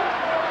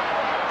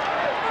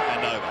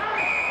 And over.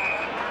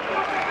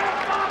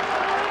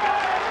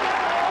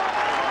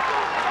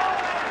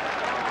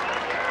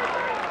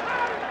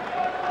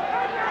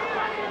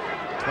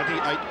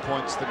 28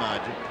 points the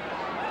margin.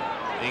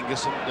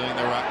 Ingerson doing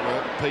the right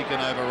work.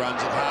 Pekin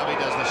overruns it. Harvey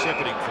does the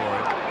shepherding for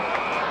him.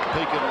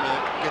 Pekin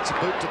gets a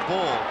boot to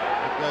ball.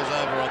 It goes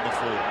over on the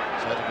full.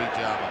 So it'll be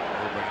Jarman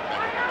who'll bring it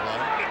back into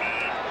play.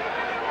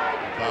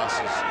 He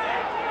passes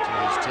to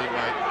his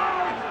teammate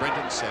in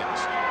Brenton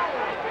Sanderson.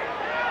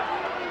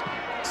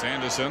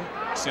 Sanderson,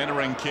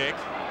 centering kick.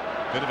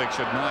 Vidovic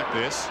should mark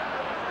this.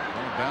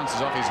 It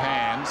bounces off his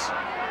hands.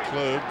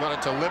 Klug got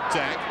it to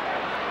Liptak.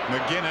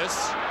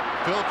 McGuinness.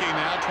 Filkey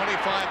now, 25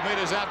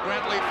 metres out.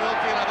 Grantley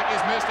Filkey, and I think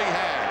he's missed. He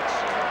has.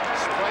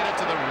 Straight it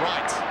to the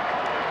right.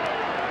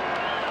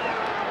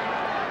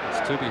 It's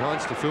two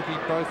behinds to Filkey,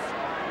 both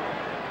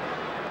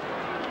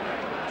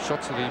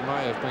shots that he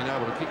may have been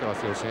able to kick, I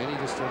feel, Sandy.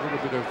 Just a little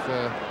bit of,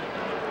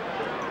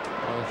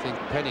 I think,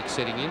 panic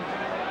setting in.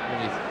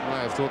 When he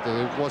may have thought that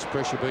there was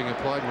pressure being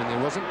applied when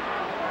there wasn't.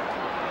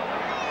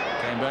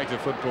 Came back to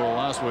football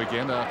last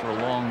weekend after a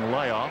long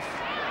layoff.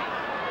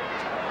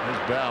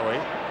 There's Bowie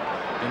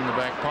in the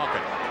back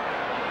pocket.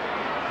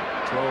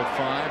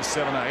 12-5,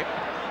 7-8.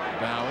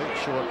 Bowie,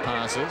 short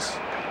passes.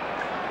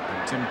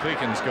 And Tim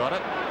Pekin's got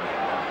it.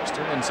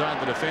 Still inside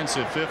the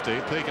defensive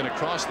 50. Pekin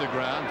across the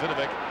ground.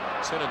 Vidovic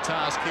set a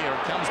task here.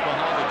 It comes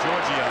behind to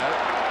Georgiou.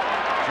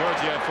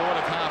 Georgiou forward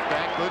of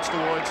half-back. Boots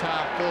towards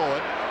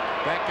half-forward.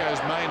 Back goes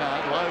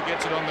Maynard. Lowe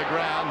gets it on the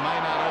ground.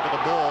 Maynard over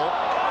the ball.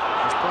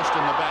 Is pushed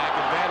in the back.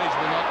 Advantage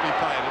will not be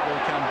paid. It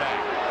will come back.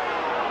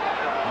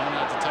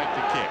 Maynard to take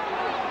the kick.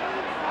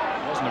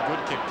 Wasn't a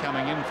good kick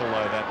coming in for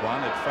Lowe, that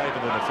one. It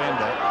favoured the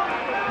defender.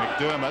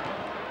 McDermott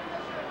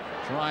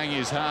trying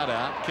his heart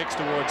out. Kicks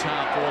towards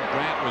half-forward.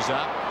 Grant was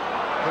up.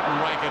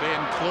 Couldn't rake it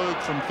in.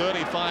 Klug from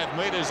 35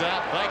 metres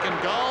out. Bacon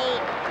goal.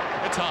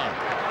 It's home.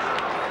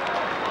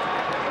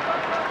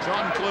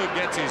 John Klug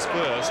gets his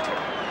first.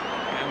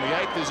 And the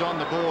 8th is on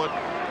the board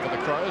for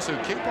the Crows, who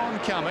keep on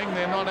coming.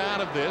 They're not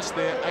out of this.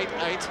 They're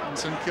 8-8 and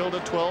St Kilda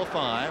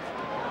 12-5.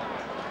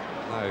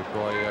 No,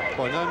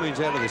 by no means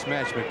out of this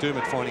match.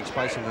 McDermott finding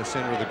space in the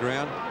centre of the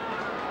ground.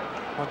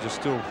 Hodges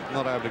still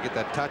not able to get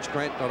that touch.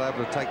 Grant not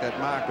able to take that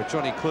mark. But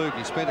Johnny Klug,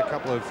 he spent a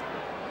couple of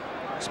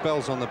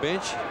spells on the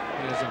bench.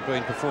 He hasn't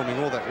been performing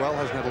all that well.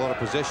 Hasn't had a lot of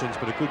possessions,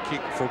 but a good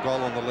kick for a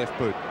goal on the left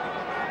boot.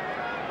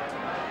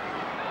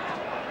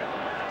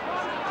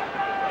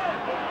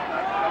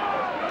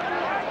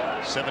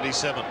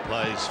 '77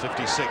 plays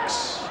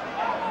 56.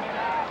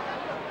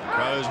 The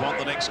Crows want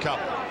the next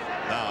couple.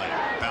 Now he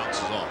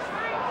bounces off.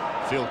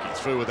 Filkey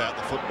through without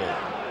the football.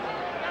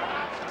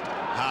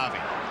 Harvey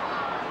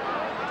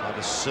trying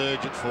to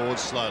surge it forward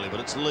slowly, but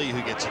it's Lee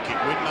who gets a kick.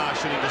 Whitmire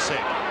should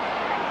intercept.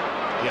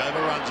 He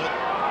overruns it.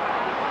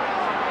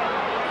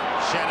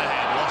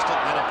 Shanahan lost it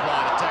and then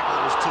applied. A tackle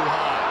that was too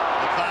high.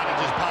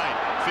 Advantage is paid.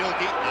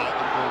 Filkey, no, it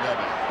will go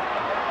back.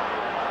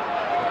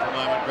 At the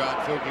moment,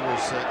 Grant Filkey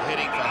was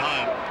heading for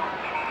home.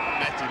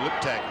 Matthew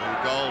Liptak, who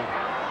goaled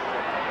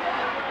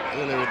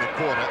earlier in the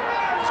quarter,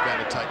 is going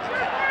to take the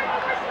kick.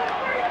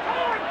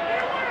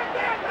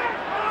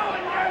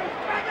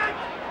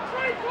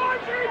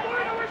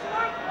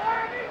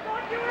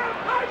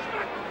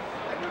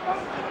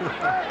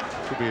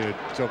 Could be a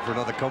job for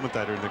another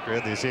commentator in the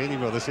crowd there, Sandy,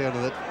 by the sound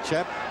of that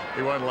chap.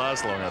 He won't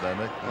last long, I don't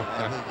think.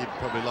 I think he'd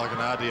probably like an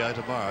RDO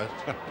tomorrow.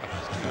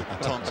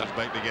 Tonsils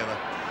back together.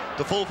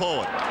 To full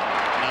forward.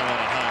 No one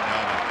at home,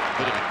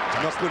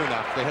 however. Not good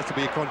enough. There has to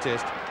be a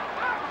contest.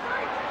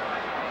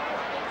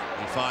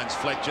 He finds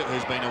Fletcher,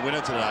 who's been a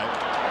winner today.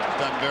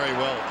 He's done very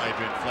well,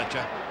 Adrian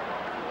Fletcher.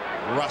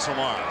 Russell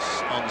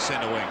Morris on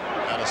centre wing,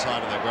 outer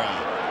side of the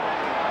ground.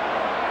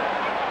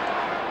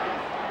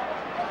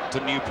 To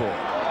Newport.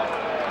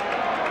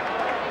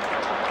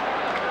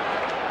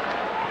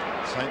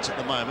 Saints at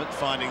the moment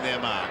finding their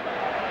mark.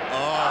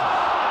 Oh,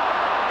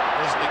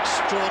 there's an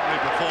extraordinary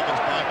performance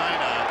by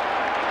Maynard.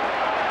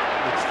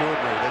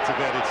 Extraordinary, that's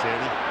about it,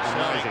 Sandy.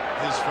 Amazing.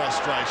 His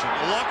frustration.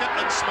 Lockett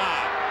and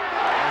Smart.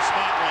 Well,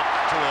 Smart went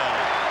too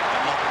early,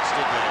 and Lockett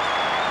stood there.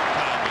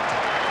 Calmly.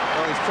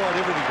 Well, he's tried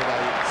everything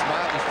today.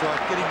 Smart, he's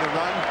tried getting the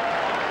run.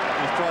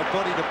 He's tried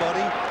body to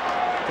body.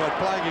 Tried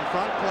playing in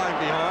front, playing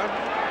behind.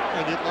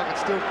 And yet Lockett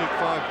still kicked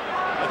five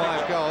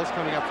goals,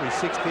 coming up for his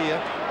 6th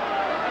here.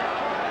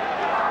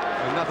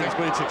 And nothing's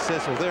been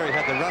successful. There he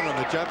had the run on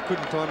the jump,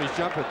 couldn't time his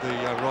jump at the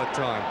right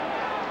time.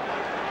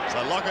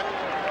 So Lockett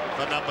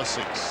for number 6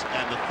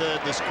 and the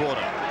 3rd this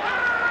quarter.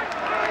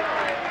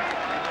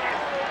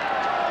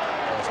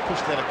 He's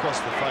pushed that across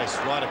the face,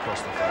 right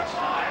across the face.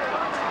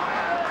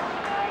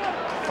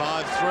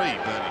 5-3,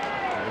 Bernie.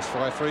 It was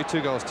 5-3,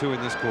 2 goals, 2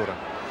 in this quarter.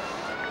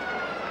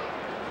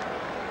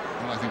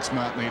 Well, I think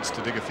Smart needs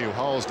to dig a few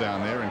holes down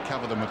there and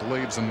cover them with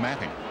leaves and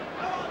matting.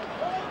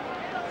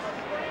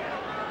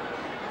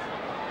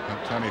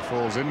 Tony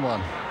falls in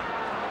one.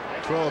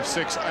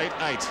 12-6,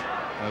 8-8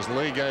 as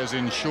Lee goes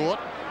in short.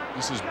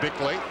 This is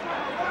Bickley.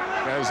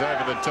 Goes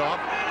over the top.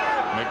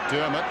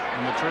 McDermott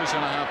in the true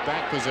centre-half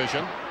back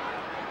position.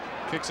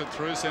 Kicks it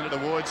through centre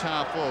towards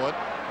half-forward.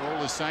 All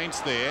the Saints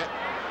there.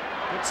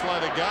 Bit slow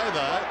to go,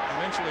 though.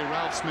 Eventually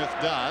Ralph Smith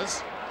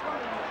does.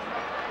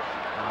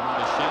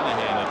 Another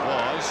Shanahan it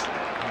was.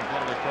 And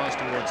got it across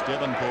towards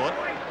Devonport.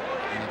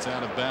 And it's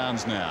out of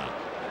bounds now.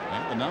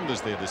 The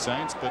numbers there, the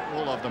Saints, but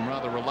all of them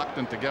rather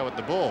reluctant to go at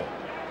the ball.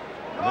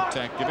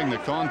 Liptak giving the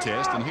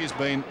contest, and he's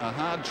been a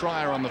hard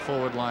trier on the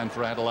forward line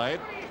for Adelaide.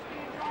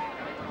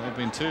 They've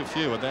been too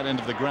few at that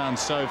end of the ground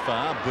so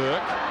far.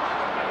 Burke,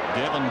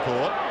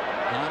 Devonport,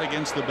 hard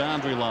against the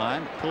boundary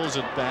line, pulls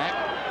it back.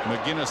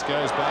 McGuinness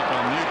goes back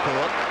on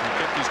Newport and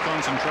kept his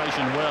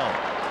concentration well.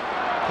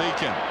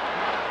 Pekin.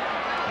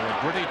 They're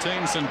a gritty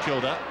team, St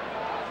Kilda,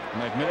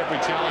 and they've met every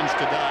challenge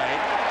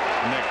today.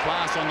 And their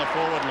class on the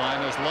forward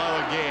line is low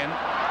again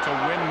to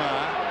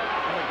Winmar.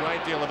 Not a great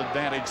deal of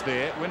advantage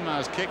there.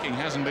 Winmar's kicking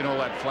hasn't been all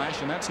that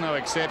flash, and that's no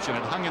exception.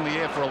 It hung in the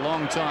air for a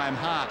long time.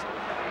 Hart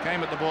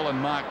came at the ball and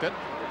marked it.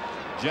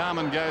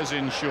 Jarman goes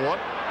in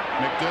short.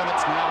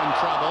 McDermott's now in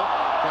trouble.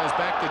 Goes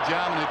back to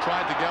Jarman, who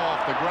tried to go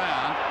off the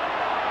ground.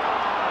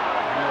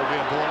 And there'll be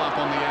a ball up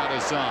on the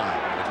outer side.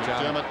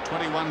 McDermott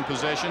 21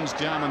 possessions,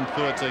 Jarman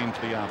 13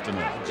 for the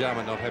afternoon.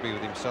 Jarman not happy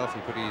with himself.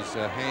 He put his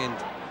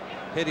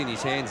head in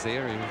his hands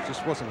there. He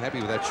just wasn't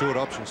happy with that short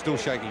option, still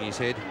shaking his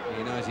head.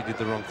 He knows he did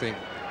the wrong thing.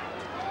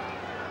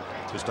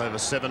 Just over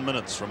 7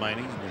 minutes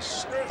remaining in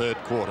this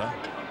 3rd quarter.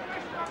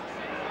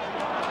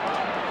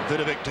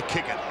 Vidovic to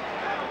kick it.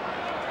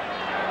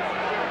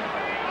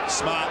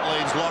 Smart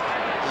leads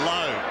Lockett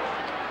low,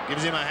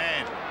 gives him a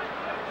hand.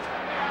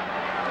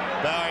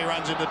 Bowie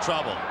runs into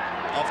trouble.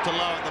 Off to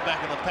Low at the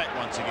back of the pack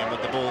once again,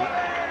 but the ball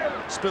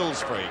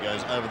spills free,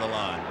 goes over the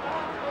line.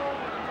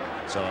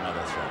 So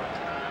another throw.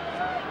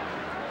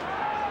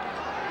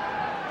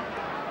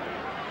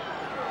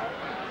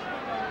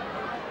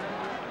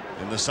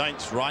 In the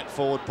Saints' right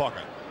forward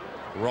pocket.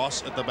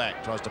 Ross at the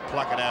back tries to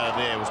pluck it out of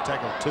there. Was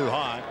tackled too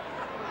high,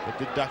 but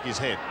did duck his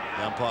head.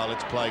 The umpire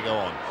lets play go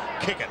on.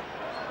 Kick it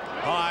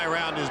high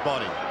around his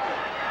body.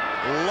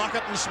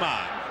 Lockett and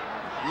Smart.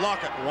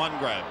 Lockett one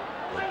grab,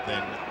 but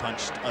then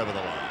punched over the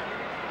line.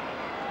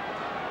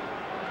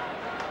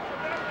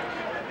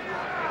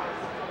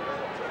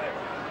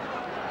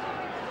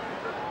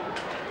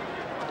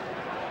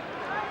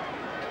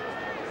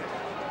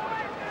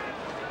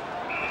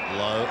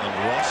 Lowe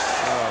and Ross.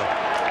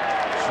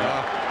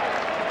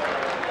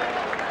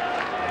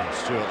 And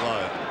Stuart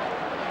Lowe.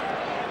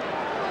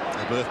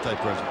 A birthday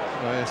present.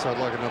 Oh, yes, I'd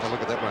like another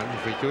look at that one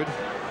if we could,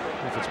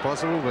 if it's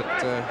possible. But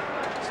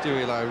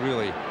Stewie Lowe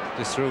really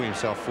just threw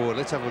himself forward.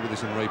 Let's have a look at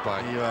this in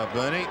replay. Here you are,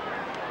 Bernie.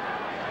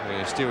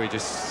 Yeah, Stewie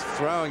just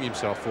throwing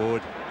himself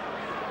forward,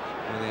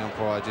 and the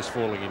umpire just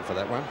falling in for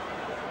that one.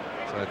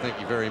 So thank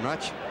you very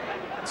much.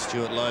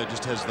 Stuart Lowe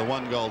just has the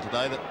one goal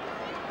today that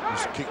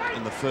was kicked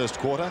in the 1st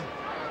quarter.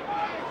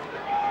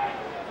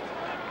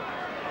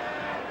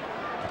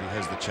 He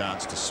has the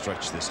chance to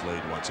stretch this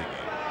lead once again.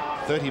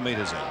 30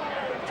 metres in.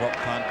 Drop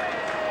punt.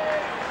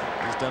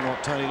 He's done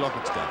what Tony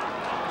Lockett's done.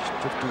 Just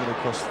drifting it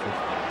across the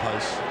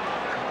pace.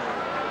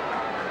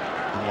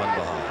 And one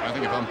behind. I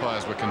think if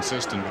umpires were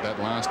consistent with that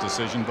last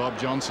decision, Bob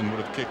Johnson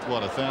would have kicked,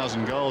 what,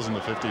 1,000 goals in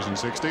the 50s and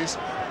 60s?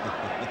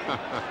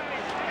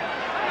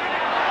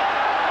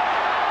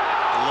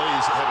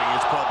 Lee's having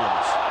his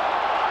problems.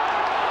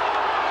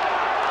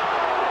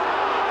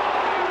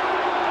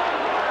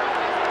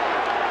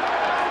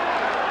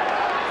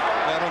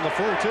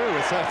 full too,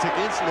 so it's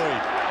against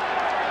Louis.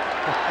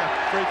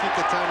 Free kick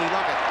to Tony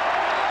Lockett.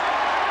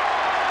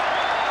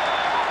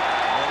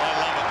 Well, they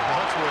love it.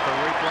 That's worth a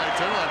replay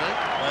too, I think.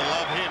 They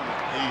love him.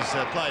 He's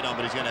played on,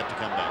 but he's going to have to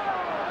come back.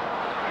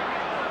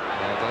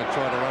 Don't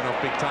try to run off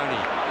Big Tony.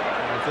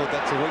 I thought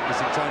that's a weakness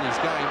in Tony's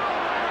game.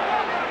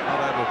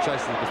 Not able to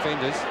chase the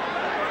defenders.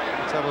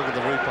 Let's have a look at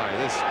the replay.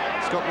 There's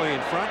Scott Lee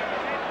in front.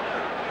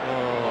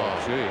 Oh,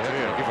 gee, how can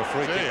you give a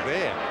free kick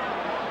there?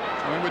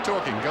 I mean, we're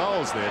talking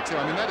goals there too.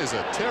 I mean, that is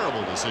a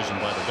terrible decision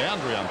by the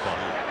boundary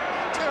umpire.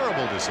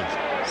 Terrible decision.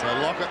 So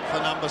Lockett for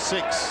number 6.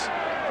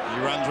 He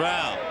runs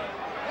round.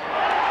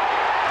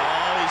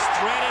 Oh, he's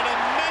threaded a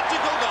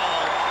magical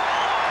goal.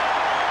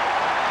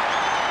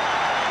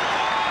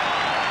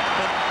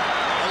 But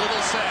a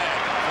little sad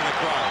for the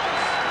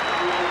Crows.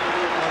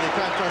 Well, you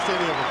can't trust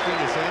any of them, can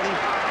you, Sandy?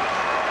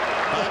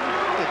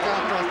 You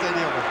can't trust any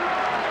of them.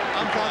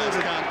 Umpires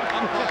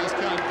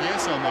can't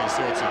guess on these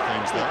sorts of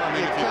things, though. I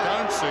mean, if you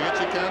don't see it,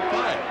 you can't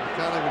play. You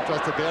can't even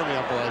trust the boundary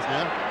umpires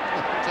now.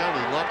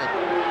 Tony Lockett.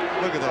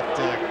 Look at that.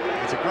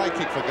 It's a great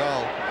kick for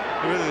goal.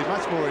 Really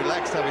much more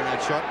relaxed having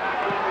that shot.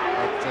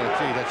 But,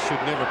 gee, that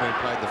should never have been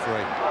played the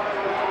free.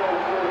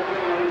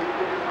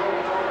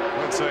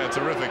 Let's say a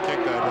terrific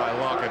kick, though, by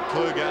Lockett.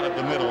 Klug out of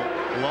the middle,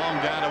 long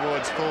down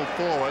towards full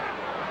forward.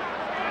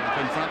 Up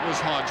in front was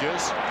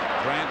Hodges.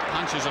 Grant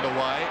punches it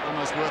away,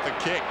 almost worth a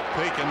kick.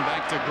 Pekin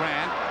back to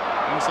Grant.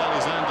 Inside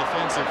his own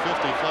defensive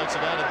 50, floats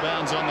it out of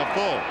bounds on the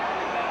full.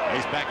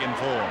 He's back in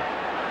form.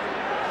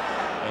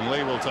 And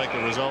Lee will take the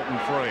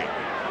resultant free.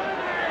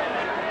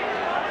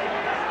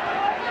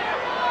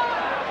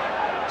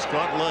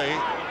 Scott Lee,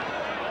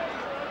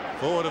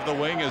 forward of the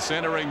wing, a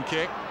centering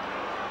kick.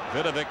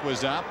 Vidovic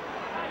was up.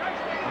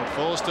 It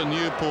falls to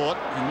Newport.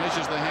 He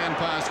measures the hand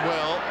pass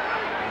well.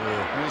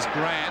 Here's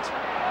Grant.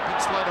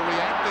 Bit slow to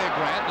react there,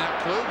 Grant. Now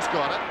Klug's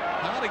got it.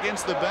 Hard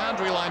against the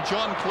boundary line,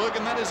 John Klug,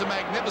 and that is a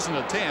magnificent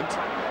attempt.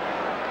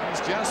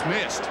 He's just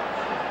missed.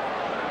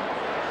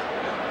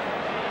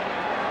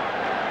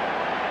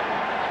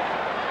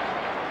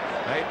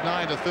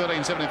 (8-9 to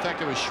 13-7). In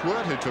fact, it was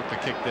Schwert who took the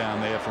kick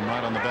down there from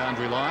right on the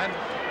boundary line.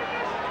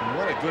 And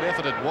what a good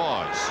effort it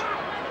was.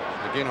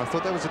 Again, I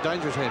thought that was a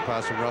dangerous hand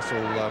pass from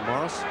Russell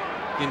Morris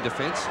in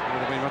defence. It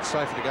would have been much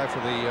safer to go for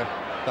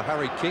the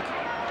hurried kick.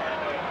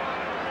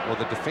 Or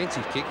the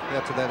defensive kick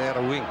out to that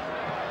outer wing.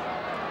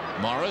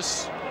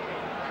 Morris,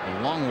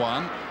 a long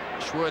one.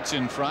 Schwartz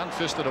in front,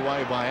 fisted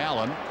away by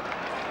Allen,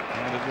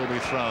 and it will be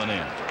thrown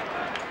in.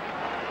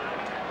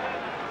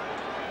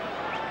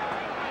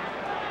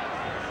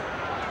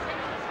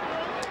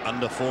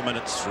 Under 4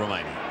 minutes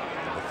remaining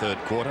in the third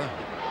quarter.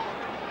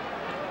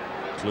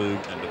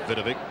 Klug and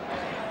Vidovic,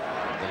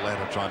 the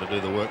latter trying to do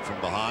the work from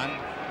behind.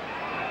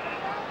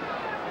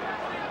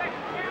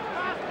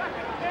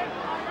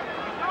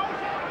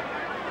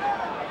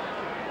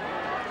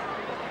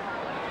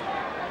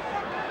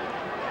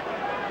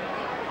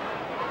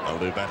 They'll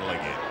do battle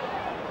again.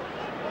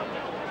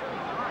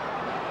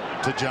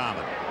 To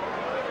Jarman.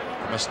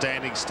 From a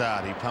standing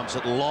start, he pumps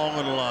it long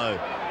and low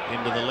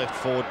into the left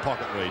forward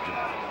pocket region.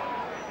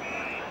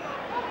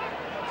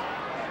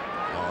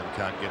 Allen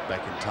can't get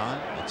back in time.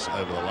 It's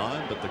over the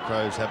line, but the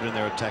Crows have it in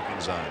their attacking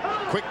zone.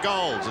 Quick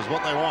goals is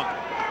what they want.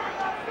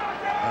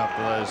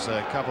 After those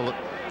couple that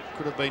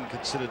could have been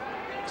considered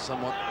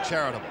somewhat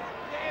charitable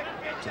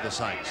to the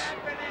Saints.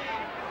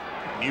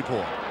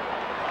 Newport.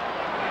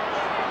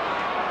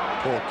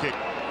 Poor kick.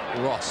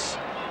 Ross.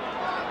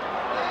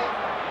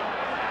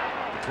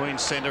 Between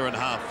centre and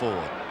half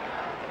forward.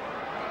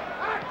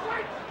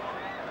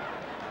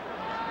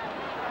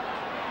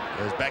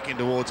 Goes back in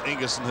towards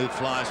Ingerson, who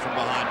flies from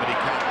behind, but he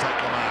can't take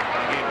the mark.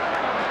 And again,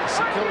 the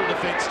St Kilda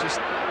defence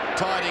just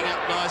tidying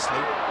up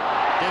nicely.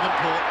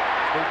 Devonport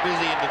very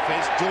busy in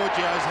defence.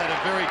 Georgiou's had a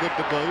very good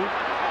debut.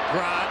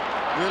 Grant,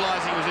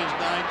 realising he was in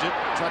danger,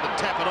 tried to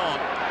tap it on.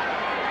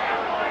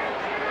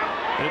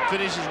 But it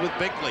finishes with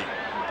Beckley.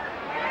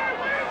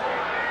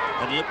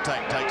 And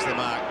Liptak takes the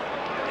mark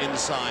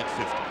inside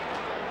 50.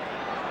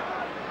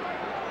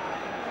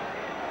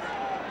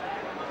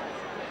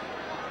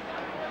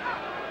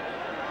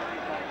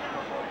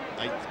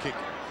 Eighth kick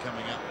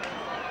coming up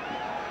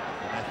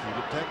for Matthew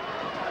Liptak.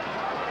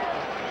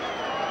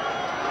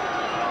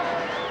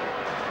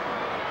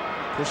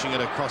 Pushing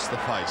it across the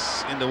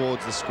face. In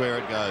towards the square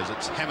it goes.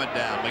 It's hammered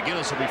down.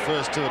 McGuinness will be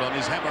first to it. On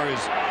his hammer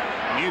is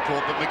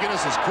Newport, but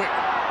McGuinness is quick.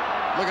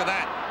 Look at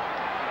that.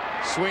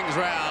 Swings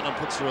round and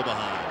puts through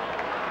behind.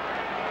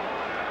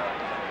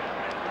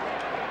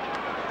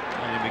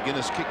 And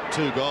McGuinness kicked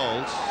 2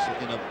 goals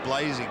in a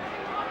blazing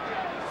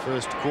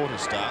first quarter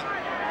start.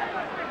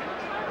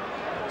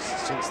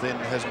 Since then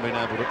hasn't been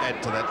able to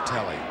add to that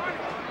tally.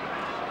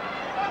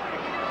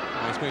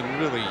 He's been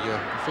really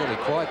fairly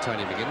quiet,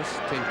 Tony McGuinness.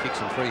 10 kicks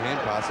and 3 hand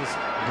passes.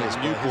 There's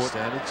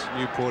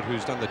Newport,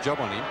 who's done the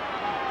job on him,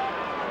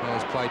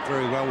 has played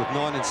very well with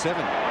 9 and 7.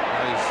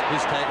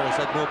 His tagger has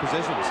had more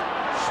possessions.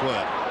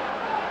 Schwert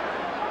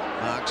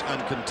marks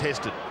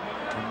uncontested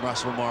from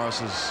Russell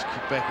Morris's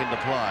kick back into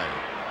play.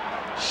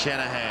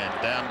 Shanahan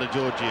down to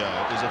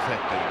Georgiou is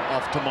effective.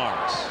 Off to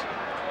Morris.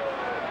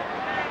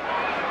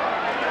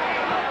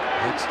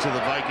 Heads to the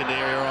vacant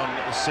area on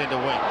the centre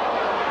wing.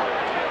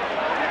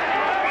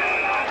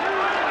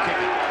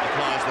 Kicker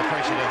applies the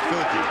pressure to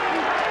Filthy.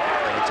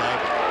 And it's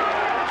over.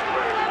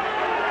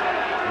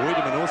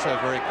 Moorabbin also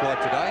very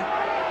quiet today.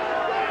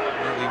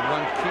 Only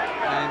 1 kick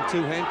and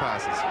 2 hand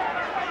passes.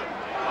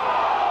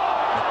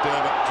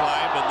 McDermott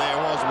claimed, and there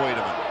was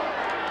Moorabbin.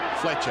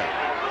 Fletcher,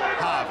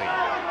 Harvey,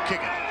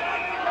 kicker.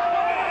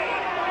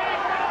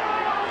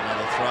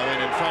 Another throw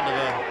in front of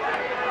a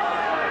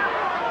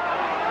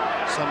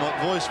somewhat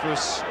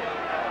boisterous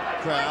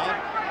crowd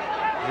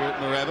here at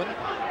Moorabbin.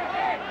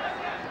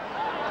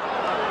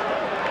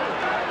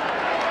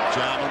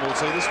 Jarman will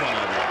see this one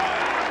over the line.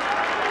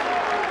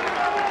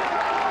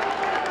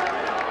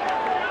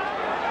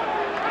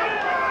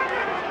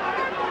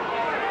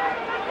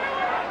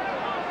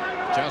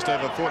 Just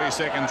over 40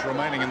 seconds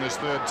remaining in this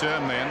third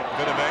term then.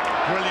 Vidovec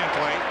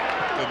brilliantly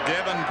to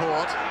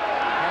Devonport.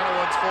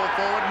 Hannawoods fall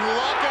forward and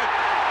Lockett.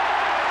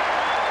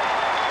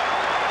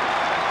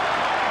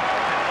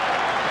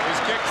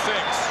 He's kicked 6.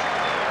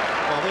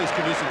 Well, these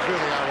conditions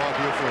really are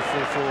ideal for a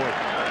full forward.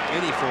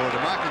 Any forward,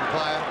 a marking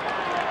player.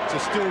 It's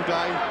a still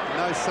day,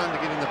 no sun to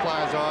get in the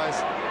players' eyes.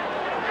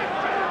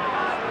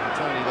 And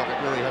Tony Lockett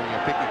really having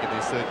a picnic in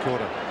this third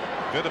quarter.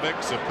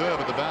 Vidovec superb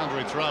at the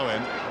boundary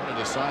throw-in. What a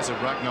decisive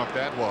ruck knock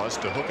that was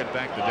to hook it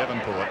back to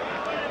Devonport.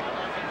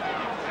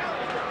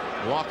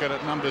 Lockett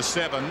at number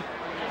 7.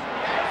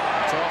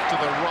 It's off to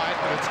the right,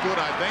 but it's good,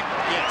 I think.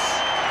 Yes.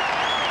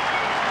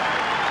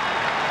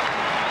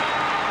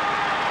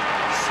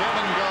 7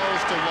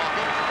 goals to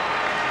Lockett.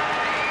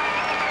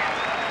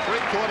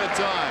 Three-quarter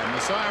time.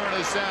 The siren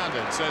has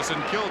sounded. So St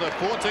Kilda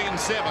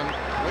 14-7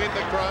 lead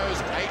the Crows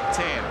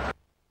 8-10.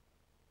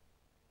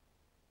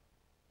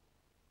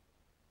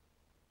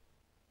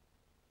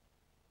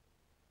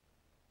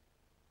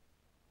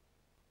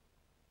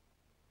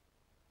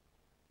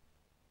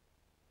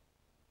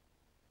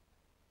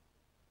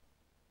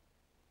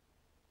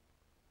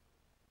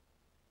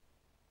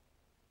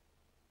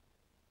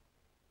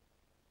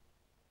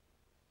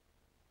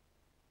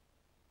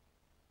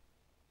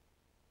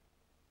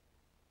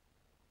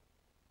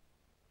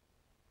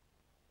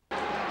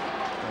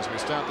 As we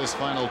start this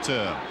final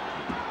term,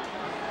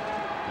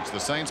 it's the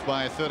Saints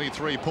by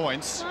 33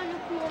 points.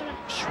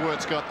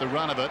 Schwartz got the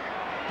run of it,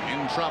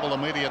 in trouble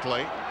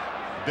immediately.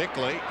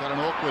 Bickley got an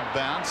awkward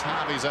bounce.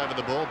 Harvey's over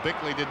the ball.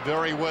 Bickley did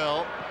very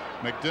well.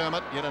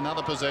 McDermott yet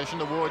another possession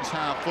towards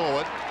half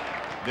forward.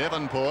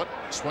 Devonport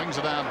swings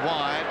it out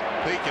wide.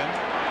 Pekin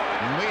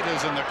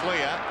meters in the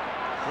clear.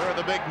 Where are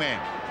the big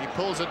men? He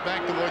pulls it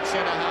back towards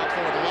centre half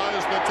forward.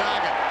 Lowe's the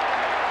target.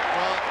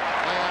 Well,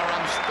 they are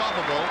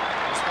unstoppable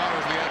as far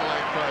as the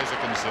Adelaide Crows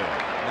are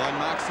concerned.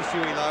 9 marks to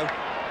Stewie Lowe.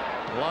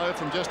 Lowe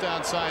from just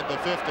outside the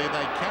 50.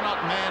 They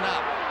cannot man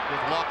up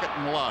with Lockett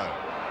and Lowe.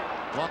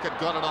 Lockett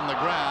got it on the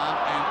ground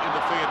and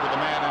interfered with the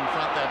man in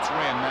front. That's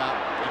Wren. Now,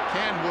 it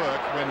can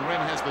work when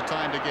Wren has the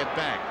time to get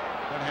back.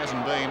 That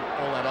hasn't been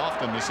all that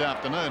often this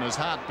afternoon as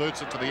Hart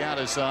boots it to the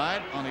outer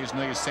side. On his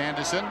knees,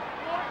 Sanderson.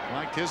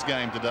 Liked his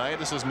game today.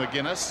 This is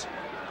McGuinness.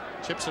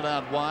 Chips it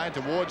out wide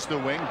towards the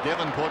wing.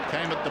 Devonport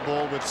came at the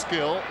ball with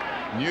skill.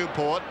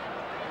 Newport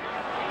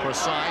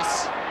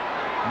precise.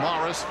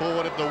 Morris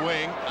forward of the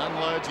wing,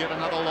 unloads yet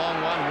another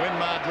long one.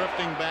 Winmar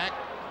drifting back,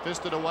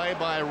 fisted away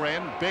by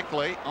Wren.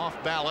 Bickley off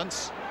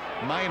balance.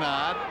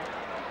 Maynard,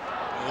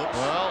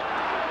 well,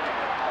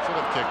 should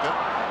have kicked it.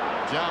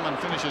 Jarman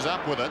finishes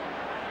up with it,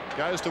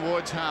 goes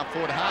towards half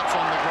forward. Hart's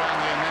on the ground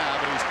there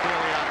now, but he's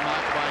clearly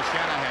outmarked by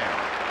Shanahan.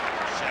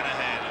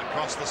 Shanahan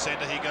across the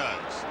centre he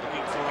goes,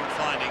 looking for and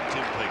finding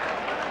Tim Peake.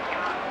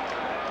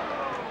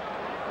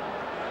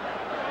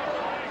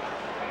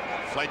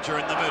 Fletcher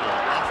in the middle,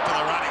 off to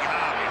the running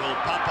Harvey,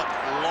 who'll pump it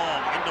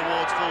long in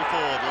towards full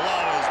forward.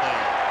 Lowe is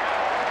there.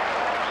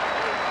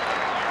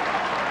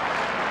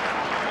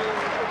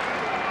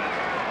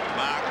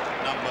 Mark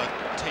number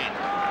 10.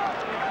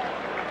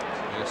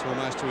 It's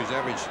almost to his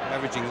average,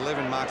 averaging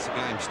 11 marks a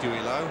game,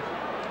 Stewie Lowe.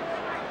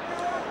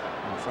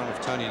 In front of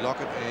Tony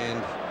Lockett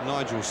and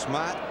Nigel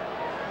Smart.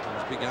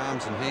 His big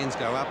arms and hands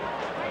go up.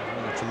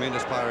 And a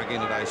tremendous player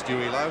again today,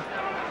 Stewie Lowe.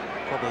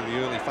 Probably the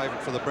early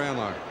favourite for the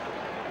Brownlow.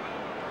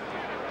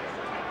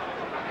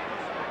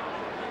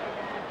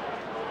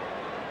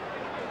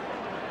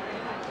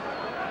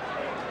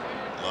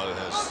 Lowe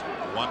has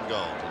 1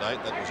 goal to date.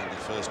 That was in the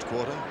first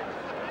quarter.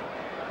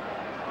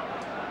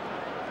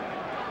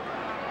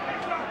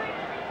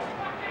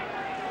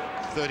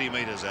 .30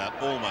 metres out,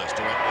 almost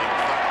directly in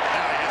front.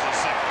 Now he has a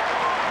second.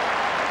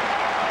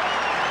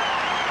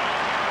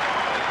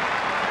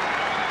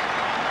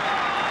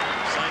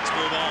 Saints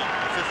move on.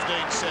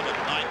 15-7,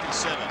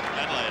 97.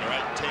 Adelaide are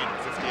 8-10,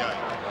 58.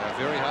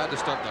 Very hard to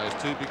stop those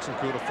two big St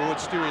Kilda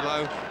forwards. Stewie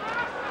Lowe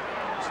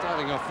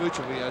starting off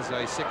virtually as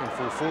a second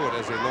full forward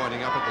as they're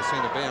lining up at the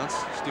centre bounce.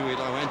 Stewie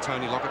Lowe and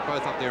Tony Lockett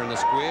both up there in the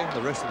square.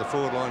 The rest of the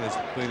forward line has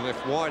been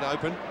left wide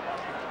open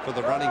for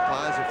the running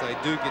players. If they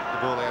do get the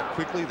ball out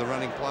quickly, the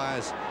running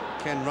players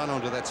can run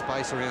onto that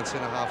space around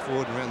centre half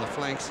forward and around the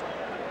flanks.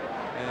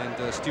 And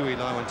Stewie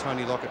Lowe and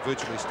Tony Lockett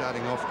virtually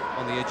starting off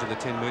on the edge of the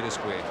 10-metre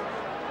square.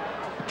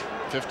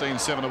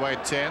 15-7 away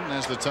 10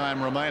 as the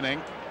time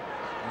remaining.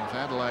 If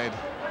Adelaide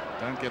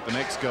don't get the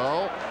next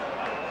goal,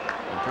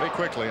 and pretty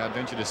quickly I'd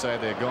venture to say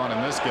they're gone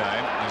in this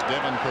game, as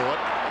Devonport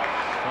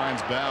finds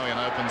Bowie in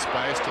open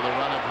space to the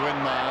run of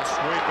Winmar,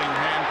 sweeping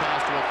hand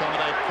pass to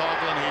accommodate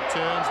Coughlin. He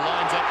turns,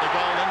 lines up the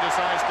goal, and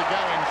decides to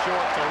go in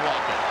short to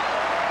Lockett.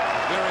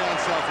 Very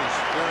unselfish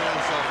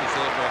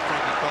there for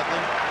Frankie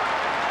Coughlin.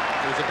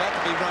 He was about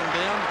to be run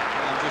down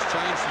and just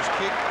changed his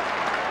kick.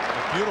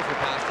 A beautiful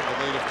pass to the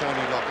lead of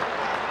Tony Lockett.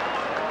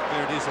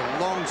 There it is, a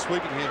long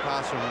sweeping hand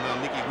pass from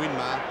Nicky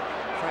Winmar.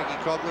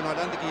 Frankie Coughlin, I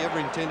don't think he ever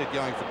intended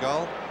going for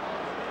goal.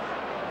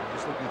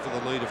 Just looking for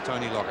the lead of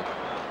Tony Lockett.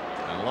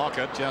 And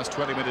Lockett just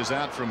 20 metres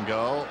out from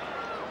goal,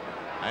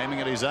 aiming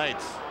at his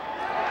 8th.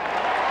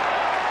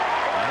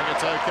 I think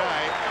it's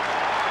okay.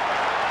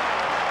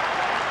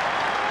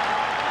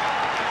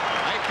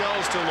 8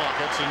 goals to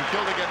Lockett, and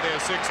Kilda get their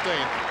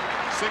 16th.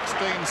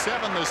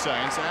 16-7 the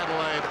Saints,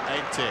 Adelaide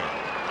 8-10.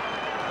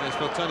 As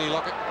for Tony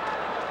Lockett,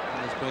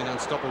 has been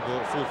unstoppable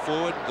at full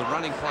forward. The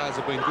running players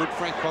have been good.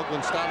 Frank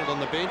Coughlin started on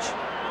the bench,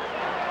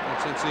 and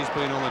since he's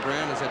been on the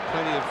ground has had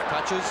plenty of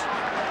touches.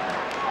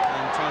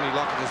 And Tony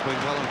Lockett has been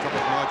well on top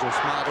of Nigel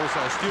Smart.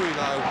 Also, Stewie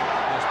Lowe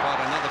has played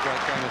another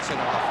great game at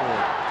centre half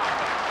forward.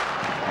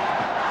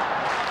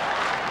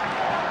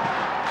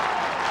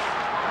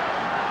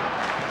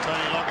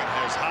 Tony Lockett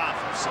has half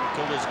of St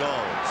Kilda's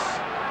goals.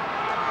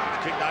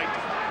 He's kicked 8.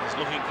 He's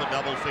looking for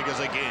double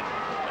figures again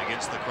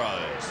against the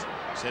Crows.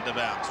 Centre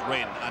bounce,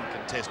 Wren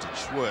uncontested,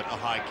 Schwert a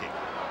high kick.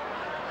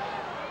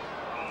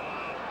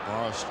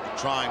 Morris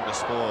trying to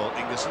spoil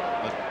Ingerson,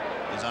 but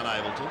is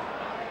unable to.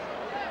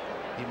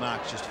 He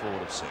marks just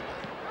forward of centre.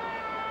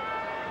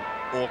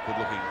 Awkward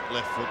looking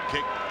left foot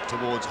kick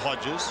towards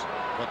Hodges.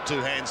 Got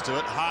 2 hands to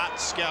it. Hart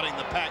scouting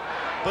the pack,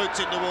 boots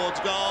in towards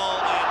goal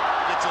and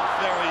gets a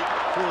very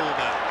cruel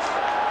bounce.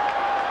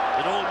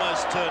 It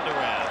almost turned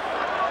around.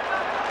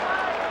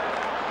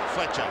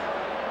 Fletcher.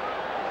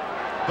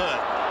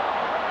 Burke.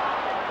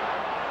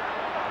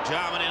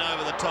 Jarman in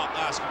over the top,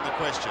 asking the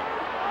question.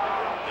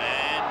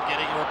 And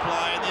getting a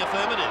reply in the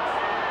affirmative.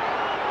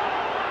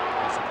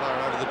 There's the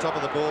player over the top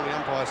of the ball. The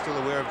umpire still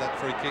aware of that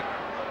free kick.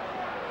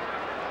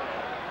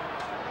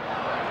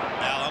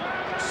 Allen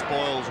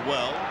spoils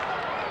well.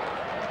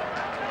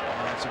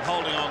 Some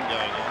holding on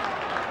going on.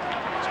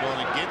 It's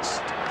gone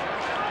against the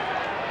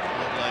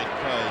Adelaide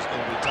Crows. Going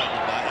to be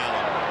taken by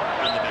Allen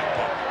in the back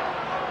pocket.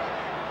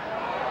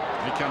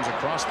 He comes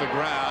across the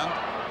ground.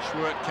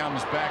 Schwert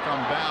comes back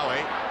on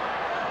Bowie.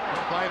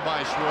 Played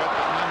by Schwert,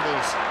 but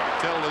numbers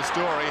tell the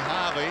story.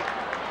 Harvey,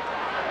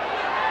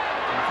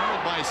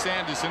 followed by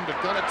Sanderson, but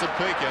got it to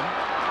Pekin.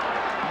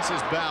 This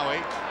is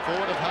Bowie,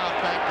 forward of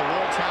half-back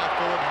towards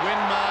half-forward.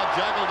 Winmar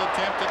juggled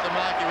attempt at the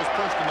mark. He was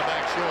pushed in the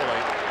back,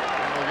 surely.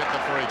 And we'll get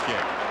the free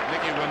kick.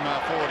 Nicky Winmar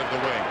forward of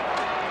the wing.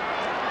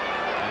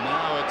 And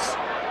now it's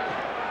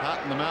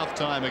heart-in-the-mouth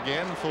time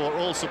again for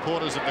all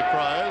supporters of the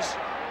Crows.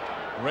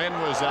 Wren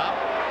was up.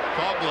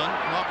 Coughlin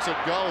knocks it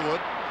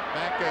goalward.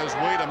 Back goes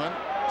Wiedemann.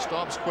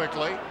 Stops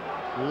quickly.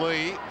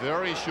 Lee,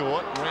 very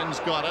short. Wren's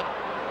got it.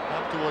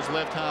 Up towards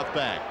left half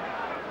back.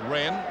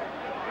 Wren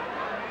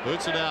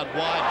boots it out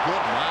wide.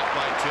 Good mark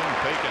by Tim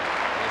Pekin.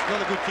 It's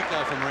not a good kick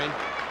though from Wren.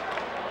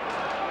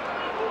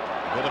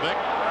 Vidovic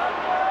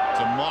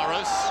to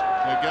Morris,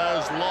 who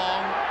goes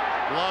long.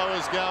 Lowe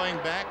is going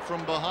back.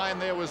 From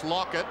behind there was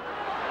Lockett.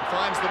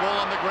 Finds the ball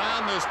on the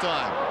ground this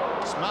time.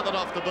 Smothered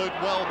off the boot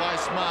well by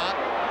Smart.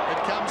 It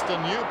comes to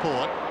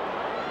Newport.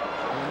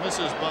 And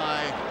misses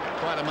by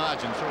quite a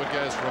margin. Through it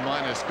goes for a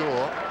minor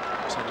score.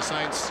 So the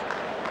Saints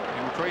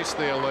increase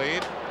their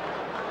lead.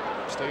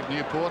 Steve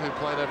Newport, who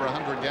played over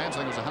 100 games,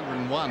 I think it was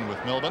 101 with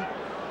Melbourne.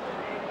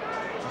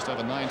 Just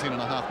over 19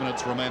 and a half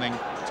minutes remaining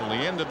till the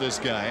end of this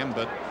game,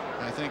 but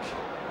I think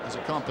as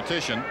a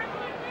competition,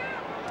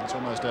 it's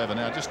almost over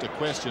now. Just a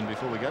question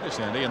before we go to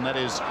Sandy, and that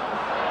is,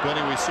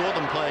 Bernie, we saw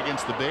them play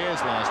against the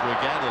Bears last week,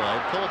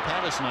 Adelaide. Paul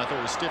Patterson, I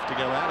thought, was stiff to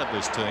go out of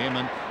this team,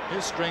 and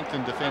his strength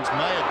in defence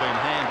may have been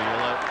handy,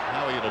 although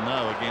how are you to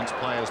know against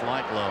players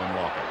like Lowe and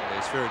Lockett? Yeah,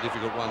 it's a very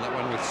difficult one, that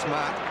one with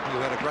Smart, who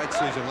had a great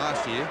season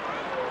last year.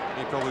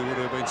 He probably would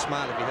have been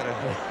smart if he had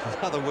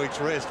another week's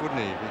rest,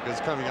 wouldn't he?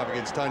 Because coming up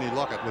against Tony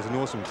Lockett was an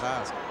awesome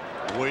task.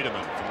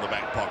 Wiedemann from the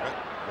back pocket,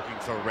 looking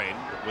for Wren.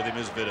 With him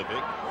is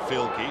Vidovic.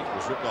 Filkey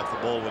was ripped off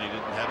the ball when he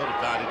didn't have it.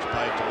 Advantage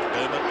paid to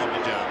McDermott on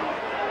the jump.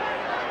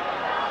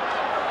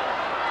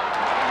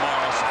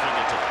 Morris a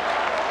fingertip.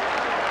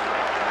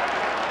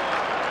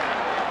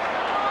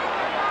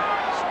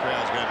 This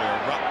crowd's going to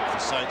erupt with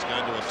the Saints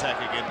going to attack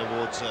again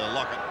towards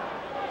Lockett.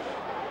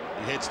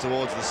 He heads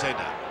towards the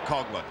centre.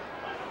 Coughlin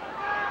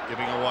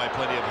giving away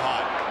plenty of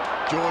height.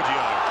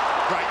 Georgiou,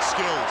 great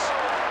skills.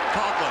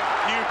 Coughlin,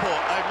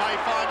 Newport, they may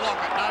find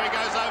Lockett. No, he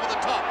goes over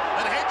the top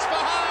and heads for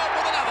home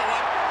with another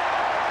one.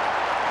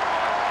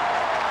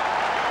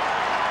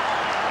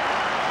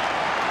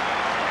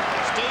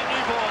 Steve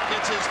Newport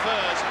gets his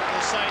first.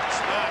 The Saints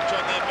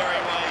march on their merry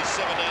way,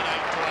 17-8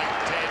 to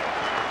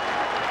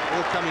 8-10.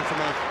 All coming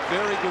from a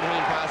very good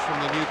hand pass from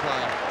the new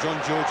player, John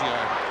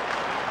Georgiou.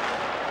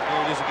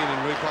 There it is again in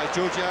replay.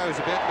 Georgiou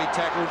is about to be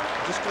tackled.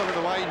 Just got it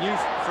away. Knew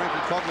Frankie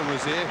Coughlin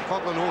was there.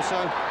 Coughlin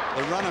also,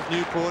 the run of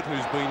Newport,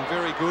 who's been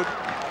very good.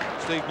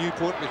 Steve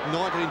Newport with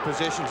 19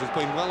 possessions has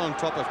been well on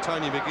top of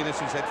Tony McGuinness,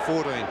 who's had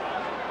 14.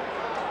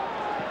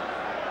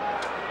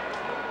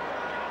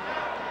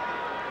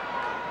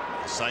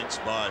 The Saints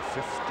by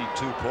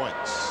 52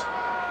 points.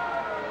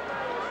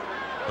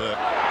 But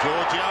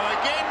Georgiou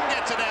again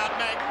gets it out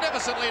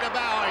magnificently to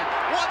Bowie.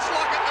 Wants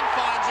Lockett and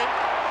finds him.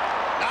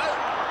 No,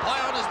 play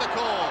on is the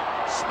call.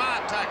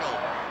 Smart tackle.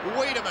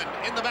 Wiedemann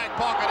in the back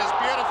pocket is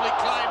beautifully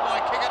claimed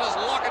by Kickett as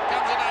Lockett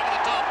comes in over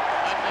the top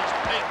and is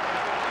picked.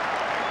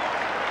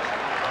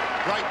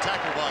 Great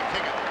tackle by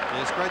Kickett.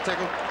 Yes, great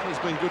tackle. He's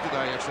been good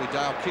today, actually,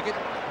 Dale Kickett.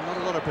 Not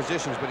a lot of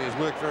possessions, but he's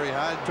worked very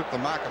hard. Took the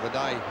mark of the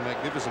day.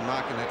 Magnificent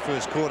mark in that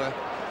first quarter.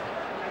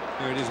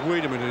 There it is,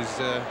 Wiedemann, who's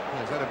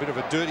has had a bit of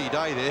a dirty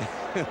day there.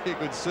 You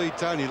could see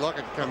Tony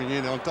Lockett coming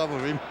in on top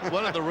of him.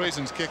 One of the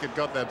reasons Kickett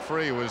got that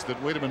free was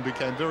that Wiedemann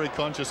became very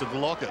conscious of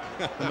Lockett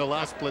in the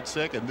last split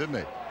second, didn't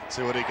he?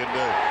 See what he can do.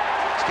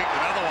 He's kicked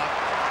another one.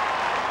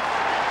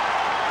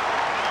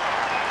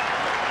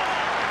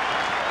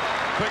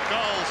 Quick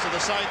goals to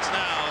the Saints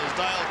now as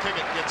Dale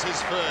Kickett gets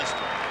his first.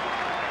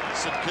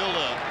 St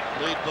Kilda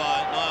lead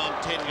by nigh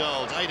on 10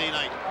 goals.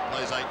 18-8,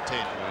 plays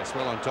 8-10. Yes,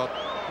 well on top.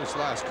 This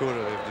last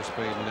quarter, they've just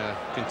been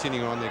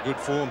continuing on their good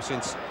form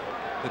since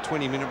the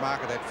 20-minute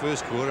mark of that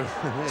first quarter.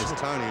 There's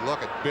Tony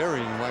Lockett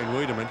burying Wayne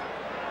Wiedemann.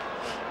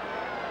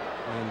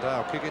 And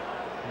Dale Kickett.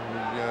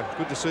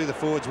 Good to see the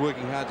forwards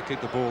working hard to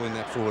keep the ball in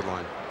that forward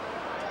line.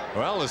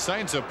 Well, the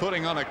Saints are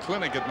putting on a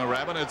clinic at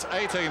Moorabbin. It's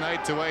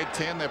 18-8 to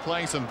 8-10. They're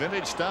playing some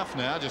vintage stuff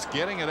now, just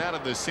getting it out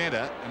of the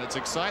centre. And it's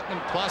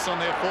excitement plus on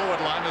their forward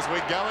line as we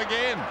go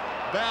again.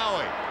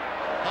 Bowie.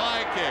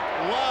 High kick.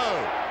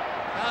 Low.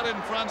 Out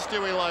in front,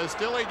 Stewie Lowe.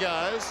 Still he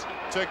goes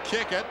to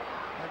kick it.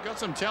 They've got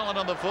some talent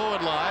on the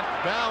forward line.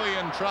 Bowie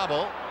in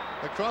trouble.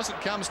 Across it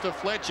comes to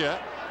Fletcher.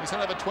 He's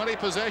had over 20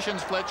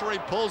 possessions, Fletcher. He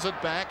pulls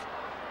it back.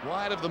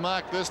 Wide of the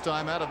mark this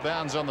time, out of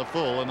bounds on the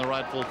full in the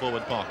right full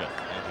forward pocket.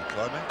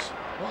 Anti-climax.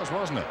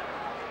 Wasn't it?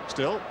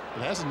 Still,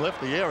 it hasn't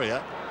left the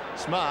area.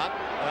 Smart,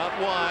 out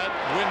wide,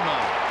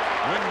 Winmark.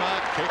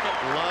 Winmark, kick it,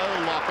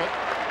 low, Lockett.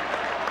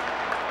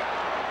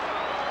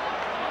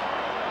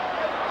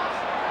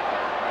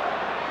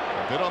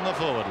 A bit on the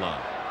forward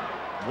line.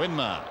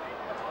 Winmark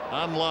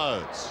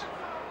unloads.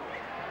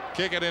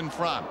 Kick it in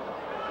front.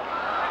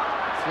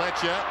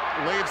 Fletcher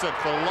leaves it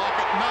for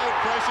Lockett. No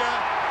pressure.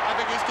 I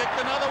think he's kicked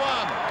another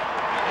one.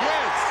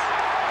 Yes.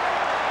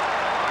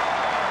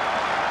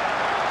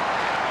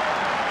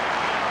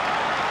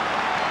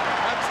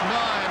 That's 9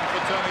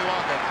 for Tony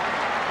Lockett.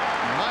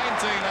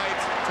 19-8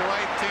 to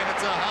 8-10.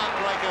 It's a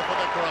heartbreaker for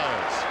the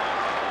Crows.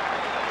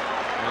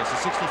 And it's a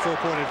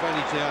 64-point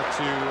advantage now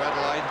to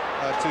Adelaide,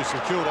 to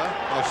St Kilda,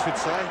 I should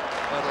say.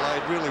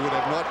 Adelaide really would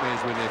have nightmares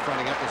when they're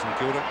fronting up to St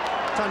Kilda.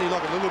 Tony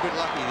Lockett a little bit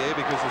lucky there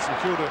because the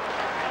St Kilda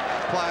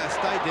player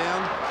stayed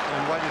down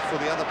and waited for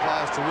the other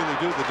players to really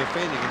do the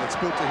defending, and it's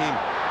built to him.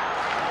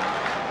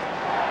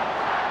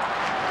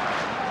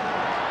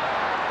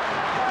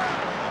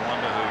 I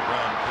wonder who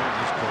Graham Poole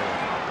is called.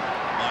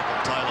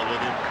 Michael Taylor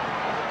with him.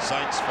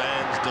 Saints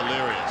fans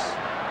delirious.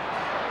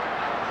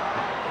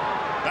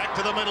 Back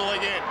to the middle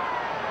again.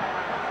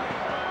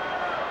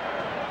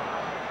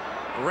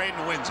 Wren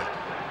wins it.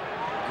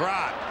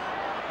 Grant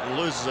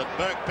loses it.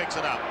 Burke picks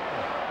it up.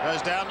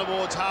 Goes down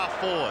towards half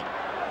forward.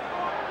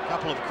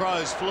 Couple of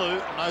Crows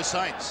flew, no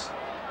Saints.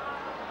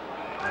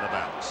 And a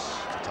bounce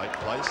to take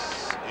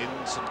place in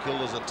St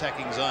Kilda's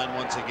attacking zone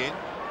once again.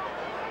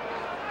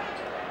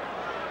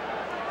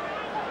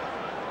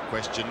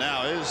 Question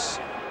now is,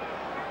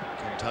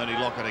 can Tony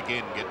Lockett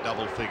again get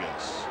double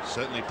figures?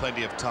 Certainly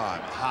plenty of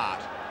time.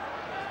 Hart,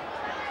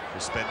 who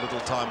spent little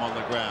time on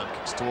the ground,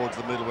 kicks towards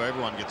the middle where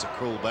everyone gets a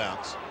cruel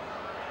bounce.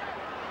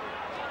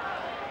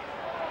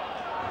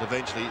 And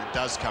eventually it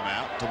does come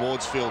out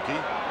towards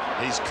Filkey.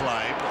 He's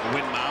claimed.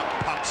 Winmark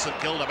pumps St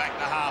Kilda back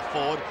to half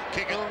forward.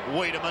 Kick it.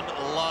 Wiedemann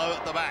low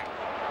at the back.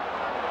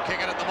 Kick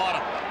it at the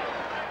bottom.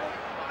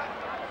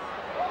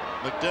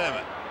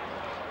 McDermott.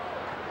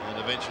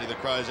 And eventually the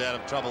Crows out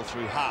of trouble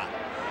through Hart.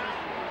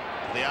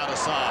 To the outer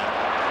side.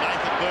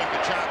 Nathan Burke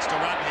a chance to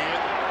run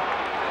here.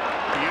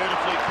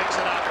 Beautifully picks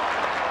it up.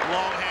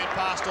 Long hand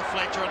pass to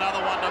Fletcher.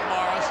 Another one to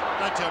Morris.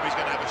 Don't tell me he's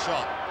going to have a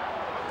shot.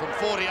 From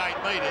 48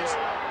 metres.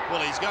 Well,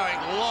 he's going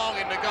long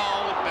into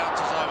goal. It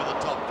bounces over the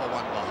top for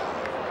one goal.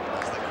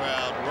 As the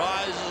crowd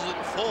rises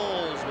and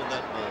falls with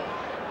that ball.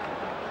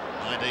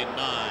 19-9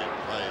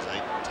 plays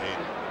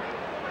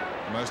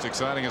 8-10. Most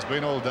exciting has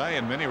been all day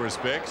in many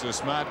respects. As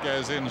Smart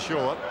goes in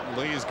short.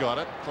 Lee's got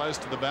it close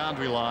to the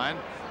boundary line.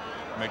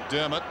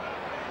 McDermott.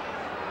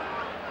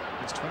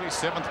 His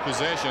 27th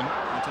possession.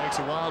 It takes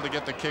a while to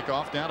get the kick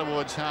off. Down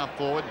towards half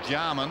forward.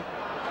 Jarman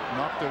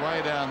knocked away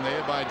down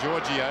there by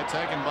Georgiou,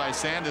 taken by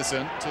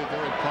Sanderson. Two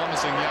very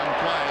promising young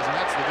players, and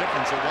that's the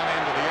difference at one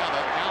end to the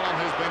other. Allen,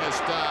 who's been a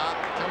star,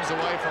 comes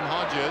away from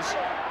Hodges.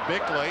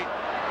 Bickley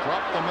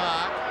dropped the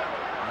mark.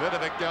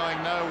 Vidovic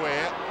going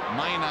nowhere.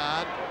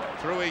 Maynard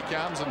Through he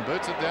comes and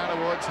boots it down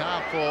towards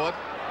half forward.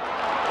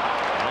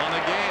 On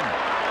again.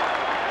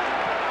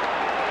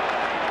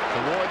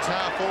 Towards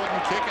half forward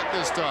and kick it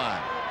this time.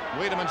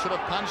 Wiedemann should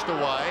have punched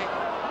away.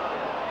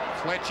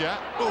 Fletcher.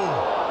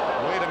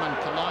 Wiedemann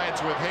collides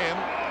with him.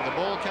 The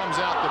ball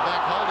comes out the back.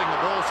 Holding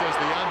the ball, says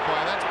the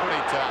umpire. That's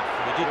pretty tough.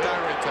 He did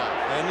very tough.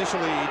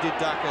 Initially, he did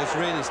duck as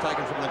Wren is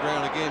taken from the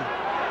ground again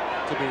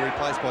to be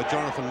replaced by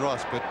Jonathan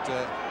Ross. But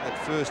at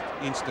first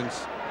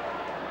instance,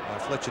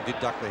 Fletcher did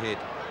duck the head.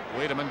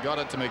 Wiedemann got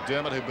it to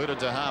McDermott, who booted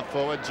to half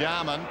forward.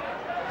 Jarman,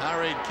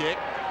 hurried kick.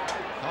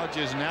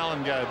 Hodges and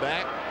Allen go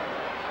back.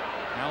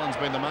 Allen's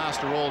been the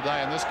master all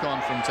day in this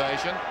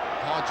confrontation.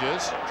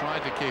 Hodges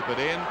tried to keep it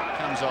in,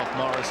 comes off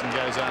Morris and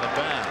goes out of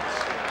bounds.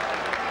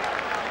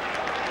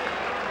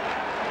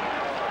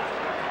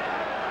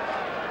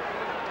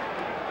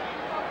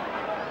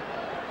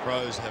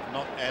 Crows have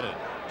not added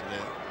to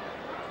their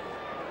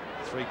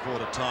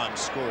three-quarter time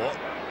score.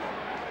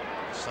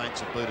 The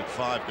Saints have booted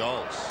 5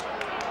 goals.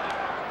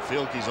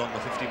 Fielke's on the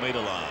 50-metre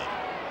line.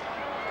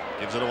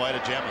 Gives it away to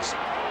Jamison.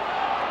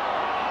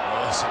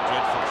 Oh, some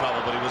dreadful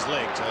trouble, but he was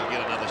legged, so he'll get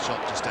another shot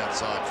just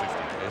outside 50.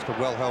 Yes, but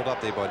well held up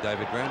there by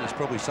David Brown. He's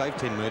probably saved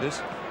 10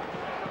 metres.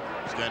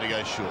 He's going to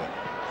go short.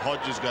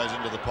 Hodges goes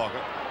into the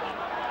pocket.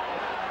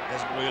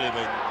 Hasn't really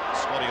been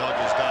Scotty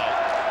Hodges' day.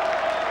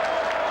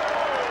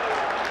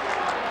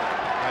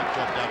 Great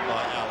job done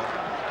by Allen.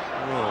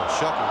 Oh,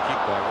 shocking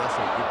kick by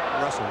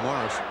Russell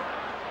Morris.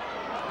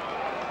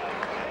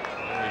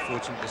 Very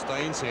fortunate to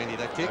stay in, Sandy,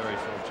 that kick. Very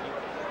fortunate.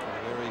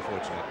 Very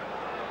fortunate.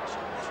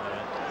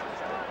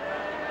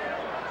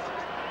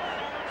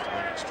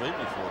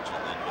 Extremely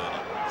fortunate then,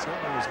 Bernie.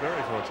 Certainly was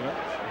very fortunate.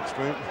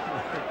 Extreme.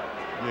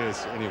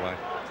 Yes, anyway.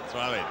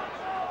 Throw in.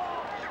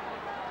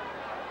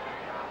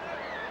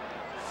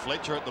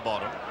 Fletcher at the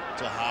bottom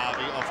to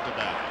Harvey, off to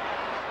Bowie.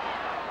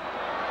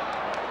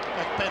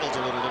 Backpedals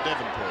a little to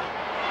Devonport.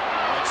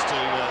 Wants to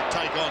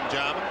take on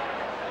Jarman.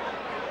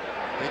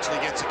 Eventually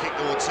gets a kick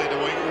towards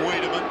centre wing.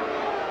 Wiedemann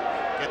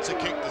gets a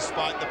kick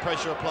despite the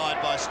pressure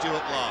applied by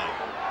Stuart Lowe.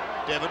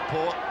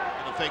 Devonport,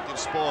 an effective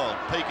spoil.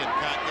 Pekin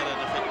can't get an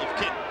effective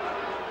kick.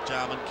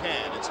 Jarman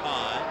can. It's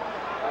high.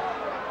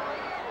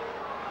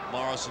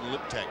 Morris and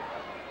Liptak.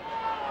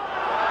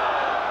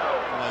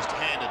 Almost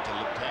handed to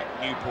Liptak.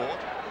 Newport.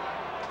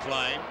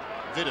 Flame.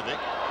 Vidovic.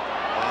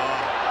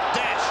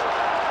 Dash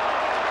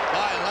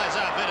by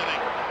Lazar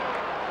Vidovic.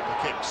 The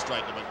kick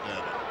straight to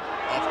McDermott.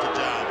 Off to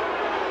Jarman.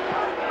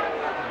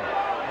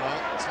 Well,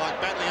 it's like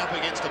battling up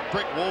against a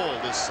brick wall,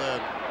 this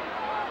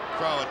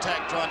Crow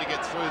attack, trying to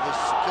get through the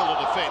Kilda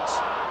defence.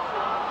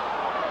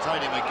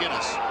 Tony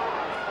McGuinness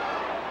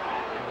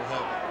will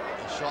have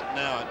a shot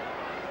now at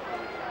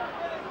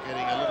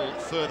getting a little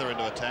further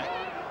into attack.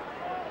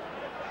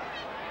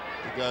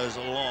 He goes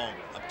along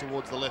up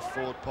towards the left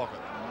forward pocket.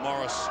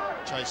 Morris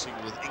chasing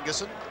with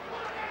Ingerson.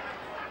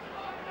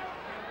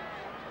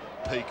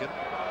 Pekin.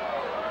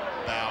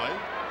 Bowie.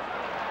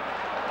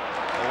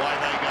 Away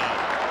they go.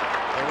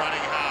 The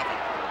running Harvey.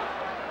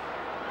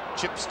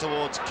 Chips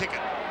towards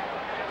Kickett.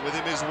 With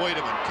him is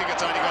Wiedemann.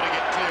 Kickett's only got to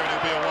get clear and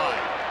he'll be away.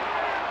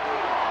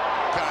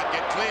 Can't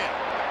get clear.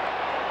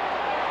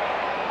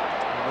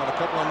 Got a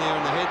couple on there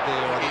in the head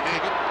there. He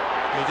did.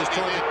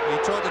 He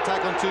tried to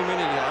take on too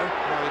many, though.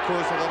 He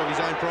caused a lot of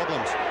his own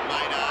problems.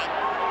 Maynard.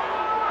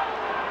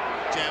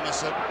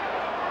 Jamison.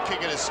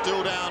 Kickett is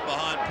still down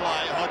behind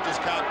play. Hodges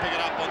can't pick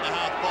it up on the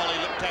half volley.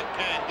 Liptak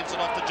can. Gives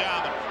it off to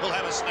Jarman. Will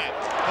have a snap.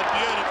 But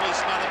beautifully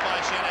smothered by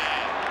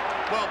Shanahan.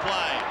 Well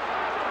played.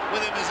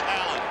 With him is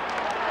Allen.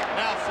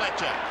 Now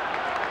Fletcher.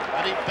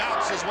 And he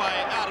bounces way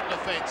out of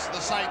defence. The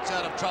Saints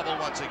out of trouble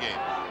once again.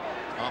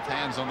 Off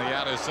hands on the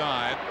outer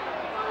side.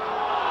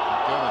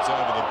 McDermott's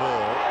over the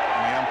ball.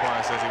 And the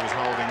umpire says he was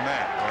holding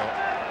that. Well,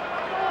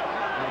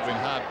 would have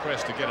been hard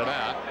pressed to get it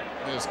out.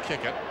 There's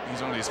Kickett.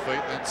 He's on his feet.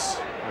 That's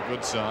a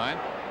good sign.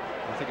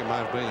 I think it may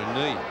have been a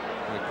knee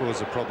that caused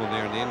the problem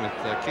there in the end with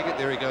Kickett.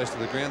 There he goes to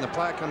the ground. The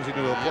player comes in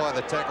to apply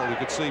the tackle. You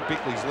could see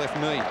Bickley's left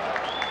knee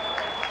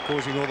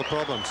causing all the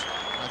problems.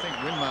 I think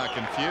Winmar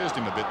confused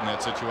him a bit in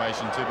that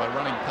situation too by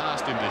running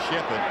past him to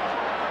Shepherd.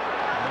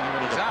 And then he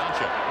wanted to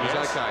punch it. He's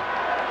Yes. okay.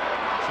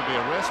 Should be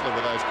a wrestler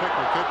with those quick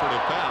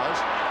recuperative powers.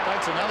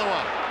 Takes another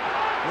one.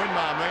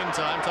 Winmar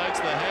meantime takes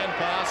the hand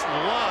pass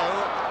low.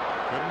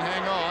 Couldn't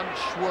hang on.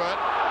 Schwert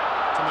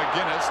to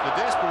McGuinness. The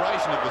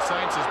desperation of the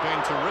Saints has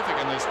been terrific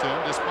in this term,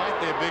 despite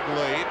their big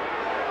lead.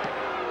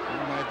 And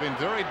they've been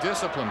very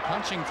disciplined,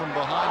 punching from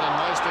behind on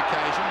most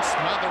occasions,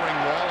 smothering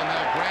well, and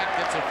now Grant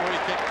gets a free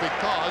kick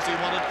because he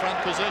wanted front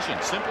position.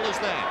 Simple as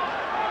that.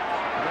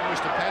 I don't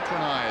wish to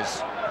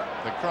patronise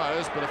the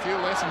Crows, but a few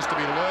lessons to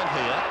be learned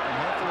here, and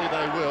hopefully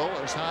they will,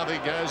 as Harvey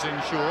goes in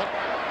short.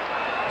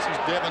 This is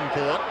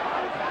Devonport.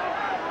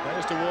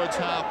 Goes towards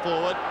half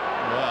forward.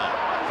 Wow.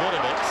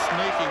 Vidovic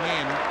sneaking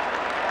in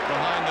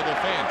behind the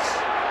defence.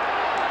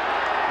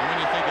 And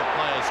when you think of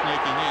players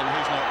sneaking in,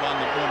 he's not one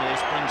that normally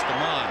springs to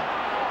mind.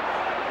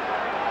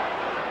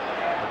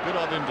 A bit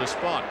of him to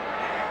spot.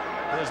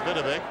 There's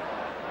Vidovic.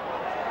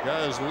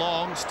 Goes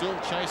long, still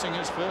chasing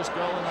his first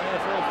goal in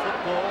AFL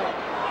football.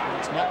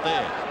 It's not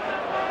there.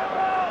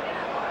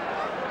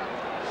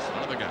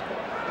 Another go.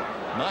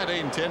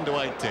 19-10 to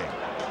 8-10.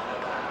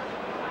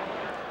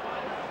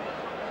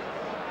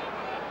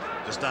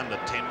 Just under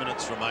 10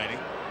 minutes remaining.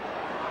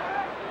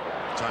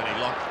 Tony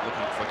Lockett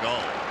looking for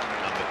goal.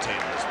 Number 10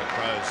 as the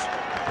Crows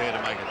prepare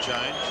to make a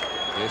change.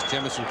 Yes,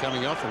 Jamison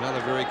coming off.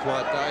 Another very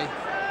quiet day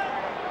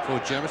for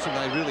Jamison.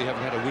 They really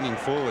haven't had a winning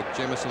forward.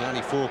 Jamison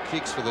only 4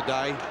 kicks for the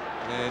day,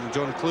 and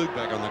John Klug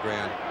back on the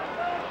ground.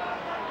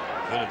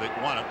 Vidovic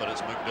won it, but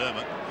it's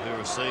McDermott who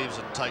receives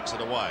and takes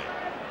it away.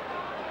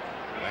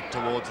 Back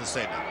towards the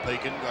centre.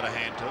 Pekin got a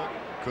hand to it.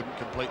 Couldn't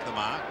complete the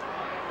mark.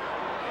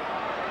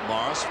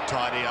 Morris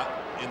tidy up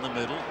in the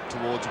middle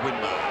towards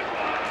Winmar.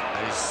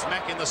 He's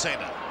smack in the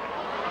centre.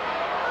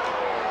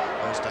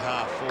 Goes to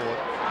half forward.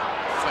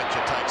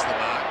 Fletcher takes the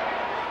mark.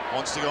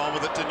 Wants to go on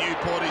with it to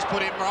Newport. He's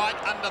put him right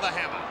under the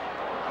hammer.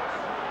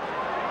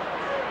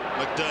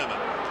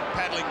 McDermott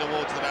paddling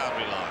towards the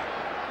boundary line.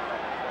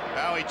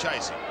 Bowie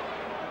chasing.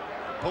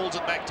 Pulls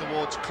it back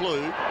towards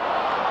Klug.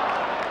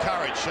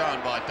 Courage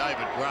shown by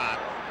David Grant.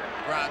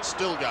 Grant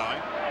still going.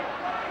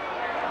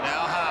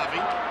 Now Harvey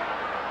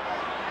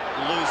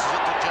loses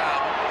it to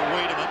Jarman.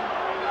 Wiedemann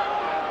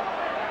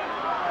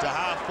to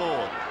half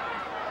forward.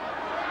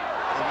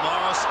 And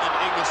Morris and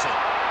Ingerson.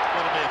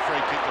 Got to be a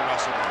free kick to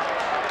Russell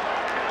Morris.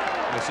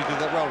 Yes, he did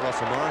that well,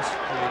 Russell Morris.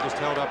 He just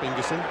held up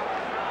Ingerson.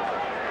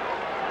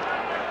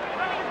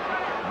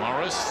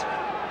 Morris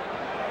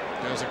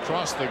goes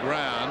across the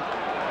ground.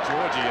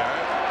 Georgiou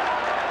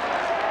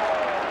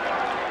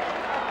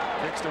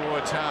kicks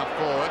towards half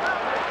forward.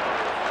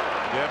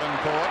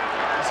 Devonport.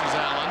 This is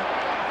Allen.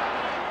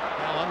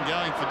 Allen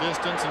going for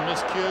distance and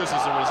miscues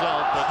as a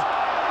result, but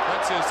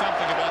that says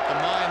something about the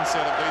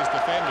mindset of these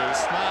defenders.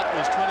 Smart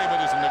was 20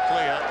 metres in the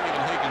clear.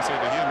 Even he can see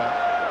the humour.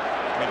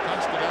 He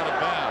punched it out of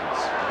bounds.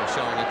 They're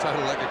showing a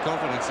total lack of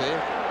confidence there.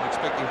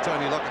 Expecting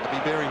Tony Lockett to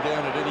be bearing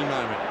down at any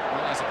moment.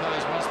 Well, I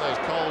suppose once those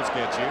colds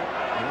get you,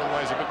 you're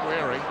always a bit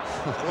wary.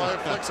 Low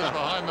flicks it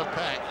behind the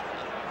pack.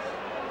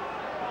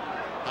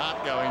 Hart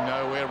going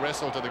nowhere,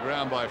 wrestled to the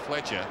ground by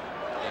Fletcher,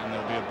 and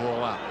there'll be a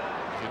ball up.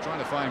 If you're trying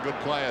to find good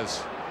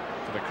players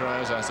for the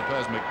Crows, I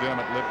suppose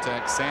McDermott,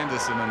 Liptak,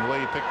 Sanderson and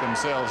Lee picked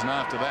themselves, and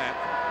after that,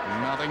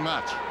 nothing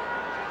much.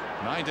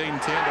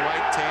 19-10 to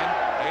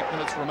 8-10, 8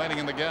 minutes remaining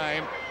in the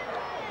game.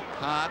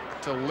 Hart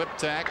to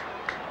Liptak.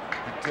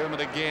 McDermott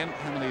again.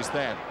 How many is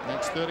that?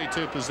 That's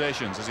 32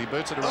 possessions as he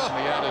boots it around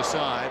the outer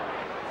side.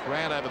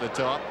 Grant over the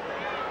top.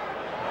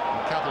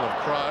 A couple of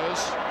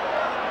Crows.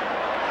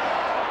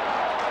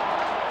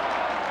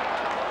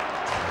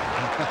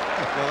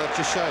 Well, it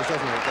just shows,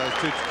 doesn't it? Those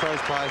 2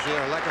 Crows players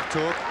there, a lack of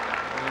talk.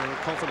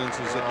 Confidence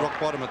is at rock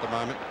bottom at the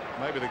moment.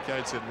 Maybe the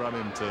coach said run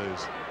in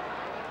twos.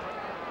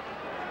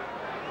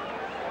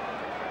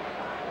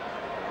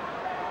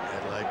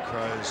 Adelaide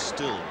Crows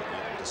still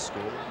looking to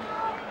score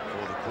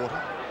for the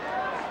quarter.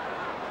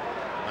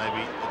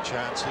 Maybe a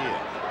chance here.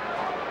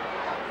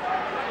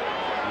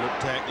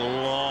 Liptak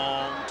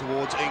long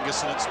towards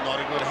Ingerson. It's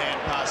not a good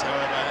hand pass,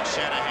 however.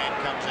 Shanahan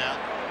comes out.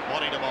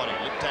 Body to body.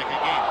 Liptak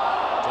again.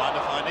 Trying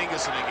to find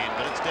Ingerson again,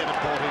 but it's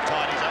Devonport who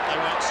tidies up. They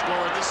won't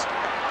score in this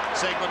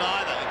segment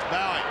either. It's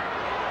Bowie.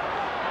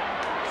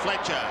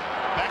 Fletcher.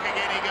 Back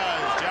again he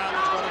goes.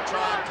 Jarman's got to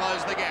try and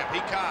close the gap.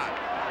 He can't.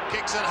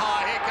 Kicks it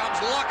high. Here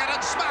comes Lockett and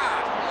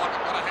Smart.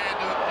 Lockett got a hand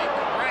to it and he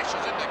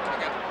crashes into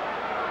Kickett.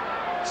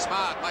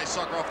 Smart may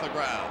soccer off the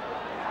ground.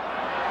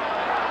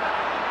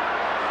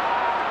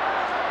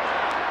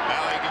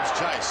 Bowie gives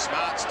chase.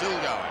 Smart still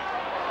going.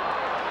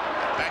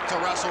 Back to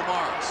Russell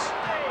Morris.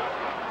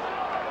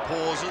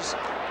 Pauses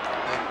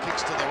and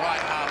kicks to the right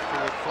half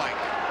forward flank.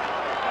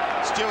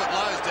 Stuart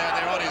Lowe's down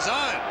there on his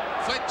own.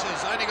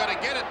 Fletcher's only got to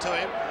get it to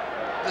him.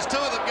 There's 2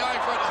 of them going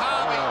for it.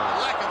 Harvey,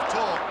 lack of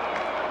talk.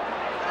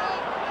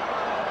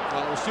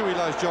 Well, it was Stewie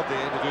Lowe's job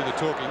there to do the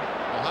talking.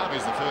 Well,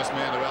 Harvey's the first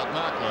man to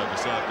outmark Lowe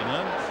this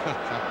afternoon.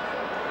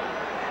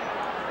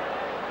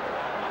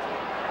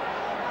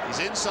 He's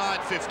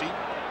inside 50.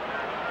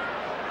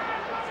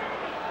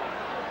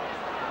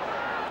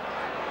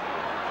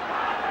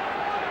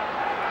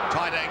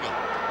 Tight angle.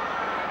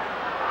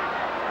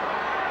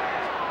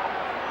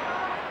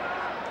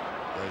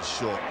 Goes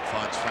short,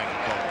 finds Frankie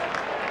Coleman.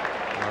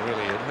 Oh,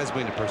 really, it has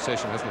been a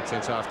procession, hasn't it,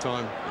 since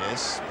half-time?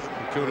 Yes.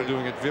 Kilda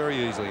doing it very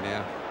easily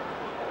now.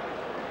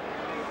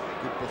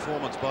 Good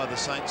performance by the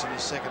Saints in the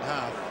second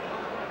half.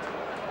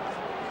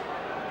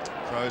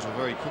 Crows were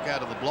very quick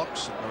out of the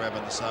blocks at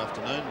Moorabbin this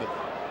afternoon, but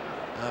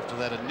after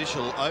that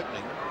initial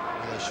opening,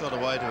 they shot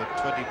away to a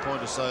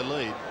 20-point or so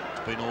lead.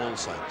 It's been all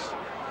Saints.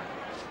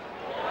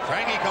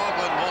 Frankie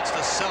Coughlin wants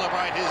to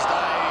celebrate his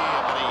day,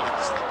 but he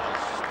hits the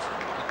post.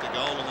 Hit the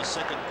goal in the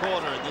second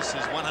quarter, and this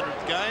is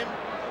 100th game.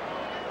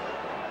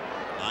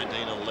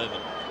 19-11.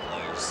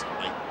 Plays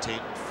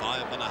 8-10,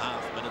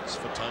 5.5 minutes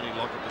for Tony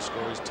Lockett to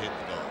score his 10th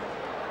goal.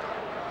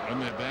 When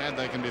they're bad,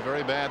 they can be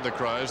very bad, the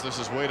Crows. This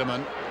is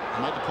Wiedemann.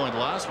 I made the point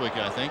last week,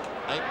 I think.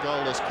 8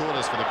 goalless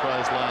quarters for the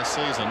Crows last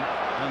season.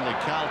 Only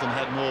Carlton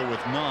had more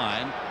with 9.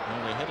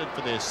 Well, they're headed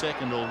for their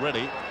second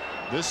already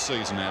this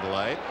season,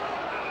 Adelaide.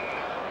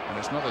 And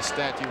it's not a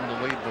stat you want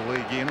to lead the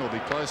league in or be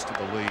close to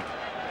the league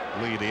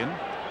lead in,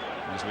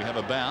 as we have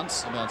a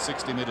bounce about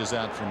 60 metres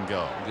out from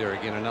goal. There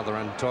again, another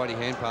untidy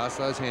hand pass.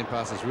 Those hand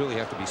passes really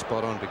have to be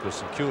spot on, because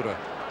St Kilda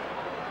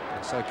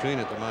are so keen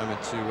at the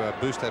moment to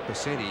boost that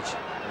percentage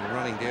and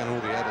running down all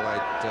the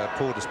Adelaide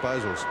poor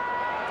disposals.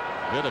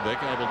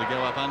 Vidovic able to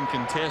go up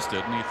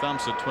uncontested, and he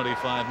thumps at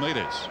 25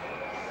 metres.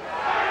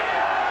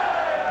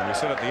 And we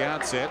said at the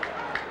outset,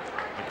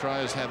 the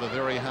Crows have a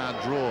very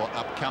hard draw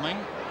upcoming,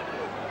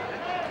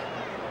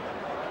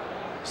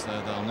 so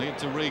they'll need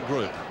to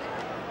regroup.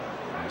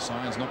 And the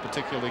sign's not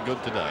particularly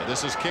good today.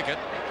 This is Kickett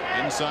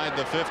inside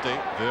the 50,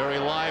 very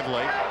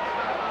lively.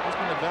 He's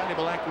been a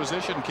valuable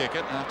acquisition,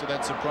 Kickett, after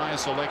that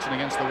surprise selection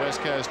against the West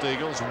Coast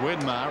Eagles.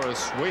 Winmar, a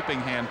sweeping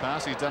hand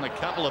pass. He's done a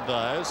couple of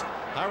those.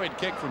 Hurried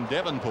kick from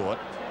Devonport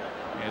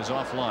is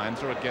offline.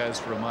 Through it goes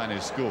for a minor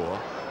score.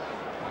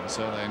 And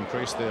so they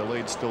increase their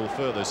lead still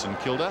further, St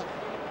Kilda.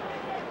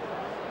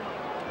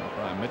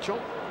 Brian Mitchell.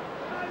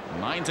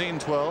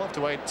 19-12 to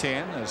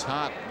 8-10 as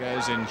Hart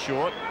goes in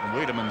short.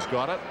 Wiedemann's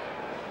got it.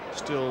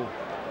 Still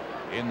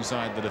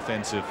inside the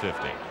defensive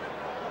 50.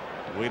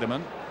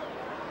 Wiedemann.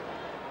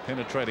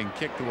 Penetrating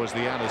kick towards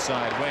the outer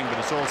side wing, but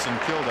it's all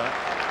St Kilda.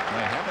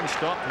 They haven't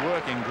stopped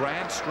working.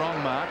 Grant, strong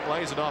mark,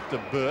 lays it off to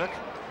Burke,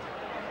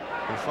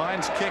 who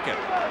finds Kickett.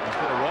 He's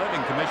got a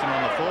roving commission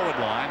on the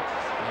forward line,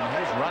 and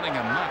he's running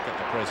amok at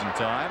the present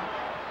time.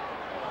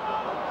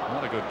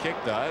 Not a good kick,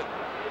 though.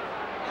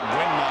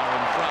 Winmar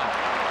in front.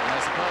 And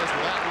I suppose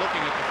without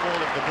looking at the fall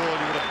of the ball,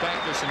 you would have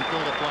banked the St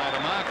Kilda player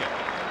to mark it.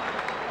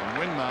 And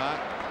Winmar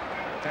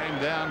came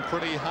down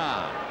pretty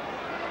hard.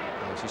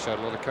 She showed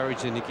a lot of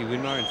courage in Nicky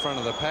Winmar in front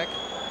of the pack.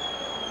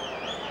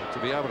 But to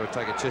be able to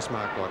take a chest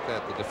mark like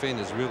that, the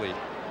defenders really,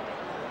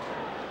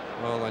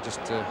 well,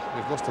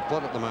 they've lost the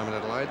plot at the moment,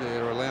 Adelaide.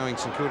 They're allowing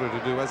St Kilda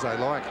to do as they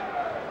like.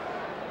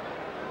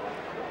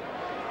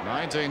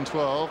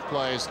 19-12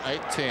 plays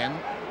 8-10.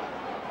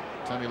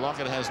 Tony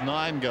Lockett has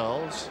 9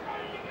 goals,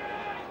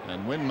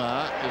 and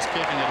Winmar is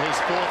kicking at his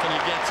 4th, and he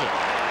gets it.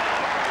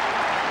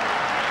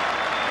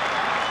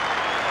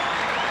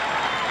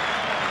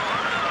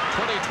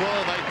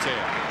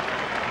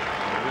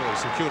 Really,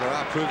 St Kilda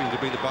are proving to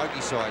be the bogey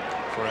side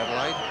for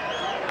Adelaide.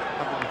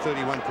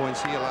 131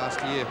 points here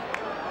last year.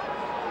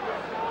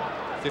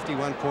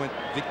 51-point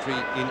victory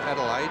in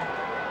Adelaide,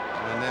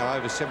 and now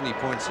over 70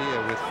 points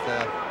here with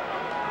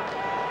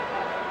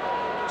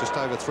just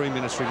over 3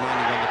 minutes remaining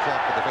on the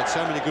clock. But they've had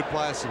so many good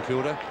players, St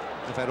Kilda.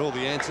 They've had all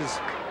the answers.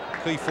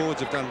 Key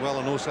forwards have done well,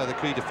 and also the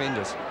key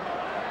defenders.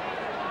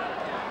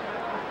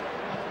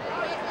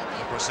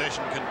 The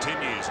procession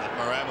continues at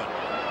Moorabbin.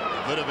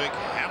 Vidovic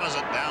hammers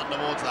it down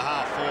towards the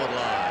half-forward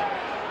line.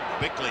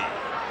 Bickley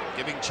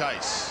giving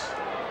chase.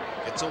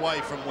 Gets away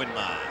from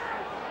Winmar.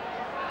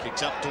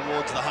 Kicks up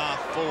towards the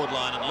half-forward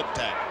line and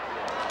Liptak.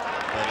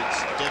 But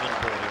it's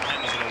Devonport who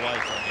hammers it away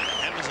from him.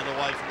 Hammers it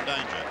away from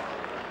danger.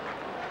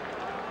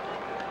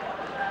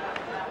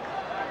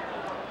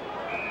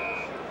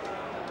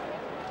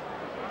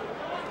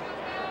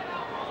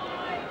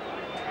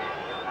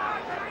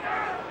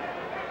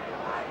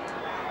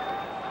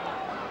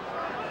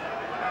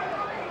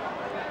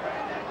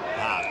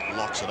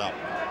 Locks it up.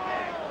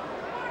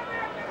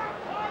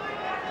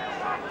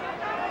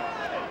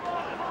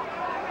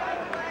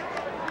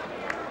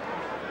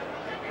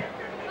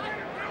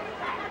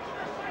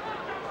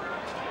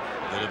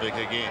 Vidovic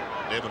again.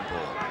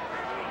 Devonport.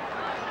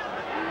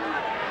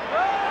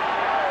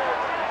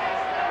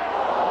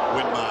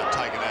 Winmar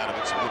taken out of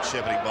it. Some good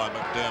shepherding by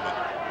McDermott.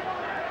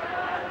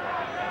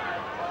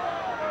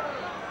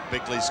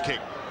 Bickley's kick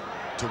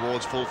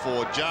towards full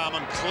forward.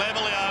 Jarman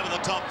cleverly over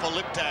the top for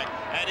Liptak,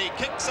 and he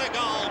kicks a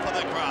goal for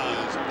the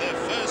Crows. Their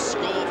first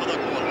score for the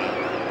quarter.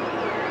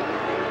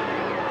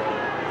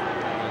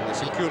 And the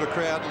St Kilda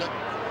crowd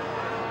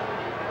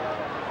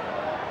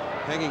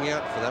hanging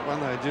out for that one.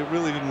 They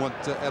really didn't want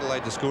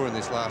Adelaide to score in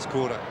this last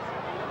quarter.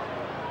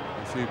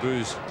 A few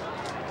boos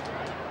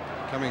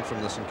coming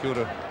from the St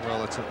Kilda.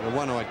 Well, it's a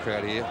one-eyed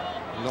crowd here.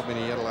 Not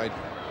many Adelaide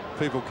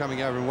people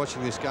coming over and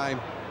watching this game.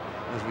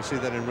 As we see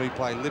that in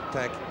replay,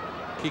 Liptak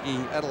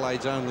kicking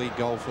Adelaide's only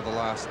goal for the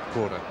last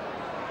quarter,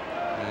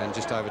 and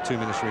just over 2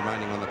 minutes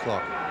remaining on the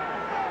clock.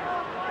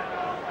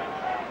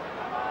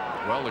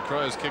 Well, the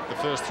Crows kicked the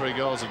first 3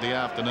 goals of the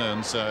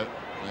afternoon, so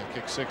they've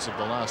kicked 6 of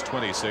the last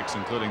 26,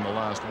 including the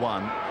last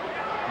one.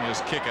 Here's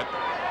Kickett.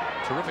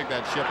 Terrific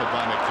that shepherd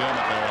by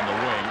McDermott though on the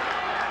wing.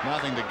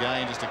 Nothing to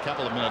gain, just a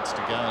couple of minutes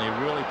to go, and he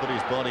really put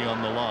his body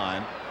on the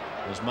line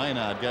as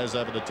Maynard goes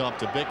over the top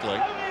to Bickley.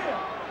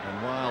 And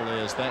while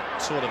there's that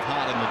sort of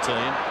heart in the team,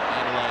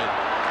 Adelaide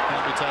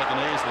can't be taken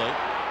easily.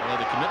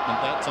 Although the commitment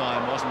that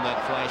time wasn't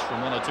that flash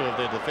from 1 or 2 of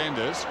their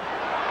defenders.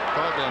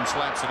 Coghlan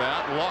slaps it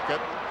out.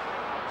 Lockett.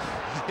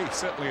 He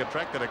certainly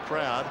attracted a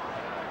crowd.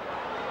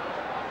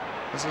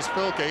 This is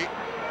Filkey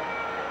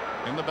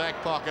in the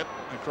back pocket,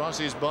 across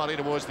his body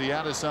towards the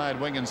outer side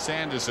wing, and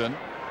Sanderson,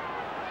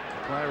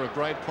 a player of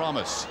great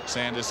promise.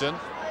 Sanderson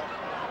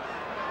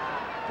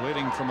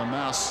bleeding from a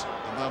mouse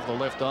above the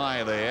left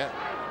eye there.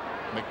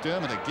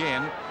 McDermott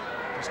again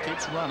Just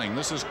keeps running.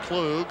 This is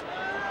Klug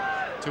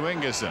to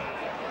Ingerson.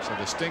 So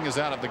the Sting is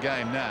out of the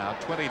game now.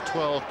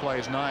 2012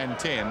 plays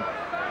 9-10.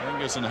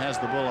 Ingerson has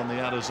the ball on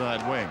the outer side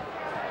wing.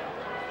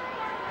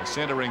 A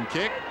centering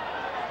kick.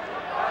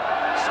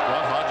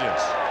 Scott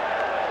Hodges.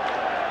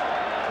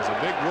 There's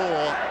a big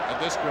roar at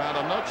this ground.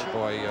 I'm not sure.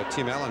 By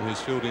Tim Allen, who's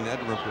filled in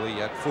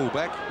admirably at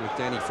fullback with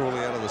Danny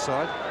Frawley out of the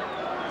side.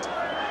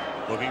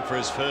 Looking for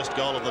his first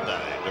goal of the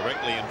day,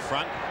 directly in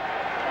front.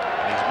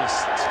 And he's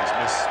missed. He's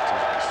missed.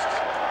 He's missed.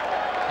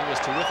 He was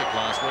terrific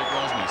last week,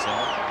 wasn't he,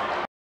 Sam?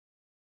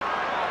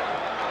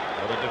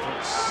 What a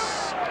difference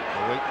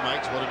a week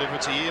makes. What a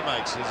difference a year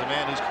makes. He's a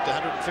man who's kicked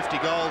 150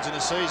 goals in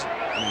a season.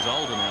 And he's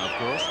older now, of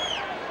course.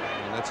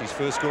 And that's his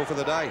first goal for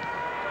the day.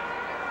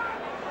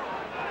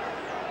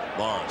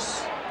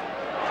 Morris.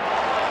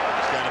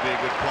 He's going to be a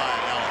good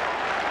player, Allen.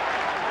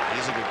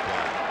 He's a good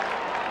player.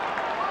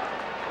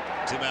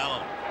 Tim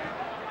Allen.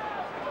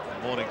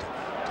 Morning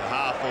to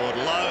half forward.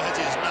 Lowe has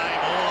his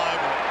name all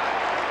over it.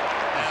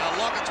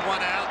 Now Lockett's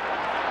one out.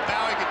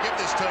 Bowie could give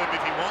this to him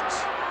if he wants,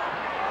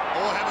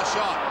 or have a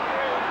shot.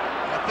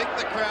 I think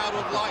the crowd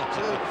would like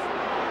to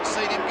have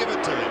seen him give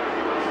it to him.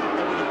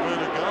 That would have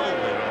been a goal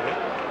there, I think.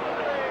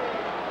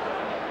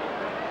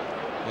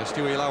 Now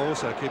Stewie Lowe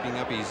also keeping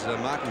up his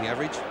marking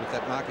average with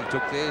that mark he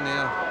took there.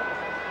 Now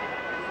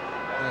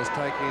has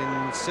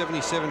taken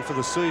 77 for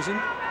the season,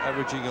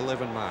 averaging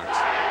 11 marks.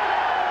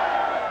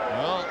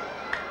 Well,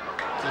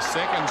 the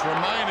seconds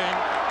remaining,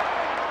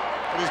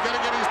 but he's going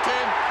to get his 10.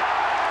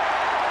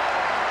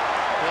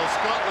 Well,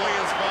 Scott Lee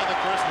is Father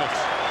Christmas.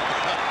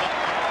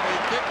 He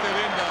kicked it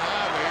into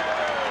Harvey,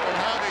 and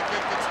Harvey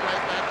kicked it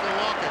straight back to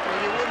Lockett. Well,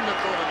 you wouldn't have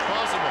thought it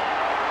possible.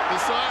 The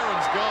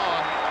siren's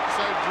gone,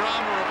 so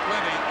drama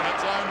aplenty in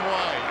its own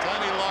way.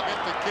 Tony Lockett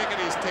to kick at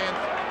his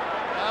 10th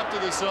after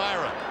the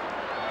siren.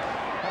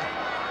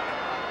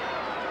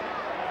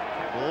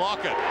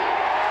 Lockett.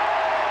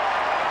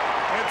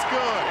 It's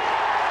good.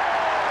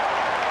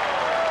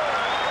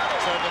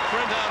 So the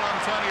printout on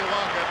Tony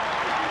Lockett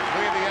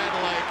via the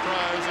Adelaide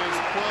Crows is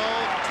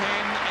 12, 10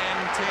 and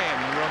 10.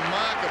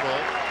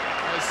 Remarkable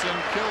as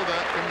St Kilda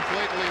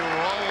completely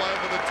roll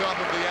over the top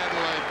of the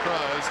Adelaide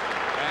Crows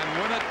and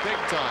win it big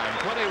time,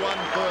 21-13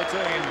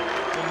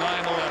 to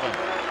 9-11.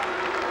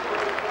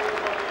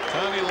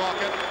 Tony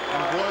Lockett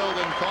embroiled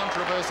in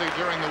controversy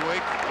during the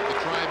week at the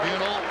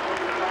tribunal,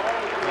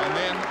 and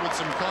then with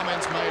some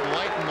comments made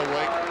late in the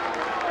week,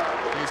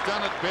 he's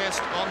done it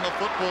best on the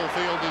football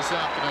field this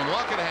afternoon.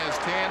 Lockett has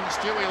 10.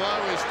 Stewie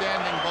Lowe is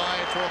standing by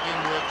talking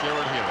with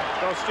Gerard Hewitt.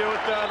 Well,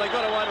 Stuart, they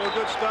got away to a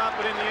good start,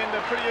 but in the end,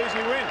 a pretty easy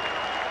win.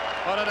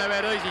 I don't know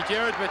about easy,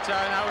 Gerard, but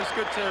no, it was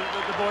good to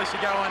the boys to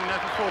go on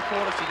for 4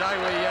 quarters today.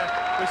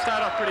 We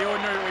started off pretty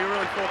ordinary, but we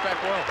really fought back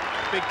well.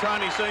 Big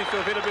Tony seems to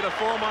have hit a bit of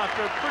form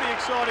after a pretty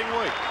exciting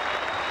week.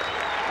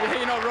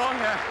 Yeah, you're not wrong.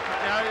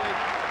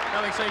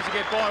 Nothing seems to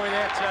get by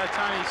without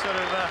Tony sort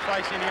of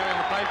facing anything on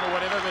the paper or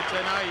whatever, but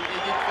no, he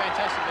did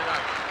fantastic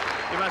today.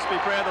 You must be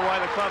proud of the way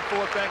the club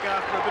fought back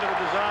after a bit of a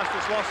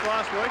disastrous loss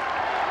last week.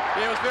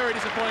 Yeah, it was very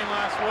disappointing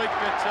last week,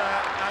 but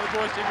the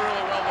boys did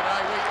really well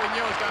today. We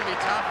knew it was going to be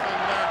tough,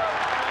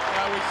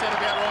 and we set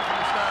about right from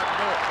the start to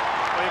do it.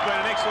 Well, you've been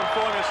an excellent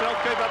fight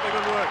yourself. Keep up the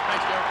good work.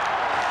 Thanks, Joe.